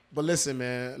 But listen,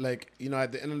 man, like, you know,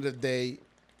 at the end of the day,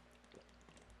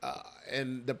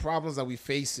 and the problems that we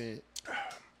facing,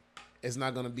 it's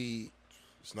not gonna be.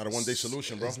 It's not a one-day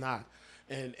solution, bro. It's not.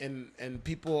 And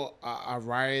people are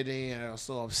rioting and are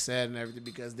so upset and everything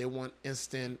because they want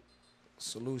instant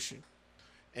solution,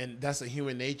 and that's a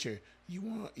human nature.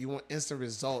 You want instant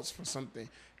results for something,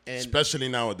 and especially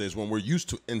nowadays when we're used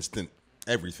to instant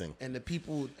everything. And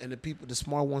the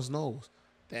smart ones knows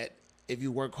that if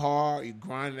you work hard, you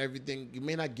grind and everything, you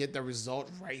may not get the result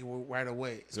right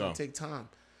away. It's gonna take time.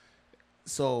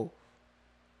 So,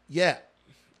 yeah.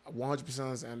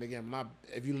 100%. And again,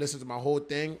 if you listen to my whole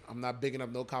thing, I'm not bigging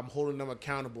up no cop. I'm holding them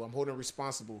accountable. I'm holding them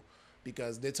responsible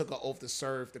because they took an oath to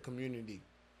serve the community.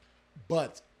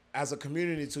 But as a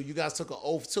community too, you guys took an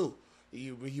oath too.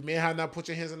 You may have not put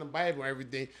your hands in the Bible or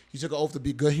everything. You took an oath to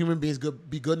be good human beings,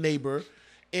 be good neighbor,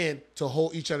 and to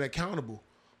hold each other accountable.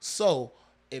 So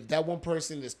if that one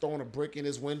person is throwing a brick in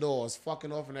his window or is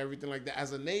fucking off and everything like that,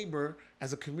 as a neighbor,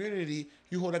 as a community,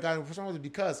 you hold that guy responsible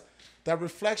because that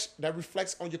reflects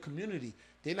on your community.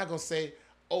 They're not gonna say,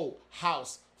 "Oh,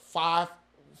 house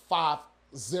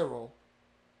 550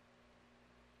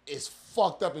 is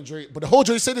fucked up in Jersey," but the whole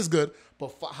Jersey City is good.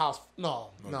 But house,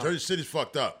 no. Jersey City's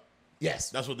fucked up. Yes,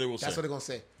 that's what they will say. That's what they're gonna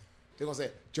say. They're gonna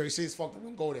say Jersey City's fucked up.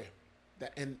 Don't go there.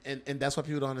 And that's what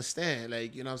people don't understand.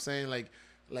 Like, you know what I'm saying?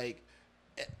 Like.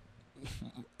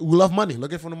 We love money.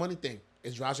 Looking for the money thing.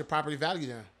 It drives your property value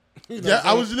down. You know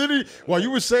I was literally, while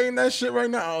you were saying that shit right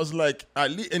now, I was like,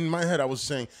 in my head, I was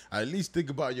saying, at least think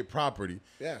about your property.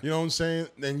 Yeah. You know what I'm saying?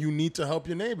 And you need to help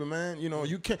your neighbor, man. You know,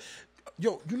 you can't.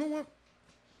 Yo, you know what?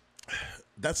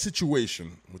 That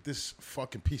situation with this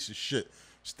fucking piece of shit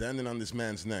standing on this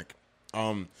man's neck.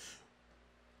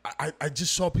 I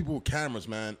just saw people with cameras,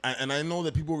 man, and I know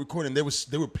that people were recording. They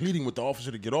were pleading with the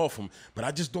officer to get off him, but I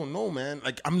just don't know, man.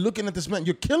 Like, I'm looking at this man.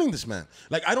 You're killing this man.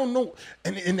 Like, I don't know,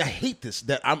 and I hate this.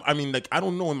 That I mean, like, I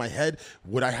don't know in my head,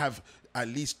 would I have at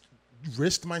least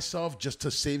risked myself just to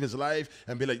save his life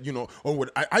and be like, you know, or would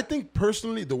I think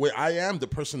personally, the way I am, the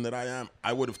person that I am,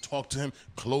 I would have talked to him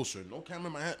closer. No camera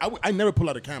in my hand. I never pull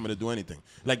out a camera to do anything.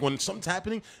 Like, when something's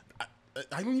happening,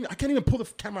 I can't even pull the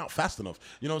camera out fast enough.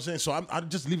 You know what I'm saying? So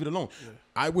I'd just leave it alone. Yeah.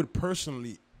 I would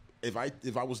personally if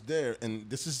I was there, and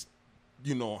this is,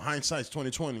 hindsight's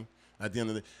 2020. At the end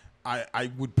of the day,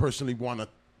 I would personally want to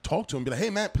talk to him, be like, hey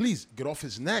man, please get off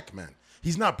his neck, man.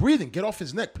 He's not breathing. Get off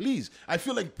his neck, please. I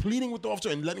feel like pleading with the officer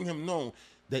and letting him know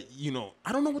that,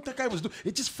 I don't know what that guy was doing.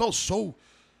 It just felt so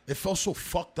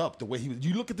fucked up the way he was.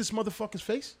 You look at this motherfucker's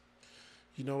face.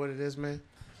 You know what it is, man?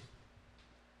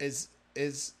 It's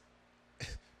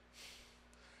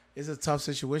a tough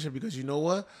situation because you know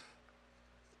what?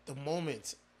 The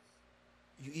moment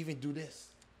you even do this,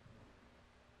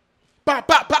 pop,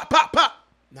 pop, pop, pop, pop.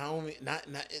 Not.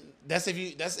 That's if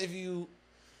you. I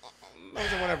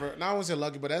say whatever. Not I won't say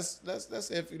lucky, but that's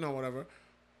if whatever.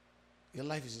 Your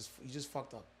life is just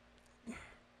fucked up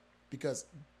because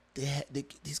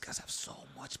these guys have so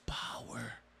much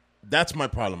power. That's my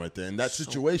problem right there in that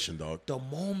situation, dog. The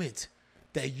moment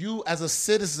that you, as a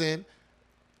citizen,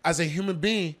 as a human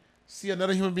being, see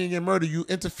another human being get murdered, you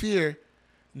interfere.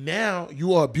 Now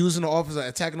you are abusing the officer,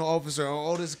 attacking the officer,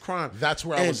 all this crime. That's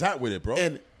where I was at with it, bro.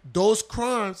 And those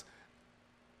crimes,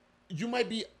 you might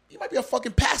be a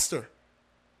fucking pastor.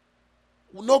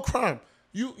 No crime.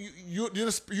 You're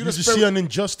just see an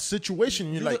unjust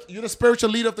situation. You're the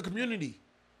spiritual leader of the community,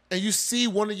 and you see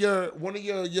one of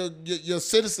your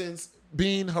citizens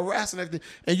being harassed and everything,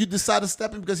 and you decide to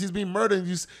step in because he's being murdered.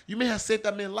 And you may have saved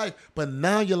that man's life, but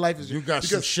now your life is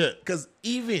some shit. Because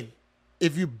even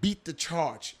if you beat the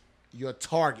charge, you're a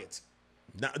target.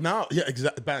 Now, yeah,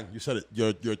 exactly. Bang, you said it.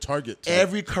 Your target.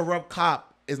 Every corrupt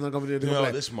cop is not going to be able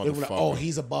to this motherfucker. Oh,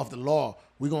 he's above the law.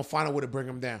 We're going to find a way to bring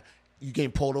him down. You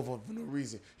getting pulled over for no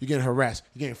reason. You're getting harassed.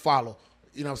 You're getting followed.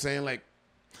 You know what I'm saying? Like,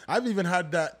 I've even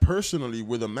had that personally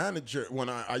with a manager when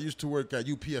I used to work at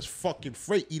UPS fucking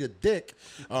freight, eat a dick.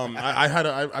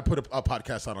 I put a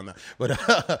podcast out on that, but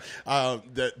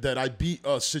that I beat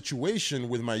a situation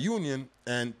with my union,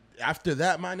 and after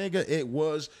that, my nigga, it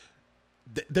was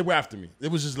they were after me. It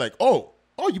was just like, oh,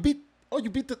 you beat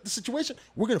the situation.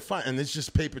 We're gonna find, and it's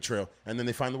just paper trail, and then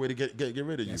they find a way to get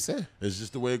rid of you. That's it. It's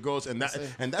just the way it goes, and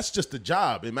that's just the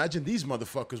job. Imagine these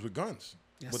motherfuckers with guns.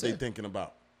 That's what they thinking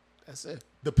about? That's it.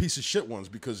 The piece of shit ones,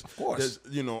 because of course,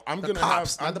 I'm the gonna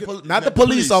cops, have not the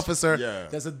police officer. Yeah,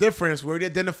 there's a difference. We already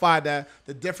identified that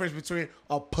the difference between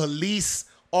a police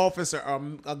officer,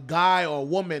 a guy or a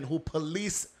woman who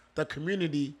police the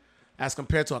community, as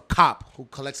compared to a cop who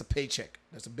collects a paycheck.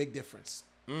 There's a big difference.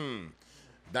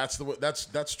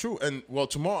 That's true. And well,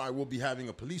 tomorrow I will be having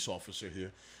a police officer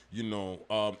here.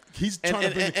 He's trying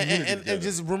to bring the community together. And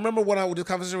just remember the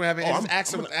conversation we're having. And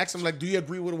ask him, like, do you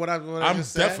agree with what I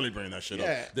just said? I'm definitely bringing that shit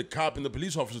up. The cop and the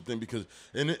police officer thing, because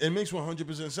it makes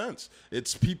 100% sense.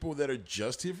 It's people that are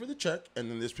just here for the check,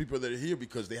 and then there's people that are here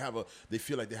because they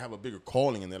feel like they have a bigger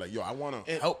calling, and they're like, yo, I want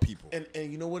to help people. And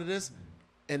you know what it is?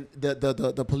 And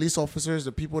the police officers,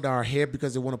 the people that are here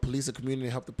because they want to police the community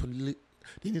and help the police,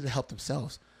 they need to help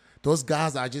themselves. Those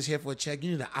guys that are just here for a check,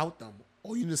 you need to out them.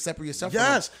 Or you need to separate yourself from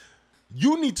them. Yes.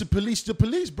 You need to police the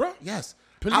police, bro. Yes.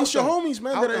 Police your homies,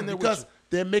 man, that are in there because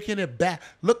they're making it bad.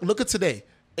 Look at today.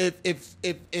 If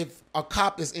a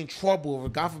cop is in trouble, or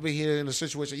God forbid here in a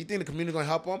situation, you think the community gonna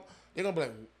help them? They're gonna be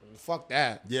like, fuck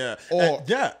that. Yeah.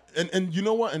 And you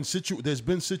know what? And there's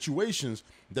been situations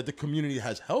that the community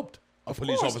has helped a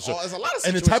police officer. There's a lot of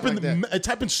situations and it's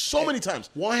happened so many times.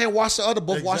 One hand wash the other,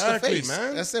 both wash their face.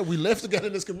 Man. That's it. We live together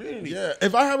in this community. Yeah.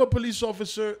 If I have a police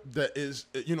officer that is,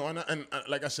 and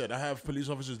like I said, I have police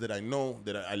officers that I know,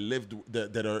 that I lived,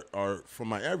 that are from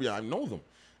my area. I know them.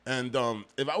 And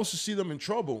if I was to see them in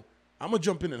trouble, I'm going to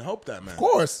jump in and help that man. Of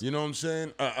course. You know what I'm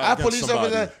saying? I have police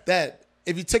officers that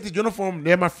if you take the uniform,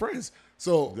 they're my friends.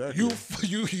 So exactly.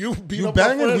 you beat you up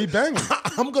banging, my friends. we banging.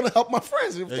 I'm gonna help my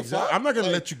friends. Exactly. I'm not gonna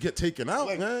let you get taken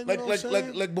out, man.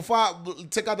 Like before I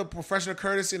take out the professional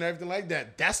courtesy and everything like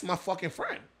that. That's my fucking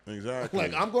friend. Exactly.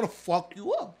 Like, I'm gonna fuck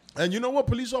you up. And you know what,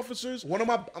 police officers? I'm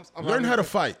learn how to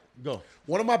fight. Go.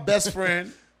 One of my best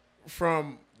friend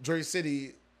from Jersey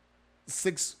City,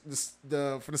 from the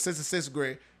 6th to 6th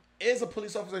grade, is a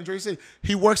police officer in Jersey City.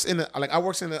 He works in I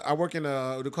work in they call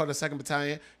it the 2nd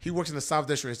Battalion. He works in the South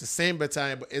District. It's the same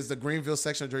battalion, but it's the Greenville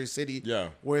section of Jersey City. Yeah.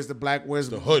 Where's the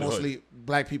hood, mostly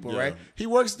black people, right? He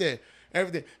works there.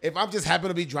 Everything. If I'm just happen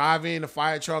to be driving a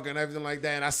fire truck and everything like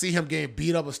that, and I see him getting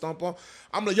beat up or stomped on,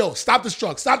 I'm like, yo, stop this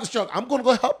truck. I'm gonna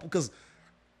go help because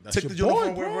take the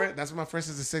uniform, bro. That's my friend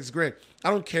since the 6th grade.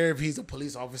 I don't care if he's a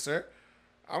police officer.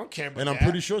 I don't care about and I'm that.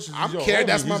 pretty sure since I'm care.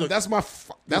 That's my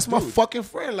fucking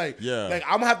friend. Like, like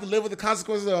I'm gonna have to live with the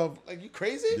consequences of, like, you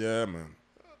crazy? Yeah, man.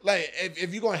 Like,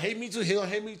 if you're gonna hate me too, he'll gonna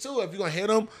hate me too. If you're gonna hate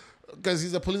him because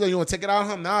he's a police officer, you wanna take it out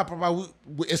on him? Nah, probably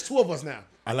it's 2 of us now.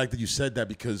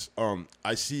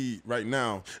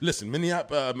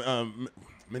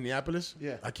 Minneapolis?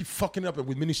 Yeah. I keep fucking up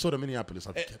with Minnesota, Minneapolis.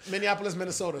 Minneapolis,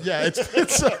 Minnesota. Yeah,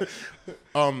 it's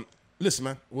listen,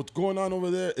 man, what's going on over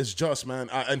there is just, man.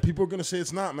 And people are going to say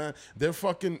it's not, man. They're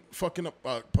fucking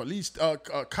up police,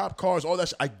 cop cars, all that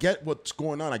shit. I get what's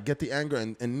going on. I get the anger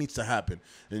and needs to happen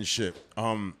and shit.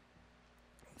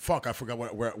 Fuck, I forgot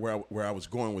where I was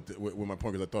going with my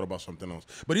point because I thought about something else.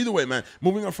 But either way, man,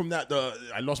 moving on from that,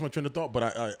 I lost my train of thought, but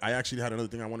I actually had another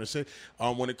thing I want to say.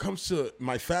 When it comes to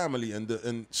my family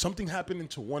and something happening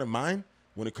to one of mine,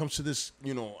 when it comes to this,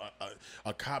 you know,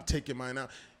 a cop taking mine out,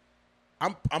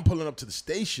 I'm pulling up to the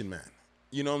station, man.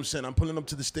 You know what I'm saying? I'm pulling up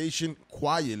to the station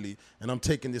quietly, and I'm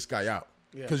taking this guy out.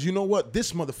 Because you know what?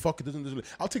 This motherfucker doesn't.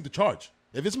 I'll take the charge.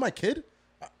 If it's my kid,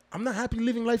 I'm not happy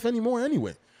living life anymore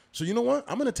anyway. So you know what?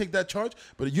 I'm gonna take that charge,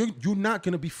 but you're not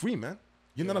gonna be free, man.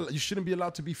 You're not. You shouldn't be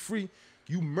allowed to be free.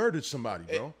 You murdered somebody,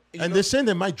 bro. And they're saying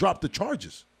they might drop the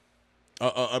charges.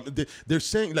 They're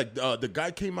saying like the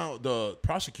guy came out, the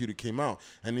prosecutor came out,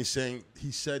 and he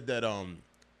said that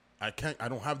I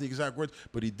don't have the exact words,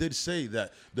 but he did say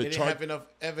that they didn't have enough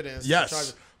evidence. Yes, to charge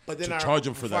him. But then to charge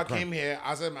him for that crime. I came here,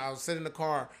 I was sitting in the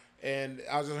car, and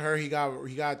I just heard he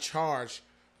got charged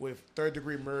with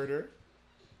 3rd-degree murder.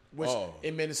 Which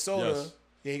in Minnesota,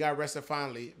 he got arrested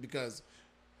finally because,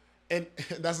 and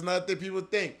that's another thing people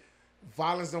think,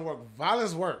 violence don't work.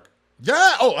 Violence work.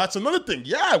 Yeah. Oh, that's another thing.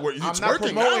 Yeah, it's I'm not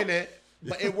working promoting now. it,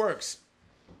 but it works.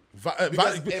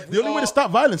 The only way to stop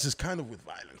violence is kind of with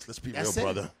violence. Let's be real,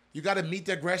 brother. You got to meet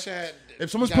the aggression. If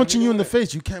someone's punching you in the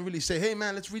face, you can't really say, "Hey,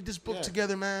 man, let's read this book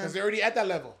together, man." Because they're already at that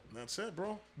level. That's it,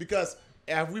 bro. Because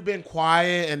have we been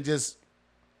quiet and just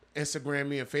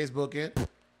Instagramming and Facebooking?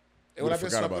 It would have been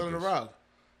swept under the rug.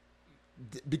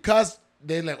 Because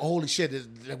they're like, holy shit,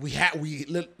 we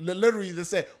literally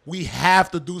just said, we have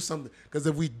to do something. Because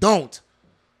if we don't,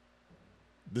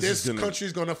 this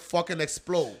country's going to fucking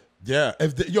explode. Yeah.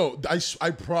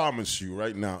 I promise you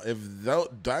right now, if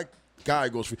that guy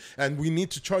goes free, and we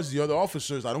need to charge the other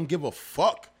officers, I don't give a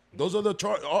fuck. Those other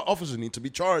officers need to be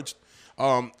charged.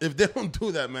 If they don't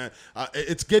do that, man,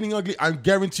 it's getting ugly. I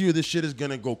guarantee you this shit is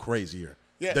going to go crazier.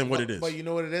 Than what it is. But you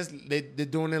know what it is? They're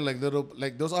doing it like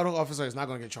those auto officers not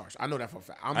gonna get charged. I know that for a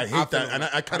fact. I hate that, and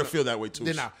I kind of feel that way too.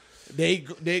 They're not. They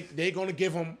gonna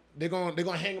give him. They're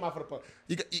gonna hang him out for the public.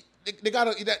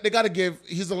 They gotta give.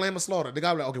 He's the lamb of slaughter. They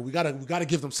gotta be like, okay, we gotta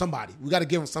give them somebody. We gotta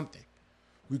give them something.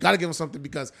 We gotta give them something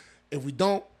because if we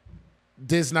don't,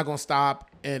 this is not gonna stop,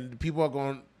 and people are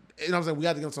going. You know what I'm saying? We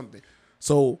got to give them something.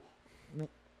 So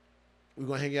we're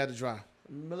gonna hang you out to dry.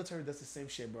 Military does the same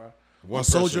shit, bro. One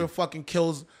soldier fucking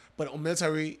kills, but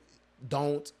military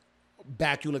don't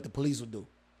back you like the police would do.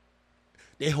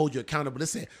 They hold you accountable.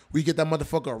 Listen, we get that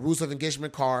motherfucker a rules of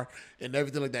engagement card and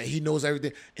everything like that. He knows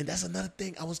everything. And that's another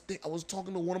thing I was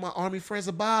talking to one of my Army friends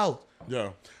about.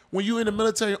 Yeah. When you in the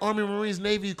military, Army, Marines,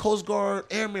 Navy, Coast Guard,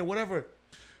 Airmen, whatever,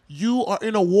 you are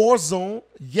in a war zone,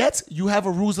 yet you have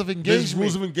a rules of engagement. There's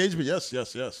rules of engagement, yes.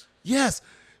 Yes.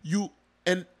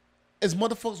 And as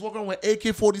motherfuckers walking around with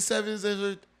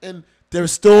AK-47s and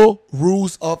there's still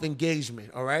rules of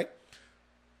engagement, all right?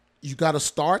 You got to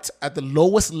start at the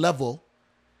lowest level.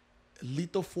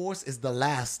 Lethal force is the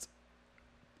last.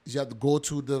 You have to go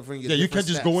to the... you can't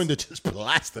just go in there just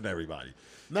blasting everybody.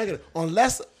 Negative.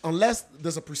 Unless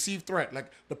there's a perceived threat,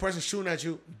 like the person shooting at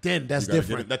you, then that's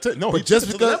different. That's it. No, but just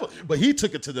because... the level. But he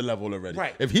took it to the level already.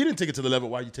 Right. If he didn't take it to the level,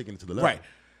 why are you taking it to the level? Right.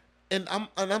 And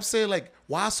I'm saying, like,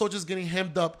 why are soldiers getting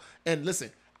hemmed up? And listen,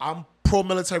 I'm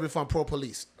pro-military before I'm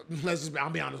pro-police. I'll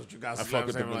be honest with you guys. I fuck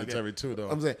with the military too, though.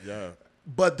 I'm saying,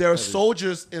 but there are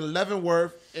soldiers in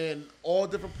Leavenworth and all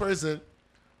different prisons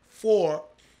for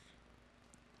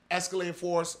escalating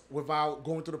force without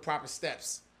going through the proper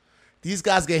steps. These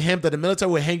guys get hemmed up. The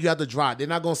military will hang you out to dry. They're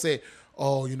not gonna say,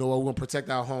 "Oh, you know what? We're gonna protect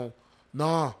our home."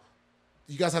 Nah.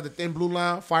 You guys have the thin blue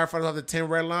line. Firefighters have the thin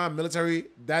red line. Military,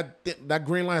 that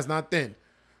green line is not thin.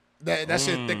 That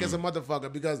shit thick as a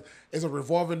motherfucker because it's a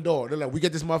revolving door. They're like, we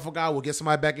get this motherfucker out, we'll get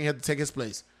somebody back in here to take his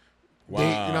place. Wow. You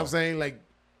know what I'm saying? Like,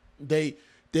 they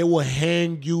will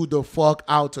hang you the fuck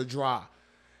out to dry.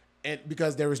 And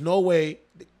because there is no way,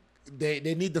 they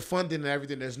need the funding and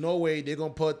everything. There's no way they're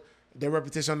going to put their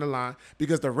reputation on the line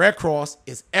because the Red Cross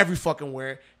is every fucking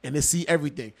where and they see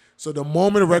everything. So the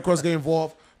moment the Red Cross get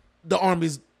involved, the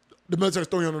military's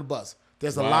throwing you under the bus.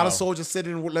 There's a lot of soldiers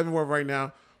sitting in Leavenworth right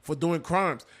now for doing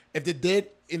crimes. If they did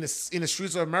in the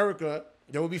streets of America,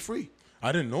 they would be free.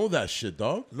 I didn't know that shit,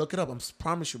 dog. Look it up. I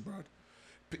promise you, bro.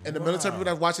 And the military people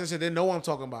that watching this shit, they know what I'm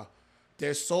talking about.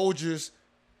 There's soldiers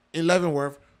in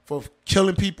Leavenworth for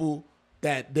killing people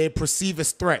that they perceive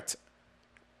as threat.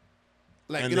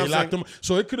 Like, and they locked him.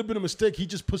 So it could have been a mistake. He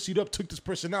just pussied up, took this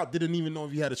person out, didn't even know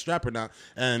if he had a strap or not.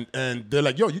 And they're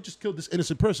like, yo, you just killed this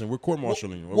innocent person. We're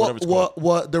court-martialing or whatever it's called.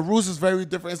 Well, the rules is very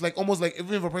different. It's like almost like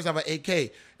even if a person have an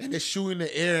AK and they're shooting in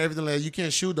the air and everything like that, you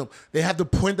can't shoot them. They have to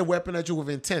point the weapon at you with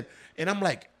intent. And I'm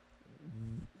like,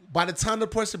 by the time the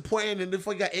person pointing and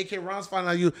before you got AK rounds firing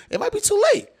on you, it might be too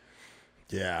late.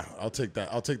 Yeah, I'll take that.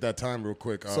 I'll take that time real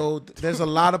quick. So there's a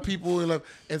lot of people,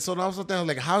 and so now I'm thinking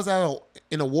like, how's that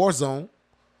in a war zone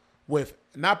with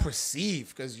not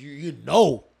perceived because you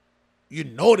know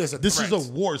there's a this threat. is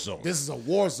a war zone. This is a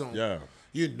war zone. Yeah,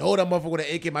 you know that motherfucker with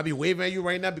an AK might be waving at you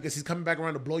right now because he's coming back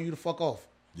around to blow you the fuck off.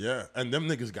 Yeah, and them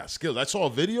niggas got skills. I saw a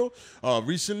video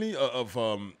recently of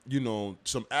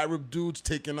some Arab dudes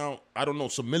taking out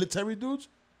some military dudes,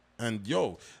 and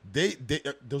they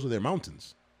those are their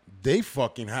mountains. They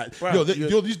fucking had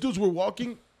these dudes were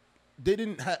walking. They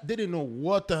didn't know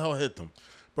what the hell hit them,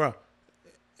 bro.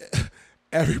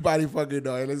 Everybody fucking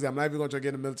know. Listen, I'm not even gonna try to get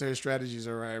into military strategies,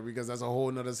 all right? Because that's a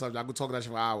whole nother subject. I could talk that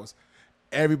shit for hours.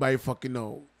 Everybody fucking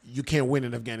know you can't win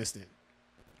in Afghanistan.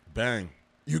 Bang.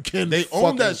 You can. They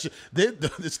own that shit.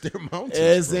 It's their mountains.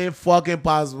 It's ain't fucking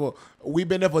possible. We've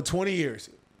been there for 20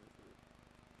 years.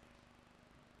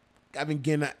 I've been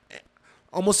getting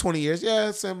almost 20 years.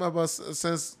 Yeah,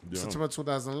 since September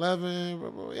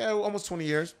 2011. Yeah, almost 20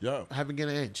 years. Yeah. I haven't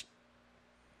getting an inch.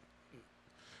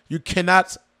 You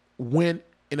cannot win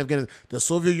in Afghanistan. The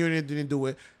Soviet Union didn't do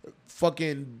it.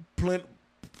 Fucking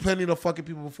plenty of fucking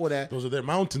people before that. Those are their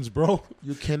mountains, bro.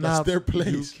 You cannot. That's their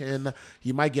place.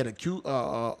 You might get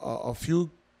a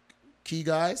few key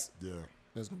guys. Yeah.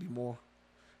 There's gonna be more.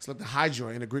 It's like the Hydra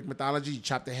in the Greek mythology. You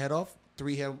chop the head off.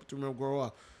 Three more grow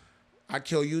up. I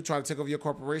kill you, try to take over your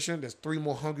corporation. There's 3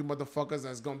 more hungry motherfuckers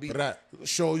that's gonna be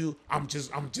show you I'm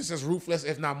just as ruthless,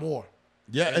 if not more.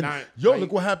 Yeah,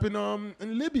 look what happened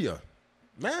in Libya.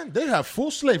 Man, they have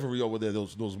full slavery over there.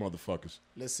 Those motherfuckers.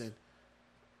 Listen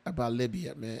about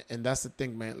Libya, man, and that's the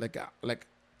thing, man. Like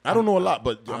I don't know a lot,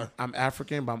 but I'm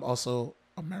African, but I'm also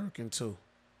American too.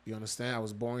 You understand? I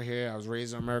was born here. I was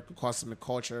raised in American custom and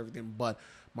culture, everything. But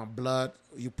my blood,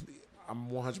 I'm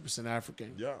 100%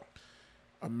 African. Yeah.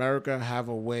 America have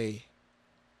a way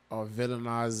of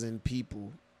villainizing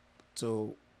people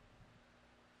to,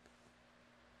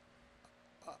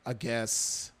 I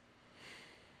guess,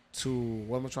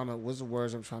 what's the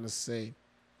words I'm trying to say?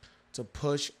 To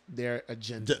push their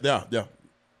agenda. Yeah.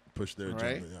 Push their agenda,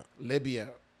 right? yeah. Libya,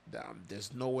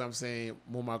 there's no way I'm saying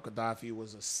Muammar Gaddafi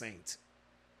was a saint.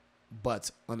 But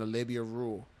under Libya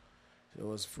rule, there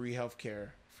was free healthcare,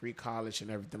 free college,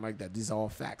 and everything like that. These are all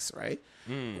facts, right?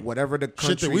 Whatever the country,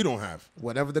 shit that we don't have.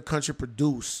 Whatever the country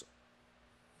produce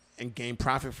and gain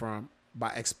profit from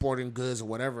by exporting goods or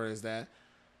whatever is that,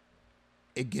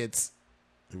 it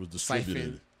was distributed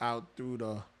siphoned out through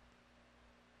the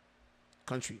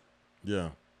country.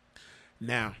 Yeah.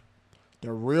 Now,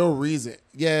 the real reason,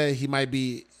 he might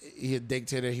be a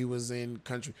dictator. He was in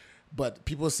country, but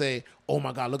people say, "Oh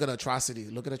my God, look at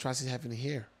atrocities! Look at atrocities happening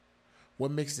here." What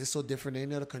makes this so different than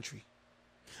any other country?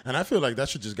 And I feel like that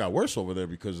shit just got worse over there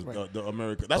because of the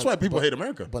America. That's why people hate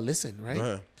America. But listen,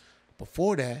 right?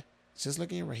 Before that, just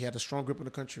looking at him, he had a strong grip in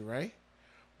the country, right?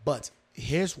 But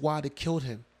here's why they killed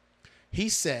him. He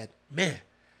said, "Man,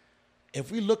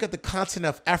 if we look at the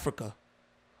continent of Africa,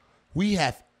 we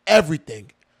have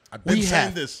everything. I've been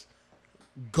saying this: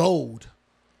 gold,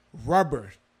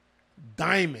 rubber,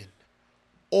 diamond,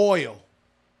 oil."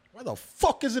 Why the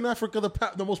fuck isn't Africa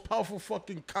the most powerful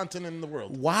fucking continent in the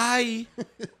world? Why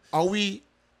are we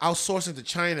outsourcing to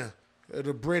China,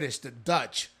 the British, the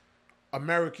Dutch,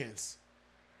 Americans?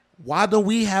 Why don't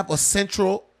we have a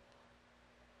central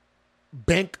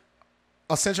bank,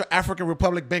 a Central African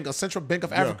Republic bank, a Central Bank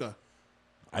of Africa?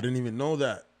 I didn't even know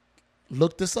that.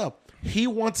 Look this up. He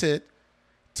wanted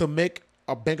to make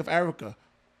a Bank of Africa,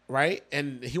 right?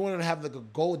 And he wanted to have like a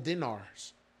gold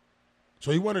dinars. So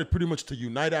he wanted pretty much to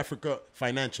unite Africa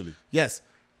financially. Yes.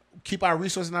 Keep our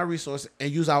resources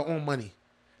and use our own money.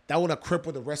 That would have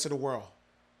crippled the rest of the world.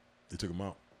 They took him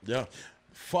out. Yeah.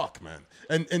 Fuck, man.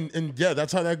 And yeah,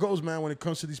 that's how that goes, man, when it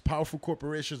comes to these powerful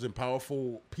corporations and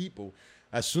powerful people.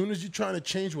 As soon as you're trying to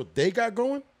change what they got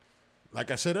going,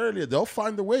 like I said earlier, they'll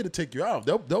find a way to take you out.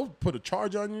 They'll put a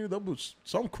charge on you. They'll put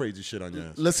some crazy shit on your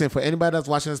ass. Listen, for anybody that's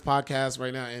watching this podcast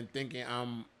right now and thinking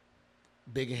I'm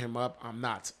bigging him up, I'm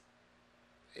not.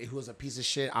 He was a piece of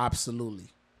shit, absolutely.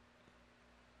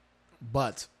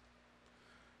 But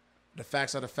the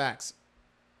facts are the facts.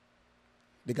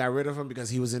 They got rid of him because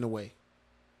he was in the way.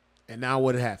 And now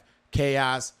what it have?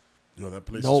 Chaos. Yo, that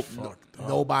place is fucked up.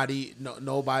 Nobody,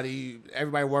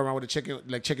 everybody worried around with the chicken,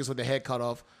 like chickens with their head cut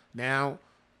off. Now,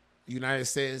 United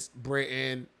States,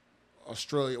 Britain,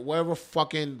 Australia, whatever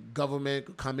fucking government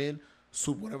could come in,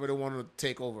 swoop whatever they want to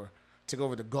take over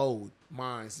the gold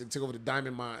mines, they take over the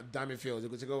diamond fields, they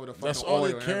could take over the fucking that's all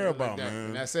oil they care about, like that. man.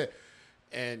 And that's it.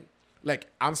 And like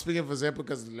I'm speaking for example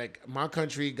because like my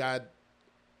country got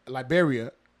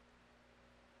Liberia,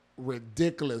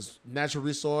 ridiculous natural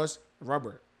resource,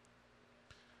 rubber.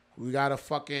 We got a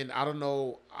fucking I don't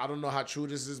know how true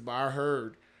this is, but I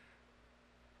heard,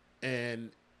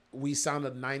 and we signed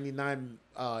a 99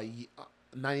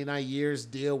 years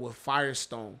deal with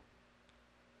Firestone.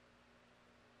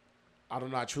 I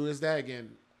don't know how true is that.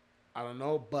 Again, I don't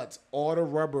know. But all the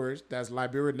rubbers that's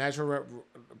Liberia natural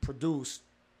produced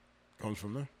comes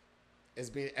from there. Is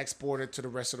being exported to the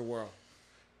rest of the world.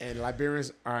 And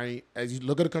Liberians aren't, as you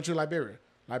look at the country of Liberia,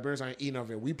 Liberians aren't eating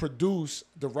of it. We produce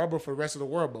the rubber for the rest of the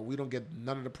world, but we don't get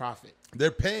none of the profit.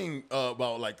 They're paying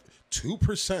about like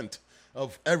 2%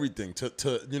 of everything to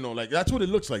like that's what it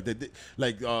looks like.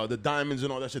 The diamonds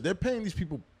and all that shit. They're paying these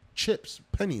people chips,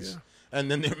 pennies, and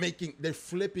then they're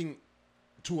flipping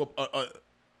to a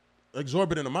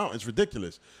exorbitant amount. It's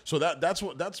ridiculous. So that's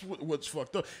what's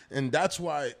fucked up, and that's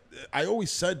why I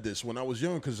always said this when I was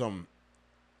young, because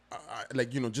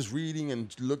just reading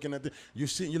and looking at you're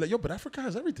like, yo, but Africa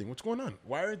has everything. What's going on?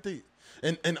 Why aren't they?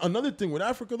 And another thing with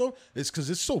Africa though is because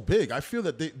it's so big. I feel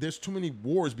that there's too many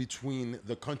wars between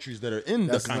the countries that are in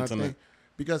the continent,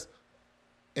 because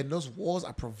and those wars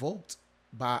are provoked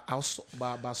by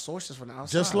sources from the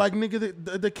outside. Just like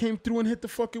nigga that came through and hit the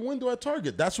fucking window at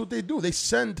Target. That's what they do. They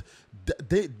send.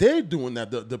 They're doing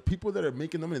that. The people that are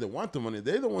making the money, that want the money,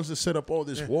 they're the ones that set up all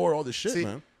this war, all this shit,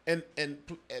 man. And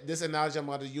this analogy I'm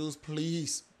about to use,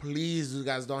 please, you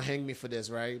guys don't hang me for this,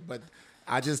 right? But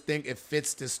I just think it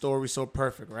fits this story so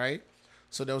perfect, right?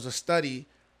 So there was a study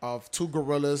of 2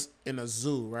 gorillas in a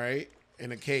zoo, right?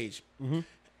 In a cage. Mm-hmm.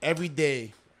 Every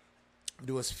day,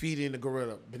 they was feeding the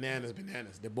gorilla bananas.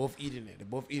 They're both eating it.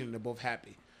 They're both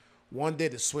happy. One day,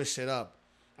 they switched it up.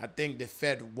 I think they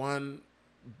fed one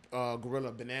gorilla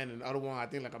a banana and the other one, I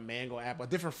think, like a mango apple, a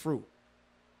different fruit.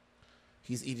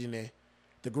 He's eating it.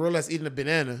 The gorilla that's eating the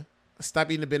banana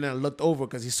stopped eating the banana, looked over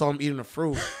because he saw him eating the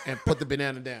fruit and put the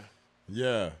banana down.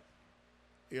 Yeah.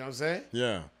 You know what I'm saying?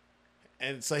 Yeah.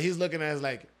 And so he's looking at it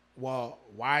like, well,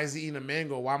 why is he eating a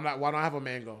mango? Why don't I have a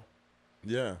mango?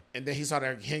 Yeah. And then he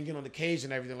started hanging on the cage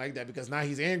and everything like that because now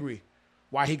he's angry.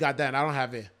 Why he got that and I don't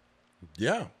have it?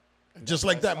 Yeah. Just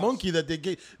like that monkey that they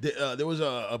gave. There was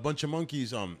a bunch of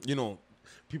monkeys.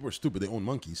 People are stupid. They own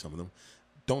monkeys, some of them.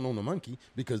 Don't own a monkey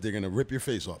because they're going to rip your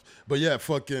face off. But yeah,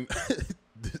 fucking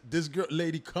this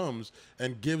lady comes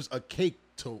and gives a cake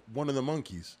to one of the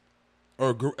monkeys.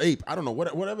 Or ape. I don't know.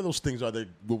 Whatever those things are, they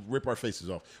will rip our faces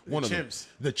off. One of them.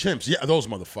 The chimps. Yeah, those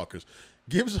motherfuckers.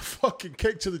 Gives a fucking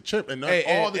cake to the chimp, and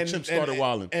all the chimps started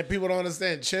wilding. And people don't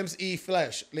understand. Chimps eat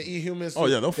flesh. They eat humans. Oh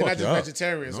yeah, they'll fuck you up. They're not just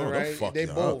vegetarians, all right? They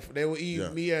both. Up. They will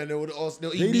eat meat and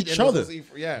they'll eat meat each other.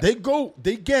 Yeah.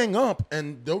 They gang up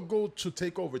and they'll go to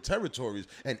take over territories,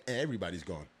 and everybody's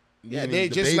gone. Yeah, they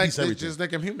just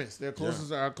like humans. They're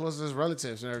our closest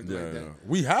relatives and everything like that.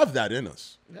 We have that in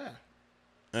us. Yeah.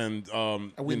 And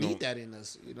we need that in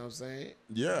us. You know what I'm saying?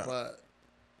 Yeah.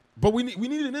 But we need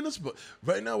it in us. But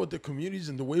right now with the communities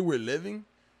and the way we're living,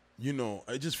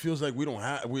 it just feels like we don't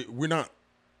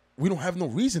have no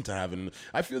reason to have it.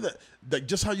 I feel that like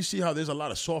just how you see how there's a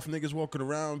lot of soft niggas walking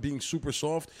around being super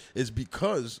soft is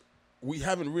because we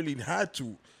haven't really had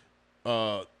to,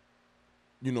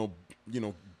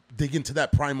 dig into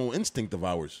that primal instinct of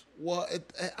ours. Well,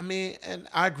 and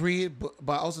I agree, but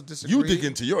I also disagree. You dig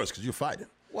into yours because you're fighting.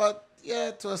 Well,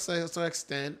 yeah, to an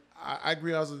extent. I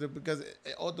agree also because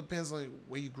it all depends on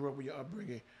where you grew up, with your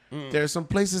upbringing. There are some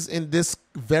places in this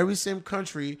very same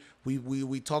country,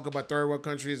 we talk about third world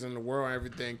countries and the world and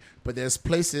everything, but there's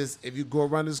places, if you go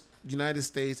around this United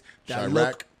States, that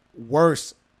look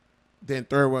worse than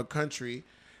third world country.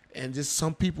 And just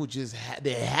some people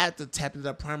they had to tap into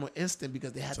that primal instinct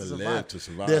because they had to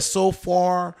survive. They're so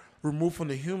far removed from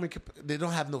the human. They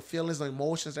don't have no feelings, no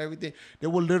emotions, everything. They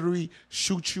will literally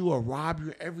shoot you or rob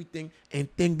you, everything, and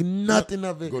think nothing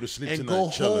of it. Go to sleep and tonight, go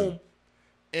chilling. home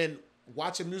and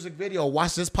watch a music video,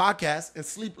 watch this podcast, and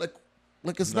sleep like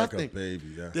it's like nothing. A baby,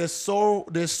 yeah. They're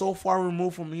so far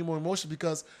removed from human emotion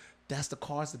because that's the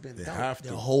cards they've been dealt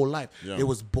their whole life. Yeah. It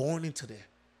was born into there.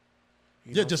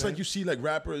 Just like you see like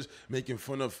rappers making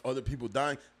fun of other people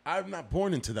dying. I'm not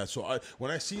born into that. So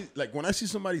when I see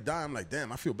somebody die, I'm like,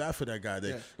 damn, I feel bad for that guy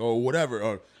or whatever.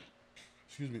 Or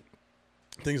excuse me.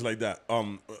 Things like that.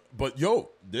 But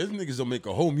there's niggas that make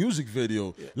a whole music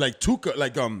video. Yeah. Like Tuka,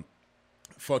 like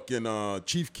fucking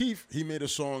Chief Keef, he made a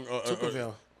song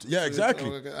Yeah,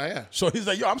 exactly. Yeah. So he's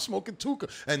like, yo, I'm smoking Tuka.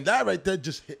 And that right there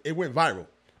it went viral.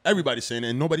 Everybody's saying it,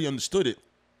 and nobody understood it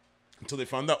until they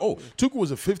found out, Tuka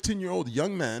was a 15-year-old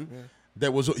young man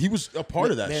that was a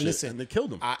part of that shit, listen, and they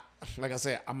killed him. Like I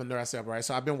said, I'm a nerd, right?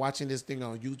 So I've been watching this thing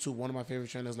on YouTube. One of my favorite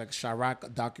channels, like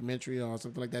Chirac documentary or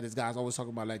something like that. This guy's always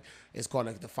talking about, like, it's called,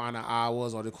 like, the final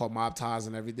hours, or they call mob ties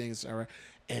and everything. So,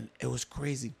 and it was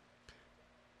crazy.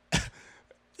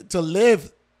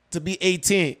 To be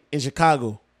 18 in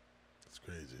Chicago. It's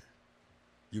crazy.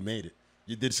 You made it.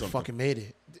 You did something. Fucking made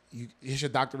it. Here's your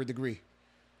doctorate degree.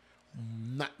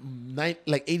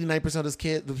 Like 89% of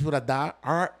the people that die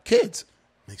are kids.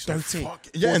 Makes 13.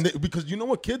 Yeah, and because you know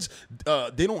what, kids,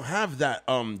 they don't have that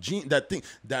gene, that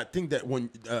thing that when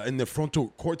in the frontal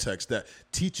cortex that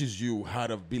teaches you how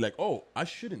to be like, oh, I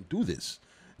shouldn't do this.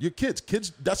 Your kids,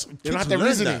 that's they don't have that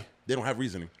reasoning. That. They don't have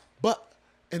reasoning.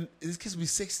 And these kids will be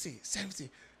 16, 17,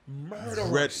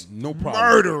 murderers. No problem.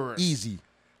 Murderers. Easy.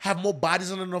 Have more bodies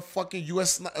than a fucking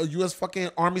U.S.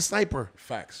 fucking Army sniper.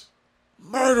 Facts.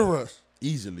 Murderers.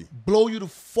 Easily. Blow you the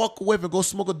fuck away and go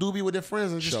smoke a doobie with their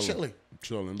friends and just chilling.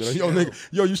 Be like, yo, nigga,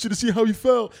 you should have seen how he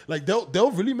fell. Like,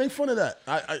 they'll really make fun of that.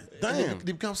 Damn.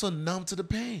 They become so numb to the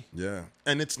pain. Yeah.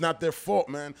 And it's not their fault,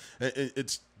 man.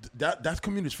 It's that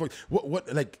community's fault.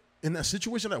 What like, in that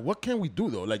situation, like, what can we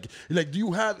do, though? Like, do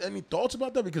you have any thoughts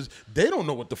about that? Because they don't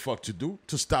know what the fuck to do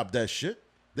to stop that shit.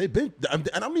 They've been, and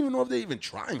I don't even know if they're even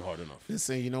trying hard enough.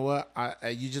 Listen, you know what?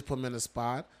 You just put me in a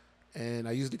spot, and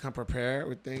I usually come prepared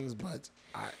with things, but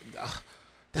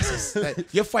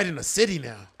you're fighting a city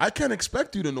now. I can't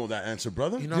expect you to know that answer,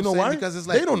 brother. You know why? Because it's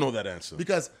like, they don't know that answer.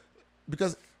 Because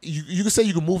you can say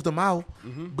you can move them out,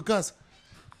 because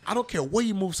I don't care where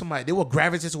you move somebody, they will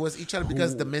gravitate towards each other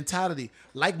because the mentality,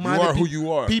 like-minded. You are who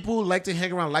you are. People like to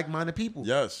hang around like-minded people.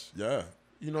 Yes, yeah.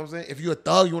 You know what I'm saying? If you're a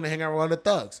thug, you want to hang out with other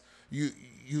thugs.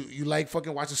 You like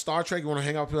fucking watching Star Trek, you want to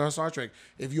hang out with people on Star Trek.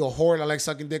 If you're a whore that like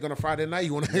sucking dick on a Friday night,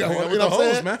 you want to hang out with, you know what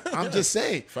I'm saying? Man. I'm just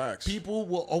saying. Facts. People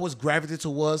will always gravitate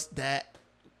towards that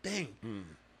thing.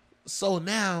 So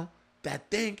now, that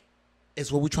thing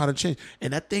is what we're trying to change.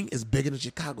 And that thing is bigger than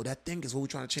Chicago. That thing is what we're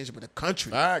trying to change about the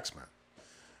country. Facts, man.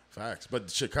 Facts. But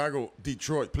Chicago,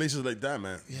 Detroit, places like that,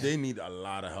 man, they need a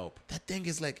lot of help. That thing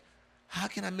is like, how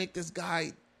can I make this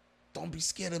guy don't be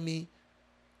scared of me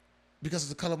because of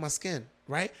the color of my skin,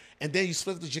 right? And then you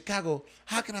split to Chicago.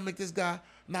 How can I make this guy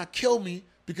not kill me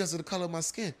because of the color of my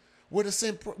skin? We're the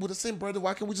same brother.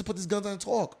 Why can't we just put these guns on and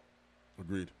talk?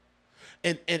 Agreed.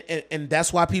 And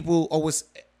that's why people always,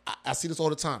 I see this all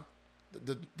the time.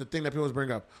 The thing that people always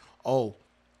bring up, oh,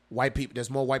 white people. There's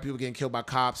more white people getting killed by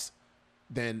cops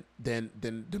than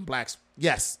blacks.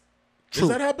 Yes, true. Is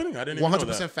that happening? I didn't even know that.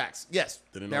 100% facts. Yes,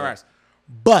 didn't know that.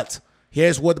 But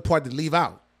here's what the part to leave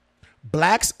out.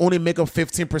 Blacks only make up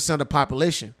 15% of the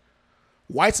population.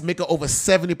 Whites make up over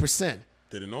 70%.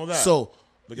 Didn't know that. So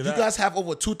you guys have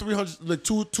over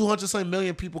 200 something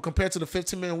million people compared to the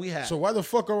 15 million we have. So why the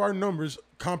fuck are our numbers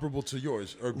comparable to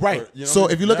yours? Right. You know so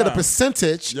if you look at the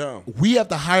percentage, yeah, we have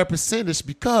the higher percentage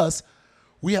because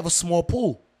we have a small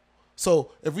pool.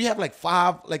 So if we have like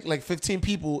 15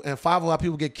 people and 5 of our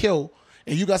people get killed,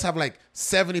 and you guys have like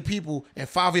 70 people and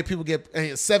 5 of your people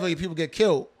and 7 of your people get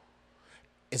killed,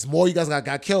 it's more you guys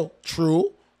got killed.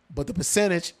 True, but the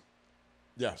percentage.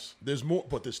 Yes, there's more,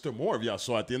 but there's still more of y'all.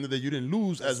 So at the end of the day, you didn't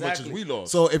lose as much as we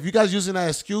lost. So if you guys using that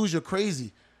excuse, you're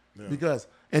crazy. Yeah.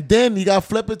 And then you got to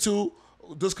flip it to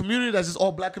this community that's just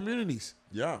all black communities.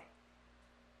 Yeah.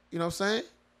 You know what I'm saying?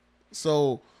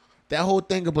 So that whole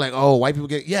thing of like, oh, white people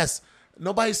get, yes.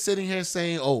 Nobody's sitting here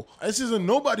saying, "Oh, this isn't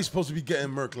nobody's supposed to be getting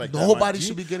murked like that." Nobody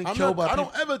should be getting killed by. I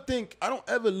don't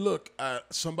ever look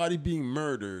at somebody being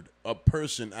murdered, a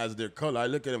person as their color. I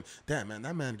look at him, damn man,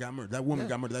 that man got murdered, that woman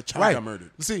got murdered, that child got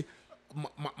murdered. See,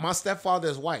 my stepfather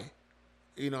is white,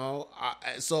 you know,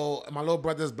 so my little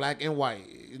brother is black and white,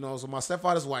 you know, so my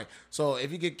stepfather's white. So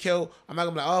if you get killed, I'm not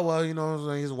gonna be like, oh well, you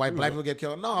know, he's white, black people get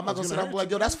killed. No, I'm not gonna say that. I'm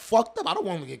like, yo, that's fucked up. I don't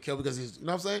want him to get killed because he's, you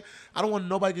know what I'm saying? I don't want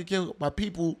nobody to get killed by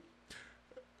people.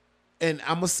 And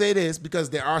I'm going to say this because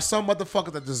there are some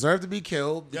motherfuckers that deserve to be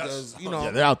killed because, you know.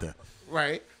 Yeah, they're out there.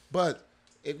 Right. But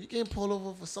if you get pulled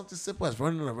over for something simple as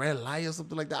running a red light or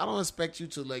something like that, I don't expect you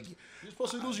to, like. You're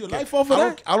supposed to lose your life over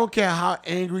that? I don't care how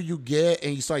angry you get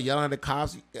and you start yelling at the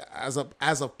cops. As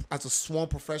a sworn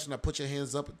professional that put your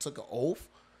hands up and took an oath,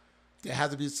 there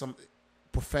has to be some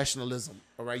professionalism.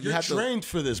 All right. You're trained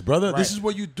for this, brother. Right. This is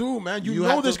what you do, man. You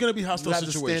know there's going to be hostile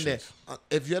situations.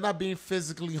 If you're not being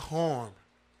physically harmed,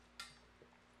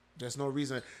 there's no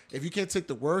reason. If you can't take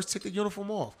the words, take the uniform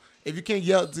off. If you can't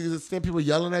stand people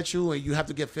yelling at you and you have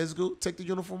to get physical, take the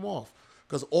uniform off.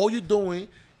 Because all you're doing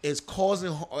is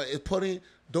putting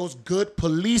those good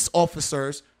police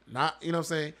officers, not, you know what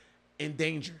I'm saying, in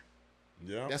danger.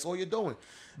 Yeah. That's all you're doing.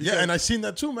 Yeah, and I seen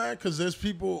that too, man, because there's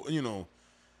people, you know,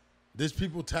 there's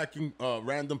people attacking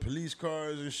random police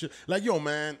cars and shit. Like, yo,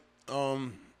 man,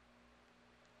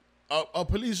 a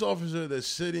police officer that's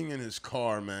sitting in his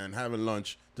car, man, having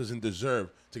lunch, doesn't deserve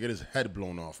to get his head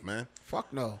blown off, man.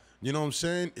 Fuck no. You know what I'm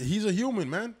saying? He's a human,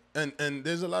 man. And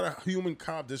there's a lot of human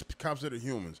cops. There's cops that are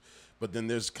humans. But then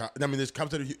there's cops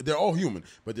that are, they're all human.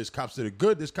 But there's cops that are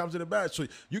good. There's cops that are bad. So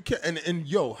you can't, and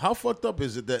yo, how fucked up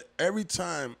is it that every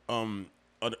time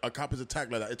a cop is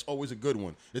attacked like that, it's always a good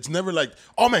one. It's never like,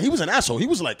 oh man, he was an asshole. He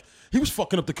was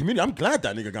fucking up the community. I'm glad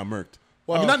that nigga got murked.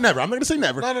 Well, I mean, not never. I'm not going to say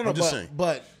never. No, I'm just saying.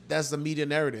 But that's the media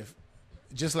narrative.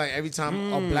 Just like every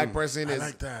time a black person is. I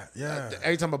like that, yeah.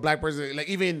 Every time a black person, like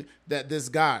even this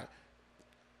guy,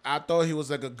 I thought he was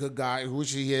like a good guy,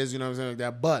 which he is, you know what I'm saying, like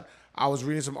that. But I was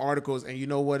reading some articles, and you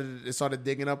know what they started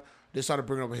digging up? They started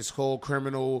bringing up his whole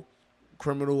criminal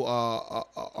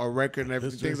record and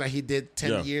everything. Things like he did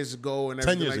 10 years ago and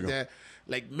everything like that.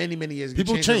 Like many years ago.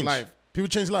 People change. His life. People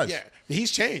change lives. Yeah,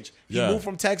 he's changed. He moved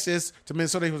from Texas to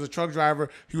Minnesota. He was a truck driver.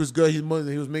 He was good. He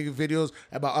was making videos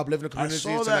about uplifting the community.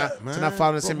 To not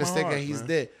follow the same mistake that he's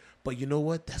did. But you know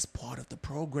what? That's part of the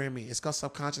programming. It's called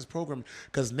subconscious programming.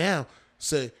 Because now,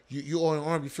 so you all in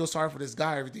arm, you feel sorry for this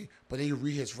guy, everything. But then you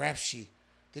read his rap sheet.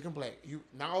 They can be like,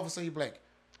 now all of a sudden you be like,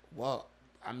 well,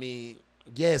 I mean,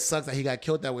 yeah, it sucks that he got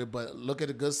killed that way. But look at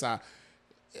the good side.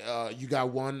 You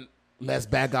got one less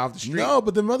bad guy off the street. No,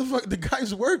 but the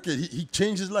guy's working. He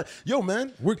changed his life. Yo,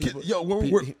 man,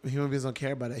 human beings don't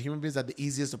care about that. Human beings are the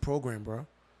easiest to program, bro.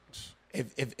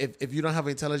 If you don't have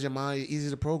an intelligent mind, it's easy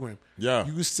to program. Yeah,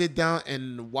 you can sit down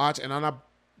and watch. And I'm not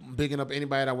bigging up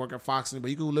anybody that work at Fox News,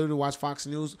 but you can literally watch Fox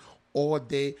News all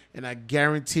day, and I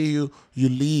guarantee you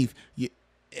leave.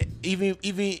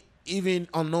 Even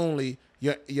unknowingly,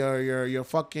 your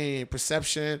fucking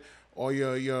perception or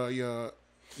your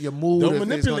mood. They'll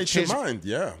manipulate your mind.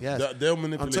 Yeah. Yes. They'll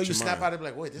manipulate until you your snap mind. out of it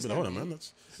like, wait, this hold on, man.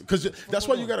 Because that's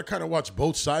why you got to kind of watch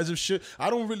both sides of shit.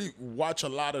 I don't really watch a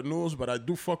lot of news, but I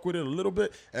do fuck with it a little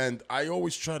bit. And I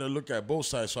always try to look at both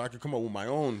sides so I can come up with my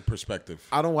own perspective.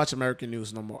 I don't watch American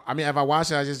news no more. I mean, if I watch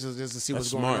it, I just to see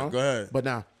what's going on. Go ahead. But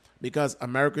now, because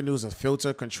American news is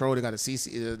filter control, they got the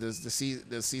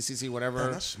CCC, whatever.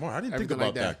 Man, that's smart. I didn't think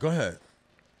about that. Go ahead.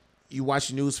 You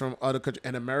watch news from other countries,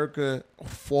 and America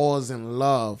falls in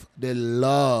love. They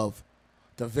love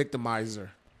the victimizer.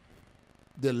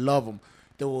 They love him.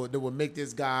 They will make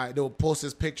this guy. They will post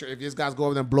this picture. If this guy's go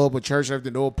over there and blow up a church or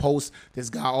everything, they will post this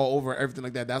guy all over everything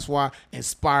like that. That's why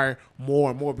inspire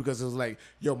more and more, because it was like,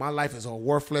 yo, my life is a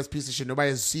worthless piece of shit.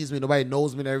 Nobody sees me. Nobody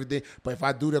knows me and everything. But if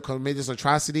I do commit this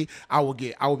atrocity, I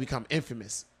will become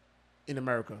infamous in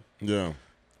America. Yeah.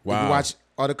 Wow. If you watch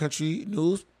other country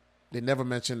news, they never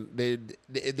mention,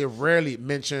 they rarely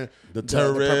mention the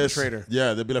terrorist, the perpetrator.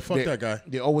 Yeah, they'll be like, fuck that guy.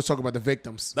 They always talk about the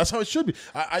victims. That's how it should be.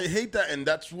 I hate that, and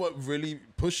that's what really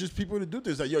pushes people to do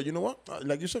this. Like, yo, you know what?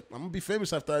 Like you said, I'm going to be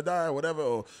famous after I die or whatever.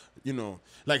 Or, you know,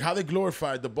 like how they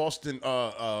glorified the Boston,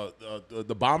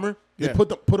 the bomber. They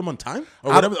put him on time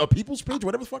or whatever, a People's Page,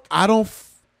 whatever the fuck. I don't,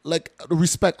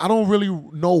 respect. I don't really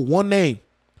know one name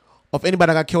of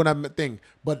anybody that got killed in that thing,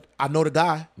 but I know the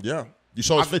guy. Yeah. You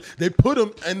saw his face. They put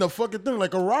him in the fucking thing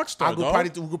like a rock star. We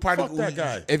could probably fuck that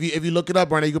guy. If you look it up,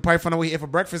 Brandon, you could probably find out what he ate for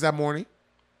breakfast that morning.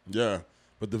 Yeah,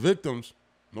 but the victims,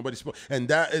 nobody spoke, and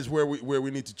that is where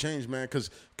we need to change, man.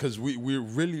 Because we're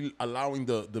really allowing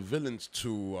the villains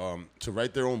to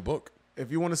write their own book.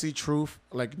 If you want to see truth,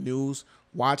 like news,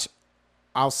 watch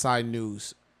Outside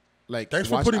News. Thanks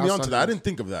for putting me onto that. I didn't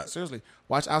think of that. Seriously.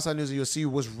 Watch Outside News and you'll see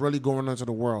what's really going on to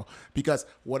the world. Because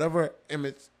whatever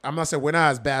image, I'm not saying we're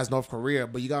not as bad as North Korea,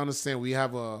 but you got to understand we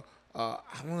have I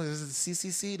don't know, is it the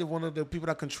CCC, one of the people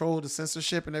that control the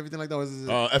censorship and everything like that? Or is it,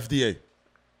 FDA.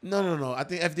 No. I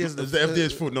think FDA is the FDA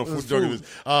is food. No, food drug is.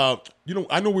 I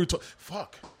know we were talking.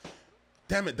 Fuck.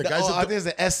 Damn it. The guys. I think it's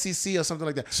the SCC or something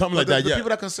like that. Something like that, the people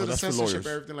that consider censorship and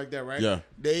everything like that, right? Yeah.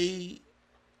 They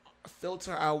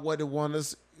filter out what they want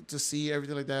us to see,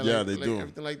 everything like that. Yeah, they do.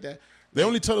 Everything like that. They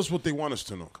only tell us what they want us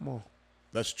to know. Come on.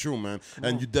 That's true, man.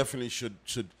 And you definitely should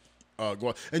go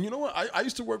out. And you know what? I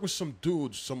used to work with some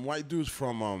dudes, some white dudes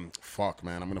from, fuck,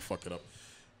 man. I'm going to fuck it up.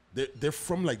 They're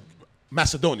from,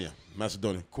 Macedonia.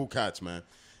 Cool cats, man.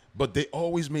 But they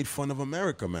always made fun of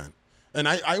America, man. And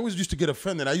I always used to get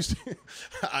offended. I used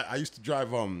to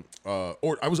drive I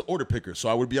was an order picker, so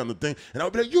I would be on the thing and I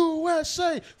would be like,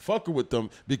 USA, fucking with them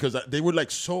because they would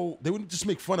they would just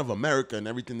make fun of America and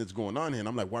everything that's going on here. And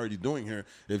I'm like, why are you doing here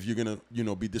if you're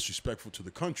gonna be disrespectful to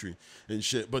the country and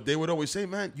shit? But they would always say,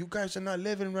 man, you guys are not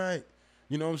living right.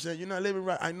 You know what I'm saying? You're not living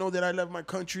right. I know that I left my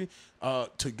country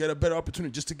to get a better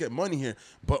opportunity, just to get money here.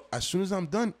 But as soon as I'm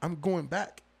done, I'm going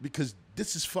back because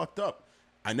this is fucked up.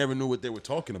 I never knew what they were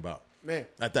talking about, man,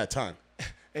 at that time.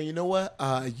 And you know what?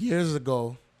 Years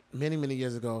ago, many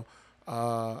years ago,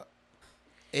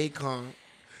 Akon.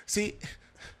 See,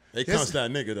 Akon's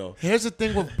that nigga though. Here's the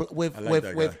thing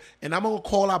with and I'm gonna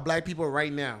call out black people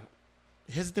right now.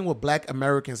 Here's the thing with black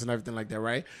Americans and everything like that,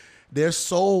 right? They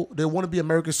want to be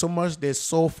American so much they're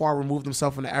so far removed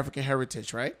themselves from the African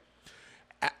heritage, right?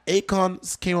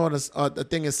 Akon came on a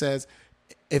thing that says,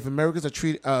 if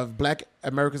black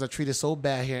Americans are treated so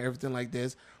bad here and everything like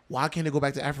this, why can't they go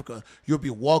back to Africa? You'll be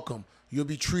welcome. You'll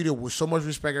be treated with so much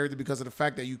respect, everything, because of the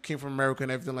fact that you came from America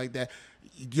and everything like that.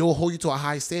 You'll hold you to a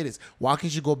high status. Why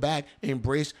can't you go back and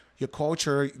embrace your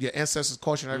culture, your ancestors'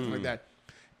 culture and everything like that?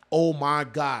 Oh my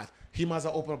God. He might as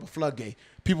well open up a floodgate.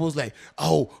 People was like,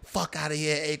 oh, fuck out of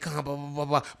here, Akon, blah, blah, blah,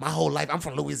 blah. My whole life, I'm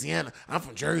from Louisiana. I'm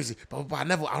from Jersey. Blah, blah,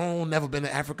 blah. I don't never been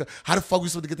to Africa. How the fuck we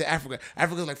supposed to get to Africa?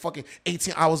 Africa's like fucking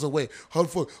 18 hours away. How the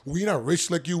fuck? We not rich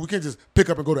like you. We can't just pick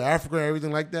up and go to Africa and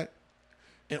everything like that.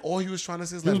 And all he was trying to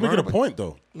say is, he was making a point,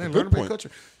 though. Learn about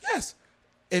culture. Yes.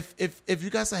 If you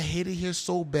guys are hated here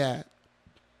so bad,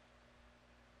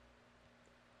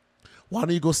 why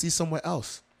don't you go see somewhere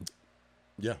else?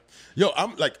 Yeah. Yo,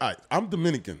 I'm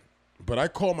Dominican, but I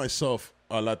call myself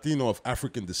a Latino of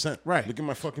African descent. Right. Look at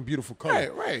my fucking beautiful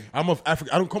color. Right. I'm of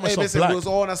Africa. I don't call myself black. It was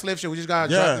all on that slave shit. We just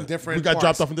got dropped in different we got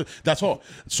parts. dropped off in that's all.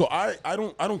 So I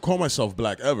don't call myself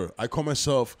black ever. I call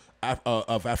myself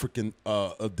of African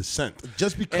descent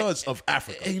just because of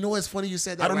Africa. And you know what's funny you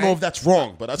said that, I don't know if that's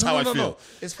wrong, but that's how I feel. No.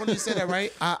 It's funny you said that,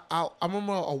 right? I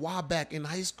remember a while back in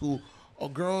high school, a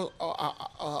girl,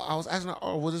 I was asking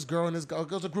her, was this girl and this girl,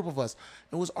 it was a group of us,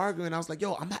 and was arguing. I was like,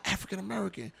 yo, I'm not African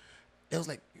American. It was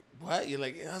like, what? You're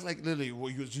like, I was like, literally,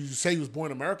 well, you say you was born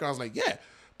in America? I was like, yeah,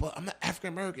 but I'm not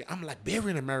African American. I'm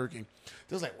Liberian American.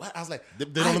 They was like, what? I was like, they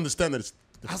don't understand that it's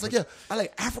I was like, yeah,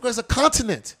 Africa is a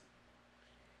continent.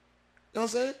 You know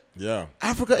what I'm saying? Yeah.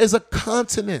 Africa is a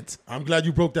continent. I'm glad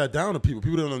you broke that down to people.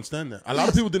 People don't understand that. A lot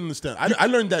of people didn't understand. I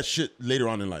learned that shit later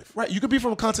on in life. Right. You could be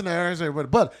from a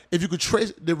continent, but if you could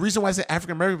trace, the reason why I say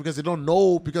African American, because they don't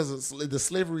know, because the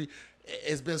slavery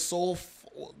has been so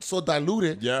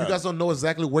diluted, you guys don't know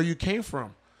exactly where you came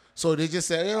from. So they just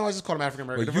say, I just call them African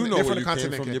American. Well, you know where you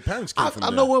came from. Your parents came from I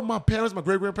know where my parents, my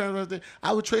great-grandparents, everything.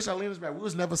 I would trace our lineage back. We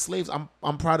was never slaves.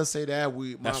 I'm proud to say that.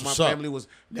 My family was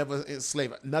never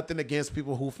enslaved. Nothing against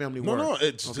people who family were. No,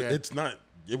 it's not.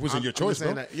 It wasn't your choice,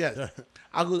 bro. Yeah.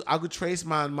 I could trace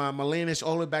my lineage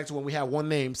all the way back to when we had one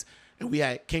names and we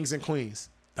had kings and queens.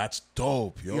 That's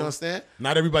dope, yo. You understand?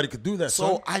 Not everybody could do that,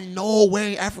 so I know where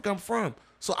in Africa I'm from.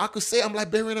 So I could say I'm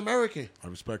Liberian American. I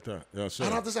respect that. Yeah, sure. I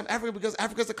don't have to say I'm African because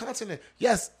Africa's a continent.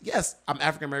 Yes, I'm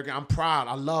African American. I'm proud.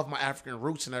 I love my African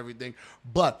roots and everything.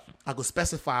 But I could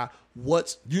specify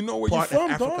what you know where part you're from,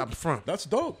 of Africa dog. I'm from. That's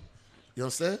dope. You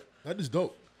understand? That is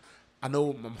dope. I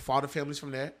know my father's family's from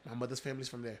there. My mother's family's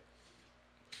from there.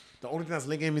 The only thing that's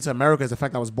linking me to America is the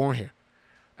fact that I was born here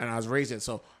and I was raised here.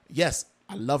 So yes,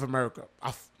 I love America.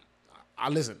 I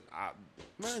listen.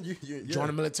 Man, you join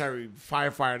the military,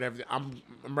 firefighter, and everything. I'm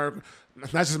American.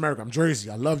 Not just America. I'm Jersey.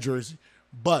 I love Jersey.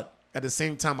 But at the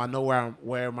same time, I know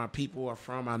where my people are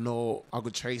from. I know I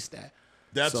could trace that.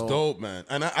 That's dope, man.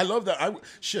 And I love that.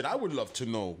 I would love to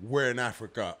know where in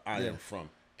Africa I am from.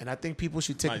 And I think people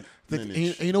should take. And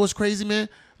you know what's crazy, man?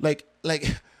 Like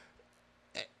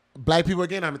black people,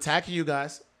 again, I'm attacking you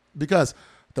guys because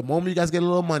the moment you guys get a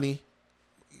little money,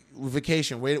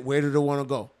 vacation, where do they want to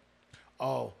go?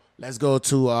 Oh, let's go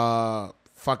to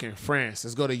fucking France.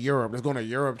 Let's go to Europe. Let's go on a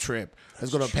Europe trip.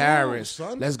 Let's go to Paris.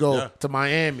 Son. Let's go to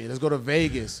Miami. Let's go to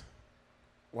Vegas.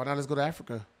 Why not let's go to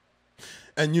Africa?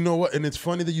 And you know what? And it's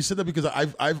funny that you said that because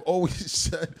I've always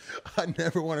said I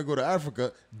never want to go to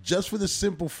Africa just for the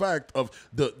simple fact of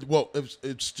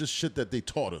it's just shit that they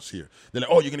taught us here. They're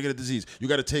like, oh, you're going to get a disease. You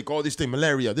got to take all these things,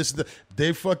 malaria.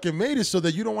 They fucking made it so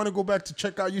that you don't want to go back to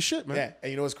check out your shit, man. Yeah.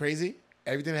 And you know what's crazy?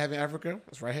 Everything they have in Africa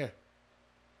is right here.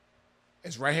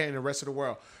 It's right here in the rest of the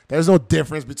world. There's no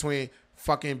difference between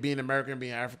fucking being American and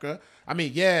being Africa. I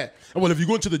mean, yeah. Well, if you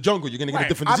go into the jungle, you're going to get a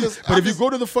different disease. But if you go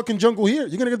to the fucking jungle here, you're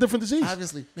going to get a different disease.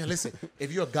 Obviously. Man, listen.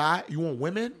 If you're a guy, you want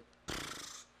women,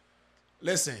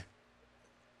 listen.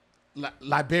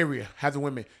 Liberia has the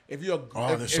women. If you're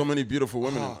there's so many beautiful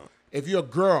women. If you're a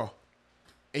girl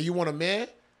and you want a man,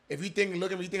 if you think,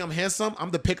 look at me, you think I'm handsome, I'm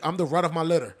the rut of my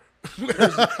litter.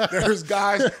 there's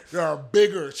guys that are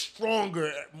bigger,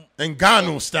 stronger,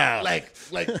 Ngannou style. Like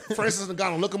for instance,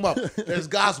 Ngannou, look him up. There's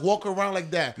guys walking around like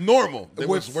that, normal. They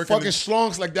with fucking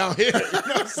schlongs like down here. You know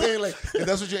what I'm saying? Like, if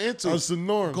that's what you're into, that's the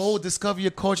norm. Go discover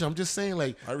your culture. I'm just saying,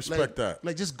 like, I respect that.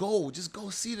 Like, just go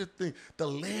see the thing. The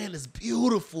land is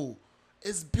beautiful.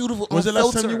 It's beautiful. When's the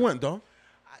last time you went, dog?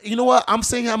 You know what? I'm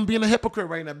saying I'm being a hypocrite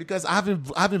right now because I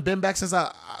haven't been back since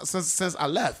I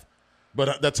left.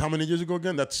 But that's how many years ago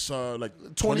again? That's like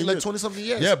 20 like 20 something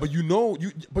years. Yeah, but you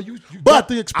got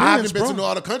the experience. I haven't been bro. to no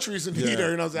other countries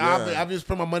either. You know what I'm saying? I've just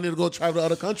spent my money to go travel to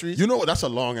other countries. You know what? That's a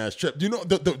long ass trip. You know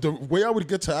the way I would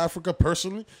get to Africa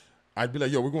personally, I'd be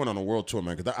like, yo, we're going on a world tour,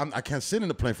 man. Because I can't sit in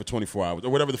the plane for 24 hours or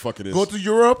whatever the fuck it is. Go to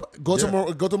Europe, go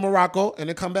to Morocco, and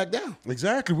then come back down.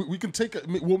 Exactly. We can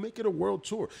we'll make it a world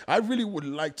tour. I really would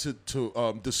like to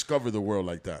discover the world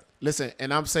like that. Listen,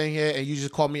 and I'm saying here, and you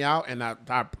just called me out, and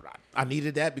I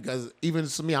needed that because even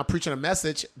to me, I'm preaching a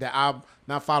message that I'm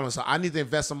not following. So I need to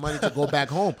invest some money to go back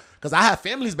home because I have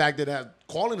families back there that are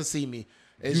calling to see me.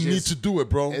 You need to do it,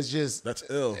 bro. It's just that's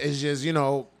ill. It's just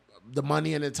the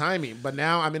money and the timing. But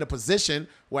now I'm in a position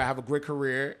where I have a great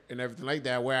career and everything like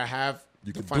that, where I have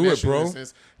you the can do it, bro.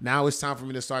 Instance. Now it's time for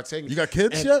me to start taking. You got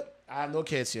kids yet? I have no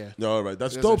kids yet. No, all right,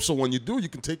 that's dope. So when you do, you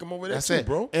can take them over there too,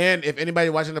 bro. And if anybody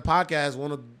watching the podcast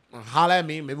want to holler at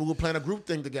me, maybe we'll plan a group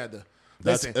thing together.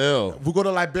 That's ill. We go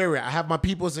to Liberia. I have my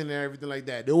peoples in there, everything like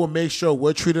that. They will make sure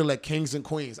we're treated like kings and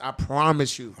queens. I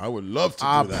promise you. I would love to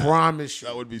do that. I promise you.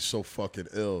 That would be so fucking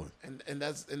ill. And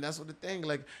that's what the thing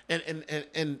like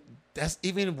and that's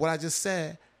even what I just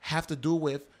said have to do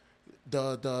with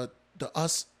the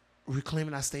us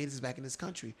reclaiming our status back in this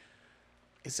country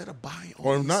instead of buying all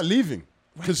or not leaving.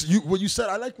 Because what you said,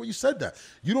 I like what you said that.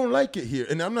 You don't like it here.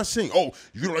 And I'm not saying, oh,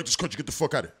 you don't like this country, get the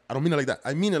fuck out of it. I don't mean it like that.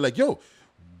 I mean it like, yo,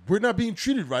 we're not being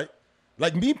treated right.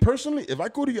 Like me personally, if I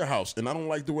go to your house and I don't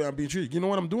like the way I'm being treated, you know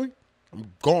what I'm doing?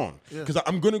 I'm gone. Because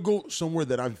I'm going to go somewhere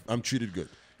that I'm treated good,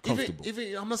 comfortable.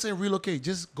 Even I'm not saying relocate.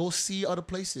 Just go see other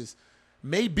places.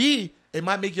 Maybe it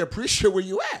might make you appreciate where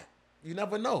you at. You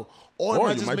never know. Or it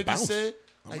might just make you say,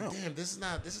 like, damn, this is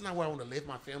not where I want to live,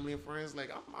 my family and friends.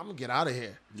 Like, I'm going to get out of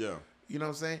here. Yeah. You know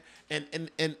what I'm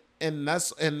saying?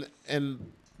 And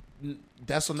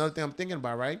that's another thing I'm thinking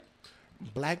about, right?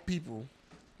 Black people,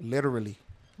 literally,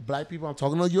 I'm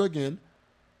talking to you again,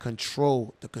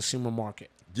 control the consumer market.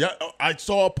 Yeah, I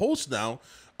saw a post now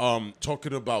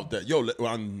talking about that. Yo,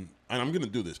 and I'm going to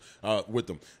do this with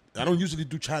them. I don't usually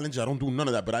do challenges. I don't do none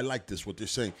of that, but I like this, what they're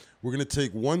saying. We're going to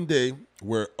take one day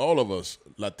where all of us,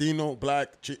 Latino,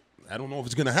 Black, I don't know if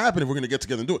it's going to happen if we're going to get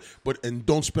together and do it, and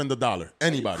don't spend $1.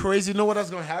 Anybody. Crazy. You know what that's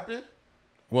going to happen?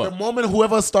 What? The moment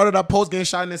whoever started that post getting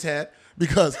shot in his head,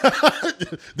 because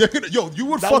they're gonna, you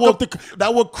would fuck up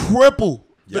that would cripple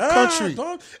the country.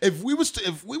 Dog. If we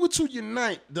were to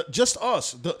unite, just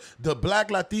us, the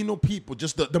Black Latino people,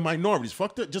 just the minorities,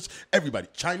 just everybody,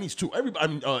 Chinese too,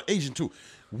 everybody, Asian too,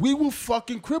 we will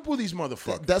fucking cripple these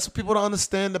motherfuckers. That's what people don't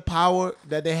understand, the power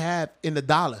that they have in the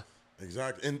dollar.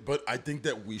 Exactly, but I think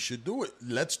that we should do it.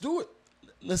 Let's do it.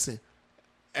 Listen.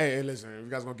 Hey, listen, if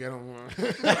you guys gonna get on.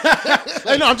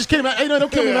 Hey, no, I'm just kidding, man. Hey, no, don't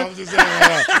kill me, man. I'm just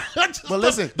saying, but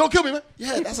listen, don't kill me, man.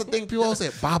 Yeah, that's the thing people always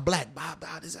say. Buy black, buy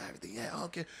this, everything. Yeah,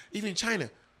 okay. Even China.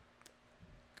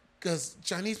 Because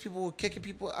Chinese people were kicking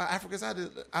people, Africans out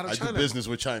of China. I do business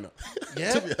with China.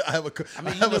 Yeah? I have a look them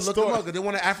up, because they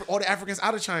want all the Africans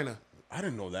out of China. I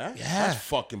didn't know that. Yeah. That's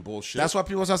fucking bullshit. That's why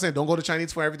people start saying, don't go to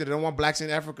Chinese for everything. They don't want blacks in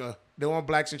Africa. They want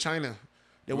blacks in China.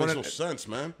 It makes no sense,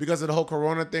 man. Because of the whole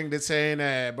Corona thing, they're saying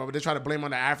that, but they try to blame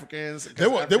on the Africans. They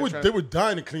were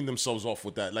dying to clean themselves off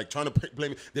with that, like trying to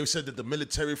blame. They said that the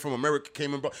military from America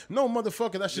came and brought. No,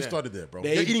 motherfucker, that shit started there, bro.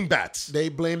 They're eating bats. They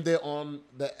blamed it on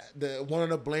the one of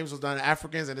the blames was on the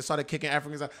Africans, and they started kicking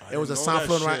Africans out. There was a sign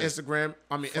floating around Instagram.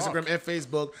 Instagram and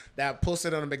Facebook that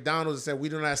posted on the McDonald's and said, "We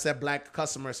do not accept black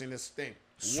customers in this thing."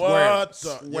 Swear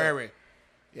it.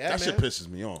 Yeah, that shit pisses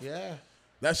me off. Yeah,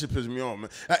 that shit pisses me off, man.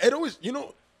 It always,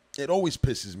 it always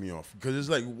pisses me off because it's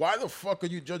like, why the fuck are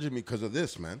you judging me because of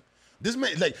this, man? This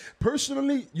man, like,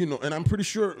 personally, and I'm pretty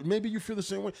sure maybe you feel the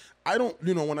same way. I don't,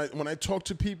 when I talk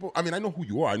to people, I mean, I know who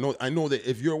you are. I know that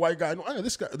if you're a white guy, I know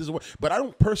this guy, this is a white, but I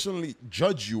don't personally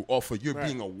judge you off of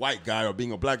being a white guy or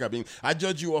being a black guy. I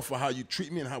judge you off of how you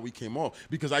treat me and how we came off,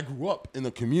 because I grew up in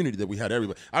a community that we had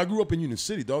everybody. I grew up in Union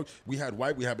City, dog. We had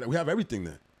white, we had black, we have everything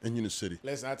there in Union City.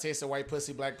 Listen, I taste the white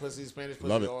pussy, black pussy, Spanish pussy.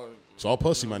 Love it. It's all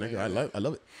pussy, my nigga. I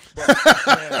love it.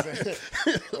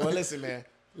 But, well, listen, man.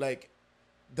 Like,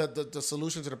 the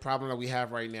solution to the problem that we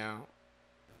have right now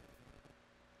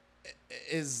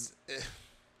is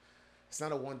It's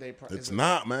not a one-day process. It's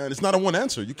not, man. It's not a one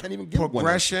answer. You can't even get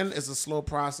progression is a slow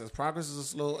process. Progress is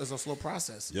a slow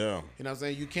process. Yeah. You know what I'm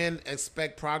saying? You can't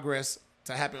expect progress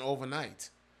to happen overnight.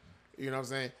 You know what I'm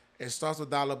saying? It starts with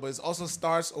dollar, but it also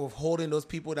starts with holding those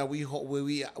people that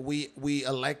we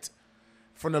elect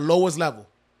from the lowest level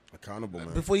accountable,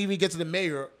 man. Before you even get to the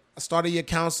mayor, start of your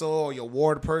council or your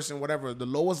ward person, whatever, the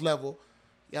lowest level,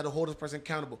 you have to hold this person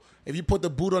accountable. If you put the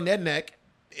boot on their neck,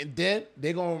 and then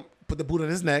they're gonna put the boot on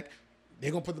his neck. They're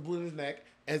going to put the boot in his neck,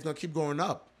 and it's going to keep going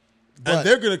up. But and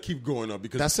they're going to keep going up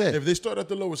because that's it. If they start at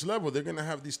the lowest level, they're going to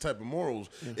have these type of morals.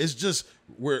 Yeah. It's just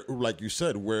where, like you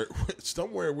said, where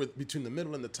somewhere between the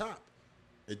middle and the top,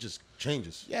 it just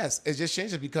changes. Yes, it just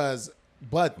changes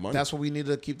but money. That's what we need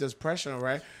to keep this pressure on,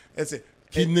 right? It's it.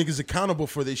 Keep niggas accountable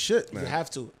for their shit, man. You have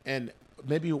to. And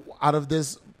maybe out of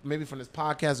this, maybe from this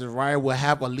podcast, Ryan will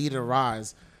have a leader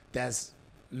rise that's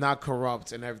not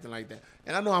corrupt and everything like that.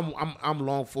 And I know I'm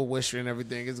long for wishing and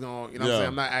everything. It's going, you know what I'm saying?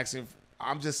 I'm not asking.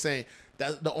 I'm just saying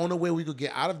that the only way we could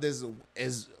get out of this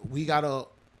is we gotta,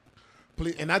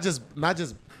 and not just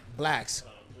blacks.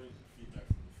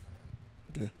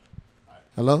 Okay.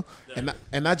 Hello?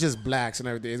 And not just blacks and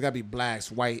everything. It's gotta be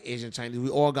blacks, white, Asian, Chinese. We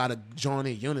all gotta join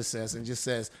in unison and just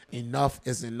says enough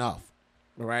is enough.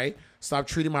 All right? Stop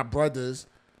treating my brothers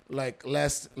like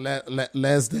less than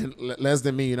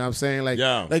me, you know what I'm saying? Like,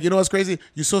 like, you know what's crazy?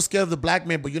 You're so scared of the black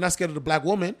man, but you're not scared of the black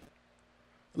woman.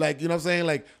 Like, you know what I'm saying?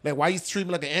 Like why you treat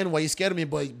me like an N? Why you scared of me?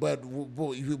 But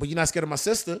you're not scared of my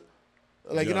sister.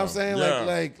 Like, you know what I'm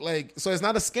saying? Like, so it's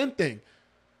not a skin thing.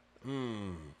 Wow. You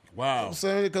know I'm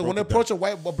saying? Because when they approach a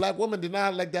black woman, they're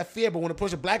not like that fear. But when they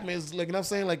approach a black man, it's like, you know what I'm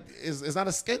saying? Like, it's not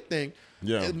a skin thing.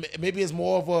 Yeah. Maybe it's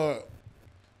more of a.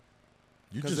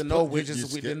 Because they know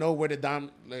they know where the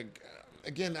dom. Like,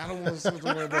 again, I don't want to say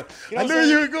something, but you know I knew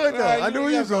you were going though. I knew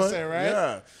you were going. Say,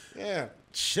 right? Yeah.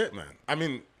 Shit, man. I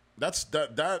mean, that's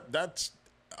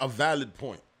a valid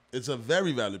point. It's a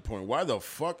very valid point. Why the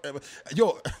fuck?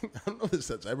 Yo, I don't know if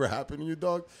that's ever happened to you,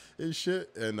 dog. And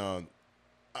shit. And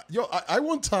I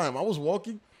one time I was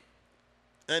walking,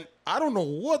 and I don't know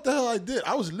what the hell I did.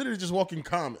 I was literally just walking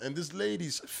calm, and this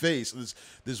lady's face,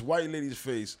 this white lady's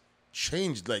face,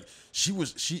 changed. Like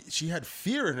she had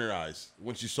fear in her eyes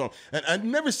when she saw him. And I'd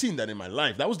never seen that in my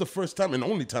life. That was the first time and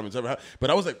only time it's ever happened. But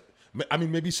I was like, I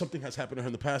mean, maybe something has happened to her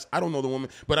in the past. I don't know the woman,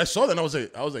 but I saw that and I was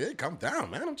like, hey, calm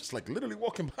down, man. I'm just like literally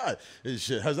walking by and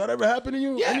shit. Has that ever happened to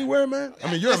you anywhere, man?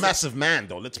 I mean, you're a massive man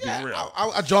though. Let's be real.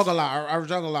 I jog a lot. I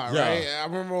jog a lot, right? I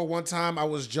remember one time I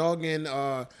was jogging.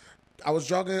 I was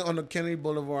jogging on the Kennedy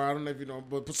Boulevard. I don't know if you know,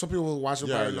 but some people who watch it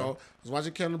probably know. I was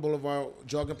watching Kennedy Boulevard,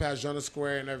 jogging past Jonas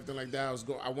Square and everything like that.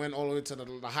 I went all the way to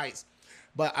the Heights.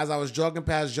 But as I was jogging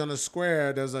past Jonas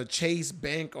Square, there's a Chase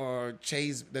Bank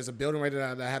there's a building right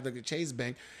there that have like a Chase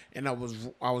Bank. And I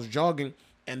was jogging,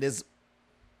 and this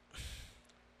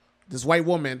white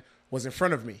woman was in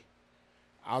front of me.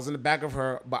 I was in the back of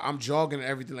her, but I'm jogging and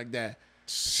everything like that.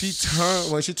 She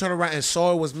turned around and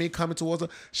saw it was me coming towards her.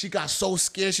 She got so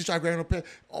scared. She tried grabbing her pen,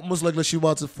 almost like she was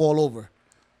about to fall over.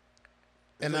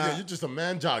 And you're just a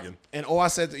man jogging. And I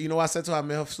said to her, I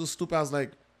made her so stupid. I was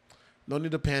like, no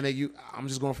need to panic. I'm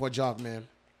just going for a jog, man.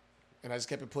 And I just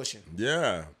kept it pushing.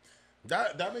 Yeah.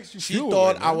 That makes you she feel. She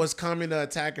thought I was coming to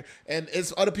attack her. And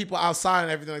it's other people outside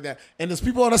and everything like that. And there's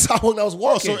people on the sidewalk that was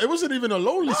walking. Oh, so it wasn't even a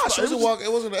lonely spot. It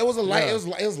was a light. Yeah.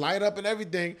 It was light up and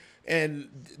everything. And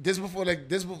this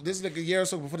is like a year or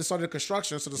so before they started the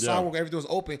construction. So the sidewalk, everything was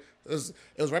open. It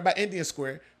was right by Indian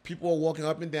Square. People were walking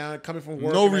up and down, coming from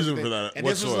work. No reason for that. And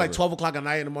this was like 12 o'clock at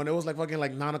night in the morning. It was like fucking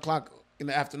like 9 o'clock in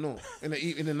the afternoon, in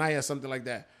the night or something like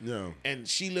that. Yeah. And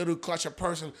she literally clutched her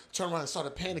purse and turned around and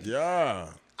started panicking. Yeah.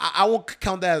 I won't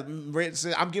count that.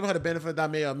 I'm giving her the benefit of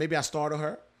that. Maybe I startled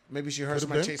her. Maybe she heard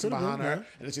somebody chasing behind her, and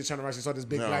then she turned around. She saw this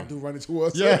big black dude running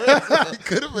towards her. Yeah,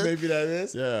 could have been. Maybe that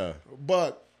is. Yeah.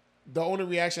 But the only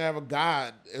reaction I ever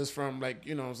got is from, like,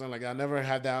 you know what I'm saying? Like, I never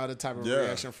had that other type of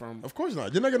reaction from. Of course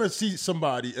not. You're not going to see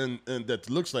somebody and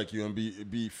that looks like you and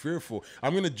be fearful.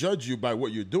 I'm going to judge you by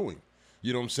what you're doing.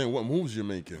 You know what I'm saying? What moves you're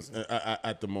making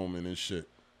at the moment and shit.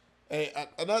 Hey,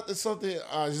 it's something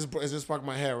it just sparked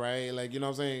my head, right? Like, you know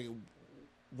what I'm saying?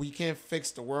 We can't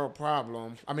fix the world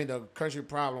problem. I mean, the country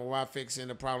problem while fixing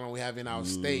the problem we have in our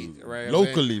state, right?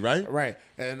 Locally, right? Right.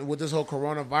 And with this whole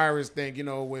coronavirus thing, you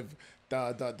know, with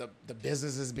the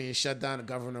businesses being shut down, the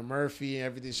Governor Murphy and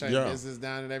everything shutting business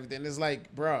down and everything. It's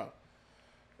like, bro.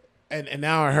 And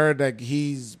now I heard that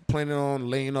he's planning on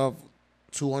laying off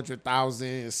 200,000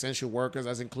 essential workers,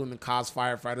 as including cops,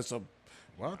 firefighters. So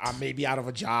what? I may be out of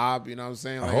a job. You know what I'm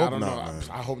saying? Like, I don't not, know. Man.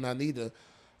 I hope not neither.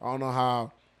 I don't know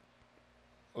how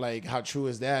true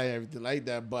is that and everything like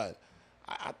that. But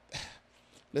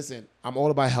listen, I'm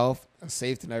all about health and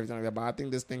safety and everything like that, but I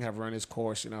think this thing have run its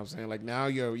course. You know what I'm saying? Like now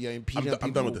you're impeding people.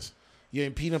 I'm done with this. You're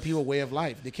impeding people's way of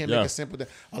life. They can't make it simple.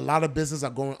 A lot of businesses are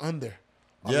going under.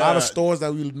 A lot of stores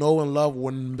that we know and love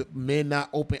may not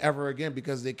open ever again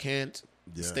because they can't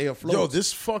stay afloat. Yo,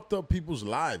 this fucked up people's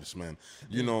lives, man.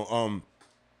 You know,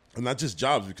 and not just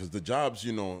jobs, because the jobs,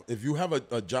 you know, if you have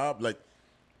a job, like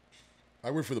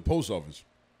I work for the post office,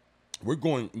 we're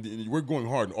going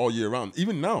hard all year round.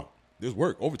 Even now, there's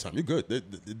work, overtime. You're good.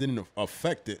 It didn't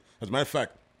affect it. As a matter of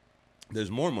fact,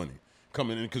 there's more money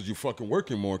coming in because you're fucking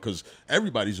working more because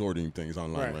everybody's ordering things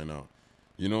online right now.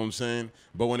 You know what I'm saying?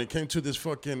 But when it came to this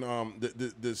fucking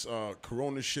this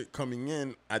corona shit coming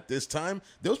in at this time,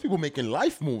 there was people making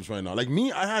life moves right now. Like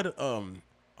me, I had a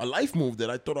life move that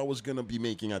I thought I was gonna be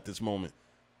making at this moment.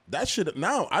 That shit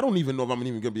now, I don't even know if I'm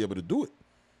even gonna be able to do it.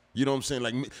 You know what I'm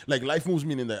saying? Like life moves,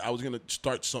 meaning that I was gonna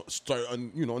start a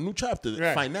new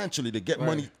chapter financially to get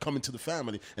money coming to the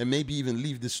family and maybe even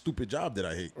leave this stupid job that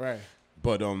I hate. Right.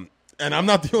 But and I'm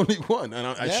not the only one, and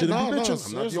I shouldn't be bitching.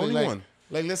 I'm not the only one.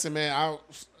 Like, listen, man.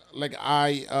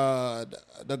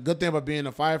 The good thing about being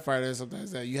a firefighter is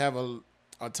sometimes that you have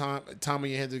a time on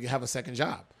your hands to have a second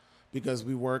job, because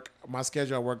we work. My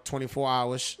schedule, I work 24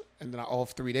 hours and then I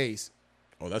off 3 days.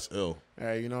 Oh, that's ill.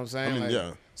 You know what I'm saying? I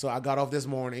mean, So I got off this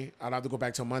morning. I'd have to go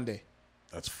back till Monday.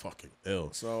 That's fucking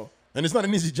ill. So, and it's not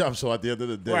an easy job. So at the end of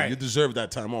the day, you deserve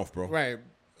that time off, bro. Right.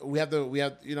 We have, you know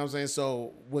what I'm saying?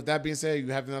 So with that being said,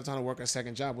 you have enough time to work a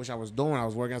second job, which I was doing. I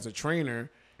was working as a trainer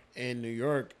in New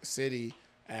York City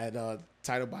at a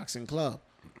Title Boxing Club.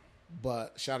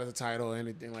 But shout out to Title,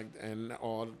 anything like, and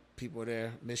all the people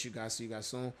there. Miss you guys. See you guys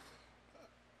soon.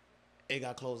 It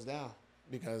got closed down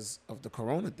because of the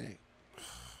corona thing.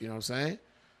 You know what I'm saying?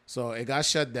 So it got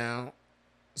shut down.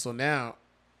 So now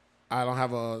I don't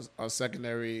have a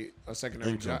secondary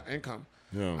income.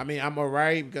 Yeah. I mean, I'm all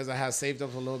right because I have saved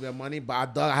up a little bit of money,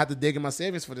 but I had to dig in my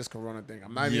savings for this corona thing.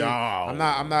 I'm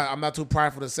not too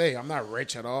prideful to say I'm not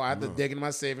rich at all. I had to dig in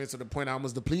my savings to the point I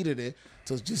almost depleted it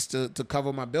to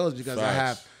cover my bills, because I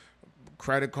have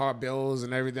credit card bills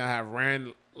and everything. I have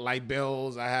rent, light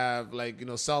bills. I have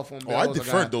cell phone bills. Oh, I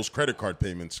deferred those credit card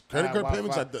payments. I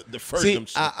deferred them.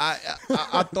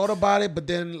 I thought about it, but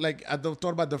then I thought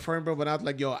about deferring, bro. But I was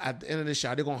like, yo, at the end of this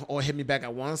shit, they're gonna all hit me back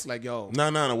at once. Like, yo,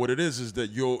 no. What it is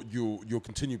that you'll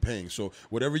continue paying. So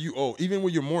whatever you owe, even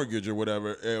with your mortgage or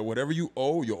whatever, whatever you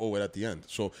owe it at the end.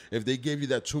 So if they gave you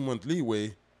that 2-month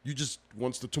leeway, you just,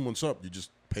 once the 2 months up, you just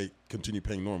continue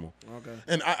paying normal. Okay.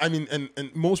 And I mean, and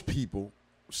most people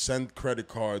send credit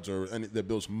cards or their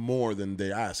bills more than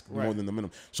they ask, more than the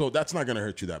minimum. So that's not gonna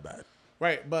hurt you that bad.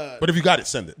 Right, but if you got it,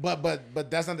 send it. But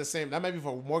that's not the same. That might be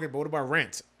for mortgage, but what about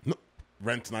rent? No,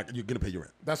 rent's not. You're gonna pay your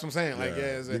rent. That's what I'm saying.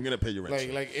 You're gonna pay your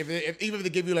rent. Like if even if they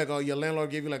give you your landlord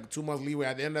gave you 2 months leeway,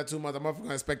 at the end of that 2 months, I'm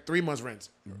gonna expect 3 months rent.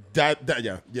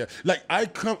 Yeah. Like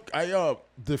I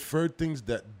deferred things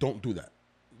that don't do that.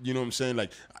 You know what I'm saying?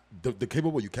 Like the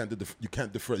capable, you can't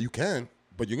defer. You can.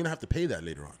 But you're going to have to pay that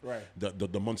later on. Right.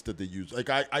 The months that they use. Like,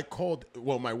 I called,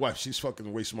 my wife, she's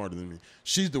fucking way smarter than me.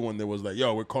 She's the one that was like,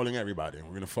 yo, we're calling everybody. We're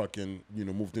going to fucking,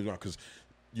 move things around. Because,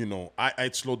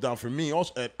 I'd slowed down for me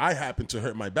also. And I happened to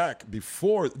hurt my back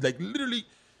before, literally,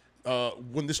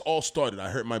 when this all started, I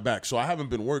hurt my back. So I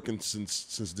haven't been working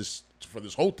since for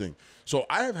this whole thing. So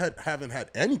I haven't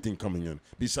had anything coming in.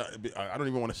 Besides, I don't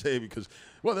even want to say it because,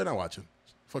 well, they're not watching.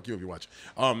 Fuck you if you watch.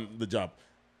 The job.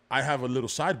 I have a little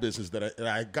side business that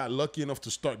I got lucky enough to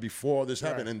start before all this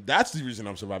happened, and that's the reason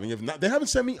I'm surviving. If not, they haven't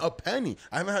sent me a penny.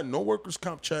 I haven't had no workers'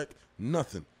 comp check,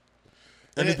 nothing,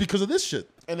 and it's because of this shit.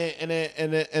 And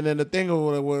then the thing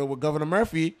with Governor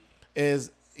Murphy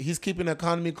is he's keeping the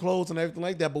economy closed and everything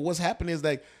like that. But what's happening is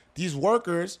these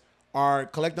workers are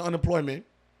collecting unemployment.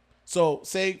 So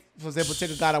say, for example,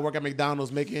 take a guy that work at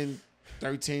McDonald's making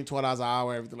 $13, $12 an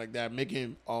hour, everything like that,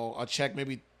 making a check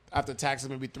maybe after taxes,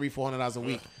 maybe $300-$400 a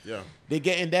week. Yeah. They're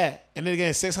getting that. And they're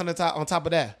getting $600 on top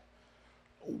of that.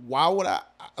 Why would I?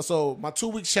 So my 2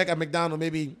 weeks check at McDonald's,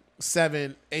 maybe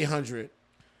 $700-$800.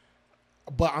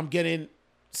 But I'm getting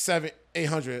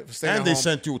 $700-$800. And they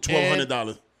sent you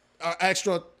 $1,200.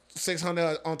 Extra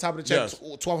 $600 on top of the check,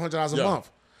 $1,200 a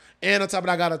month. And on top of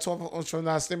that, I got a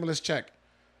 $1,200 stimulus check.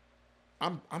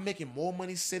 I'm making more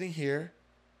money sitting here.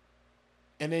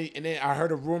 And then I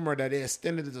heard a rumor that they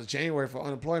extended it to January for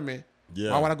unemployment.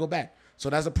 Yeah. Why would I go back? So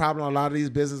that's the problem a lot of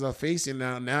these businesses are facing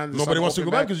now. Nobody wants to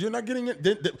go back because you're not getting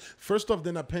it. First off,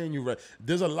 they're not paying you right.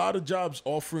 There's a lot of jobs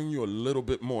offering you a little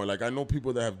bit more. Like I know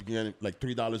people that have been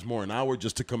getting $3 more an hour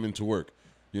just to come into work.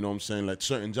 You know what I'm saying? Like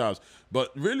certain jobs. But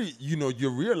really,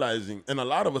 you're realizing, and a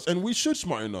lot of us, and we should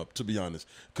smarten up, to be honest.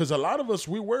 Because a lot of us,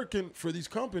 we're working for these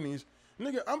companies.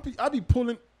 Nigga, I be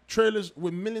pulling trailers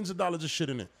with millions of dollars of shit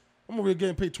in it. I'm over here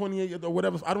getting paid 28 or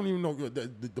whatever. I don't even know.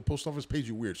 The post office pays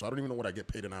you weird, so I don't even know what I get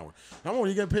paid an hour. I'm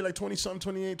only getting paid like 20-something,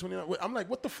 28, 29. I'm like,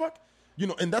 what the fuck? You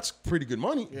know, and that's pretty good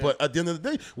money. Yeah. But at the end of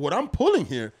the day, what I'm pulling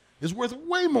here is worth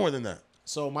way more than that.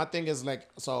 So my thing is like,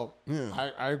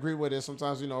 I agree with it.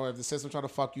 Sometimes, you know, if the system try to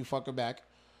fuck you, fuck it back.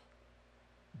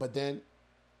 But then,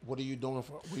 what are you doing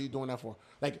for? What are you doing that for?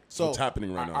 Like, so what's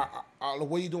happening right now?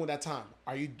 What are you doing that time?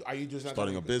 Are you just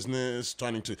starting a business,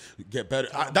 trying to get better?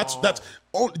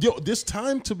 This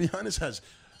time, to be honest, has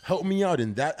helped me out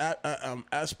in that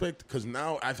aspect because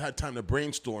now I've had time to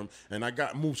brainstorm and I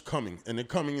got moves coming and they're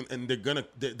coming and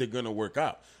they're gonna work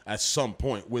out at some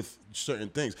point with certain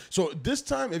things. So this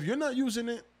time, if you're not using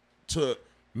it to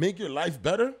make your life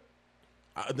better,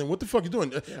 then what the fuck you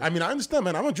doing? Yeah. I mean, I understand,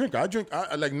 man. I'm a drinker. I drink.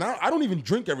 Like now, I don't even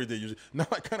drink every day. Usually. Now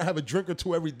I kind of have a drink or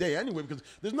two every day anyway because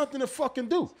there's nothing to fucking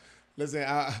do. Listen,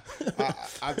 I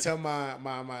tell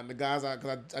the guys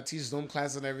because I teach Zoom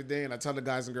classes and everything, and I tell the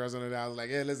guys and girls under there, I was like,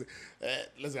 hey, listen,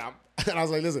 and I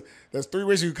was like, listen, there's 3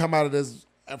 ways you can come out of this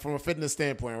from a fitness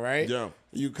standpoint, right? Yeah.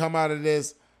 You come out of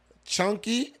this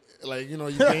chunky, like you know,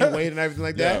 you gain weight and everything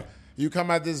like that. You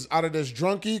come out of this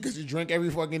drunky because you drink every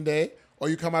fucking day. Or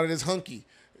you come out of this hunky.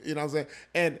 You know what I'm saying?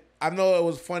 And I know it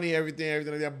was funny, everything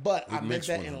like that, but I meant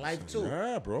that in life too.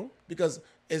 Yeah, bro. Because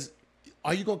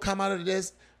are you going to come out of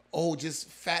this, just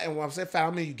fat? And when I'm saying fat,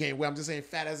 I mean you gain weight. I'm just saying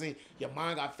fat as in your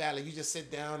mind got fat. Like you just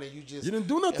sit down and you didn't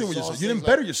do nothing with yourself. You didn't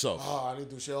better yourself. Oh, I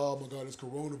didn't do shit. Oh, my God, it's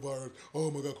coronavirus.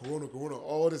 Oh, my God, corona.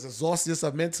 All this exhausting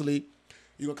yourself mentally.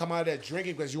 You're going to come out of that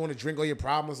drinking because you want to drink all your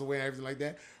problems away and everything like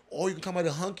that. Or you can come out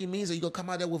of hunky means, or you can come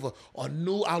out there with a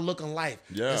new outlook on life.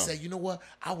 Yeah. And say, you know what?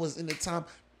 I was in the time.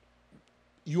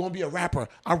 You want to be a rapper?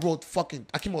 I came out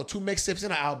with 2 mixtapes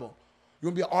and an album. You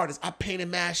want to be an artist? I painted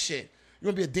mad shit. You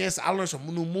want to be a dancer? I learned some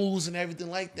new moves and everything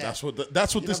like that.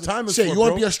 That's what this time is for, you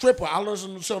want to be a stripper? I learned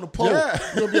some on the pole. Yeah.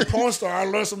 You want to be a porn star? I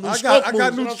learned some new stroke moves. I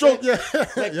got new stroke.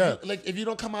 Yeah. Like if you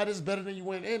don't come out as better than you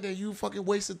went in, then you fucking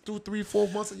wasted 2, 3, 4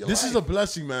 months of your life. This is a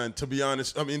blessing, man. To be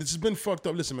honest, I mean, this has been fucked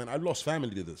up. Listen, man, I lost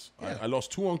family to this. Yeah. I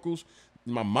lost 2 uncles.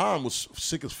 My mom was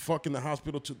sick as fuck in the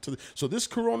hospital. So this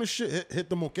corona shit hit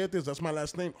the Moquetes. That's my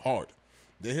last name. Hard.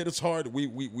 They hit us hard.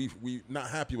 We not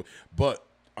happy with. But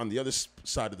on the other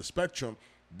side of the spectrum,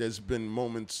 there's been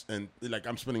moments and like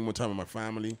I'm spending more time with my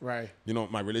family. Right. You know,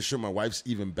 my relationship with my wife's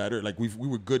even better. Like we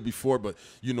were good before, but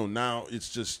you know, now it's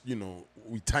just, you know,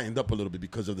 we tightened up a little bit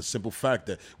because of the simple fact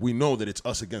that we know that it's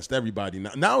us against everybody.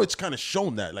 Now it's kind of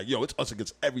shown that like, yo, it's us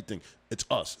against everything. It's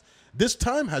us. This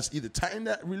time has either tightened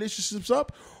that relationships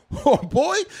up, or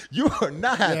boy, you are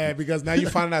not happy. Yeah, because now you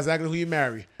find out exactly who you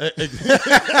marry. Because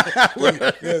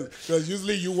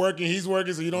usually you working, he's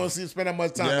working, so you don't spend that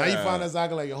much time. Yeah. Now you find out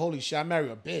exactly like, holy shit, I marry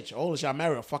a bitch. Holy shit, I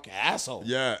marry a fucking asshole.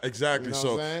 Yeah, exactly. You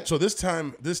know so this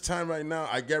time right now,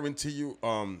 I guarantee you,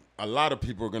 a lot of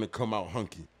people are gonna come out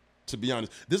hunky. To be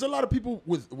honest, there's a lot of people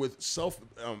with self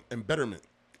embetterment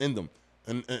in them.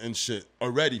 And shit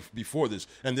already before this.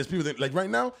 And there's people that, like right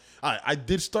now, I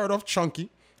did start off chunky.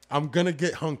 I'm going to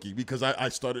get hunky because I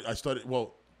started,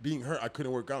 well, being hurt, I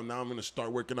couldn't work out. Now I'm going to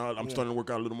start working out. I'm starting to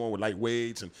work out a little more with light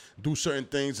weights and do certain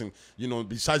things. And, you know,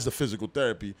 besides the physical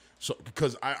therapy. So,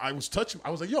 because I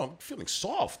was like, yo, I'm feeling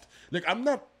soft. Like, I'm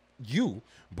not you,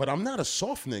 but I'm not a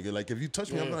soft nigga. Like, if you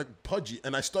touch me, I'm not pudgy.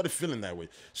 And I started feeling that way.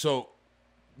 So,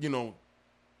 you know,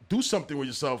 do something with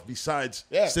yourself besides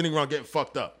sitting around getting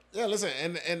fucked up. Yeah, listen,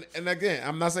 and again,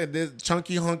 I'm not saying this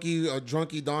chunky, hunky, or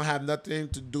drunky don't have nothing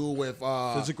to do with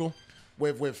physical,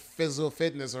 with physical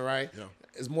fitness. All right, yeah,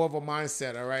 it's more of a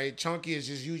mindset. All right, chunky is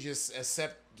just you just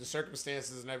accept the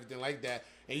circumstances and everything like that,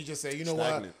 and you just say, you know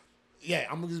what? Yeah,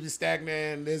 I'm gonna be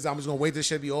stagnant. I'm just gonna wait this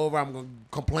shit to be over. I'm gonna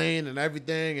complain and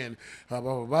everything, and blah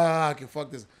blah blah. I can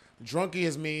fuck this.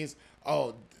 Drunky means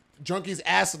drunky's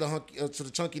ass to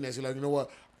the chunkiness. You're like, you know what?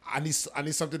 I need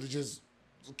something to just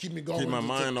keep me going. Keep my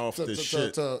mind off this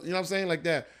shit. You know what I'm saying? Like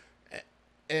that.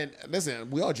 And listen,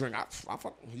 we all drink.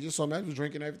 You just saw me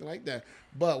drinking and everything like that.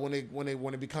 But when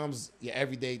it becomes your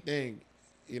everyday thing,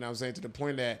 you know what I'm saying, to the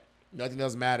point that nothing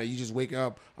else matter. You just wake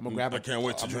up. I'm gonna grab. I can't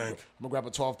wait to drink. I'm gonna grab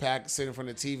a 12-pack, sit in front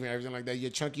of the TV and everything like that.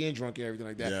 You're chunky and drunk and everything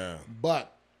like that. Yeah.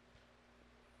 But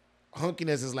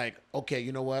hunkiness is like, okay,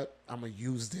 you know what? I'm gonna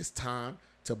use this time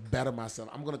to better myself.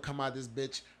 I'm gonna come out of this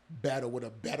bitch better with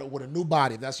a new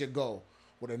body. If that's your goal.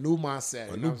 With a new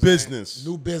mindset. A new business.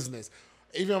 New business.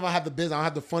 Even if I have the business, I don't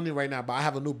have the funding right now, but I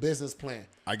have a new business plan.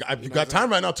 You got time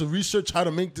right now to research how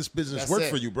to make this business work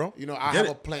for you, bro. You know, I have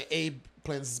a plan A,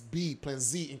 plan B, plan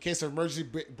Z, in case of emergency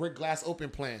brick glass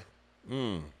open plan.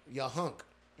 Your hunk.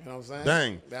 You know what I'm saying?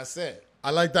 Dang. That's it.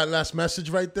 I like that last message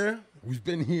right there. We've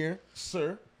been here,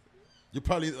 sir. You're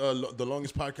probably the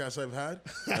longest podcast I've had,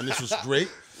 and this was great.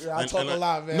 Yeah, I talk a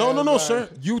lot, man. No, sir.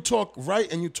 You talk right,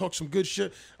 and you talk some good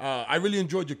shit. I really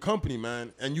enjoyed your company,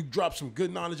 man, and you dropped some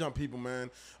good knowledge on people, man.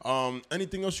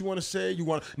 Anything else you want to say? You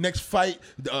want next fight?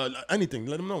 Anything?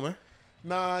 Let them know, man.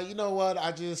 Nah, you know what?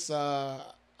 I just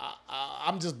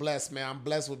I'm just blessed, man. I'm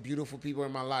blessed with beautiful people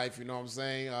in my life. You know what I'm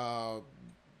saying?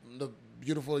 The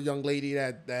beautiful young lady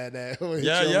that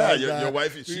your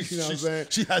wife,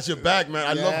 she has your back, man.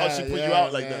 I love how she put you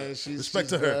out like man. That. Respect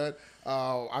to her.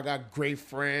 I got great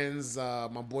friends. My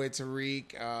boy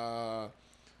Tariq.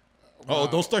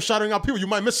 Don't start shouting out people. You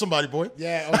might miss somebody, boy.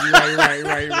 Yeah.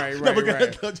 Right. No, but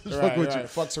right. Just fuck with you.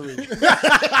 Fuck Tariq.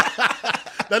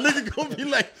 That nigga gonna be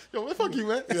like, yo, what fuck you,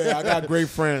 man? Yeah, I got great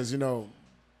friends. You know,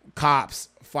 cops,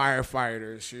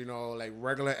 firefighters, you know, like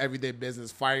regular everyday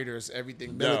business fighters,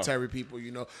 everything, military people,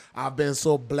 you know. I've been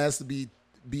so blessed to be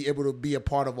able to be a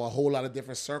part of a whole lot of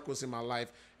different circles in my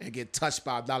life and get touched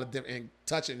by a lot of different, and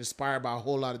touched and inspired by a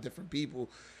whole lot of different people.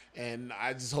 And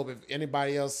I just hope if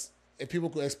anybody else, if people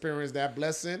could experience that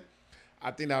blessing, I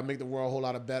think that would make the world a whole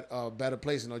lot of better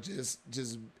place. You know, just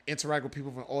interact with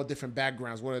people from all different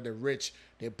backgrounds, whether they're rich,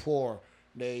 they're poor,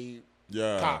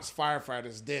 cops,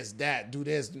 firefighters, this, that, do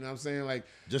this. You know what I'm saying? Like,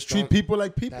 just treat people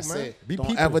like people, man. It.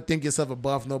 Don't ever think yourself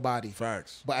above nobody.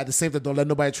 Facts. But at the same time, don't let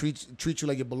nobody treat you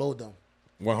like you're below them.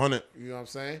 100. You know what I'm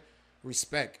saying?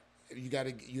 Respect. You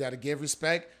gotta give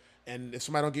respect, and if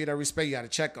somebody don't give you that respect, you gotta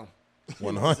check them.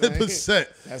 100%.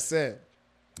 That's it.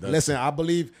 Listen, I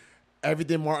believe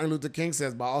everything Martin Luther King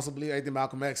says, but I also believe everything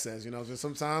Malcolm X says. You know, so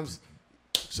sometimes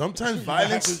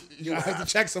violence you have to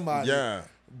check somebody. Yeah.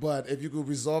 But if you could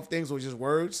resolve things with just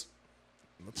words,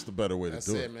 that's the better way to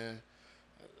do it. That's it, man.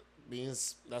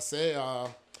 That's it.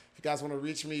 If you guys want to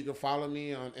reach me, you can follow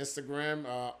me on Instagram,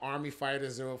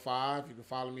 ArmyFighter05. You can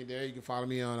follow me there. You can follow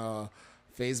me on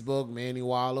Facebook, Manny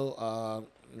Walo.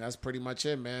 That's pretty much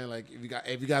it, man. Like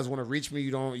if you guys want to reach me,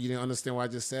 you didn't understand what I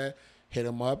just said, hit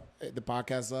him up, hit the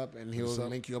podcast up, and he'll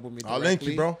link you up with me directly. I'll link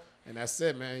you, bro. And that's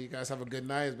it, man. You guys have a good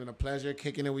night. It's been a pleasure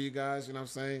kicking it with you guys. You know what I'm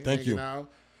saying? Thank you. Out.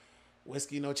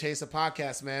 Whiskey No Chaser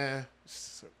podcast, man.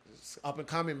 It's up and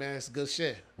coming, man. It's good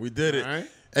shit. We did it. All right?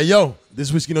 Hey, yo, this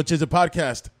is Whiskey No Chaser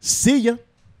podcast. See ya.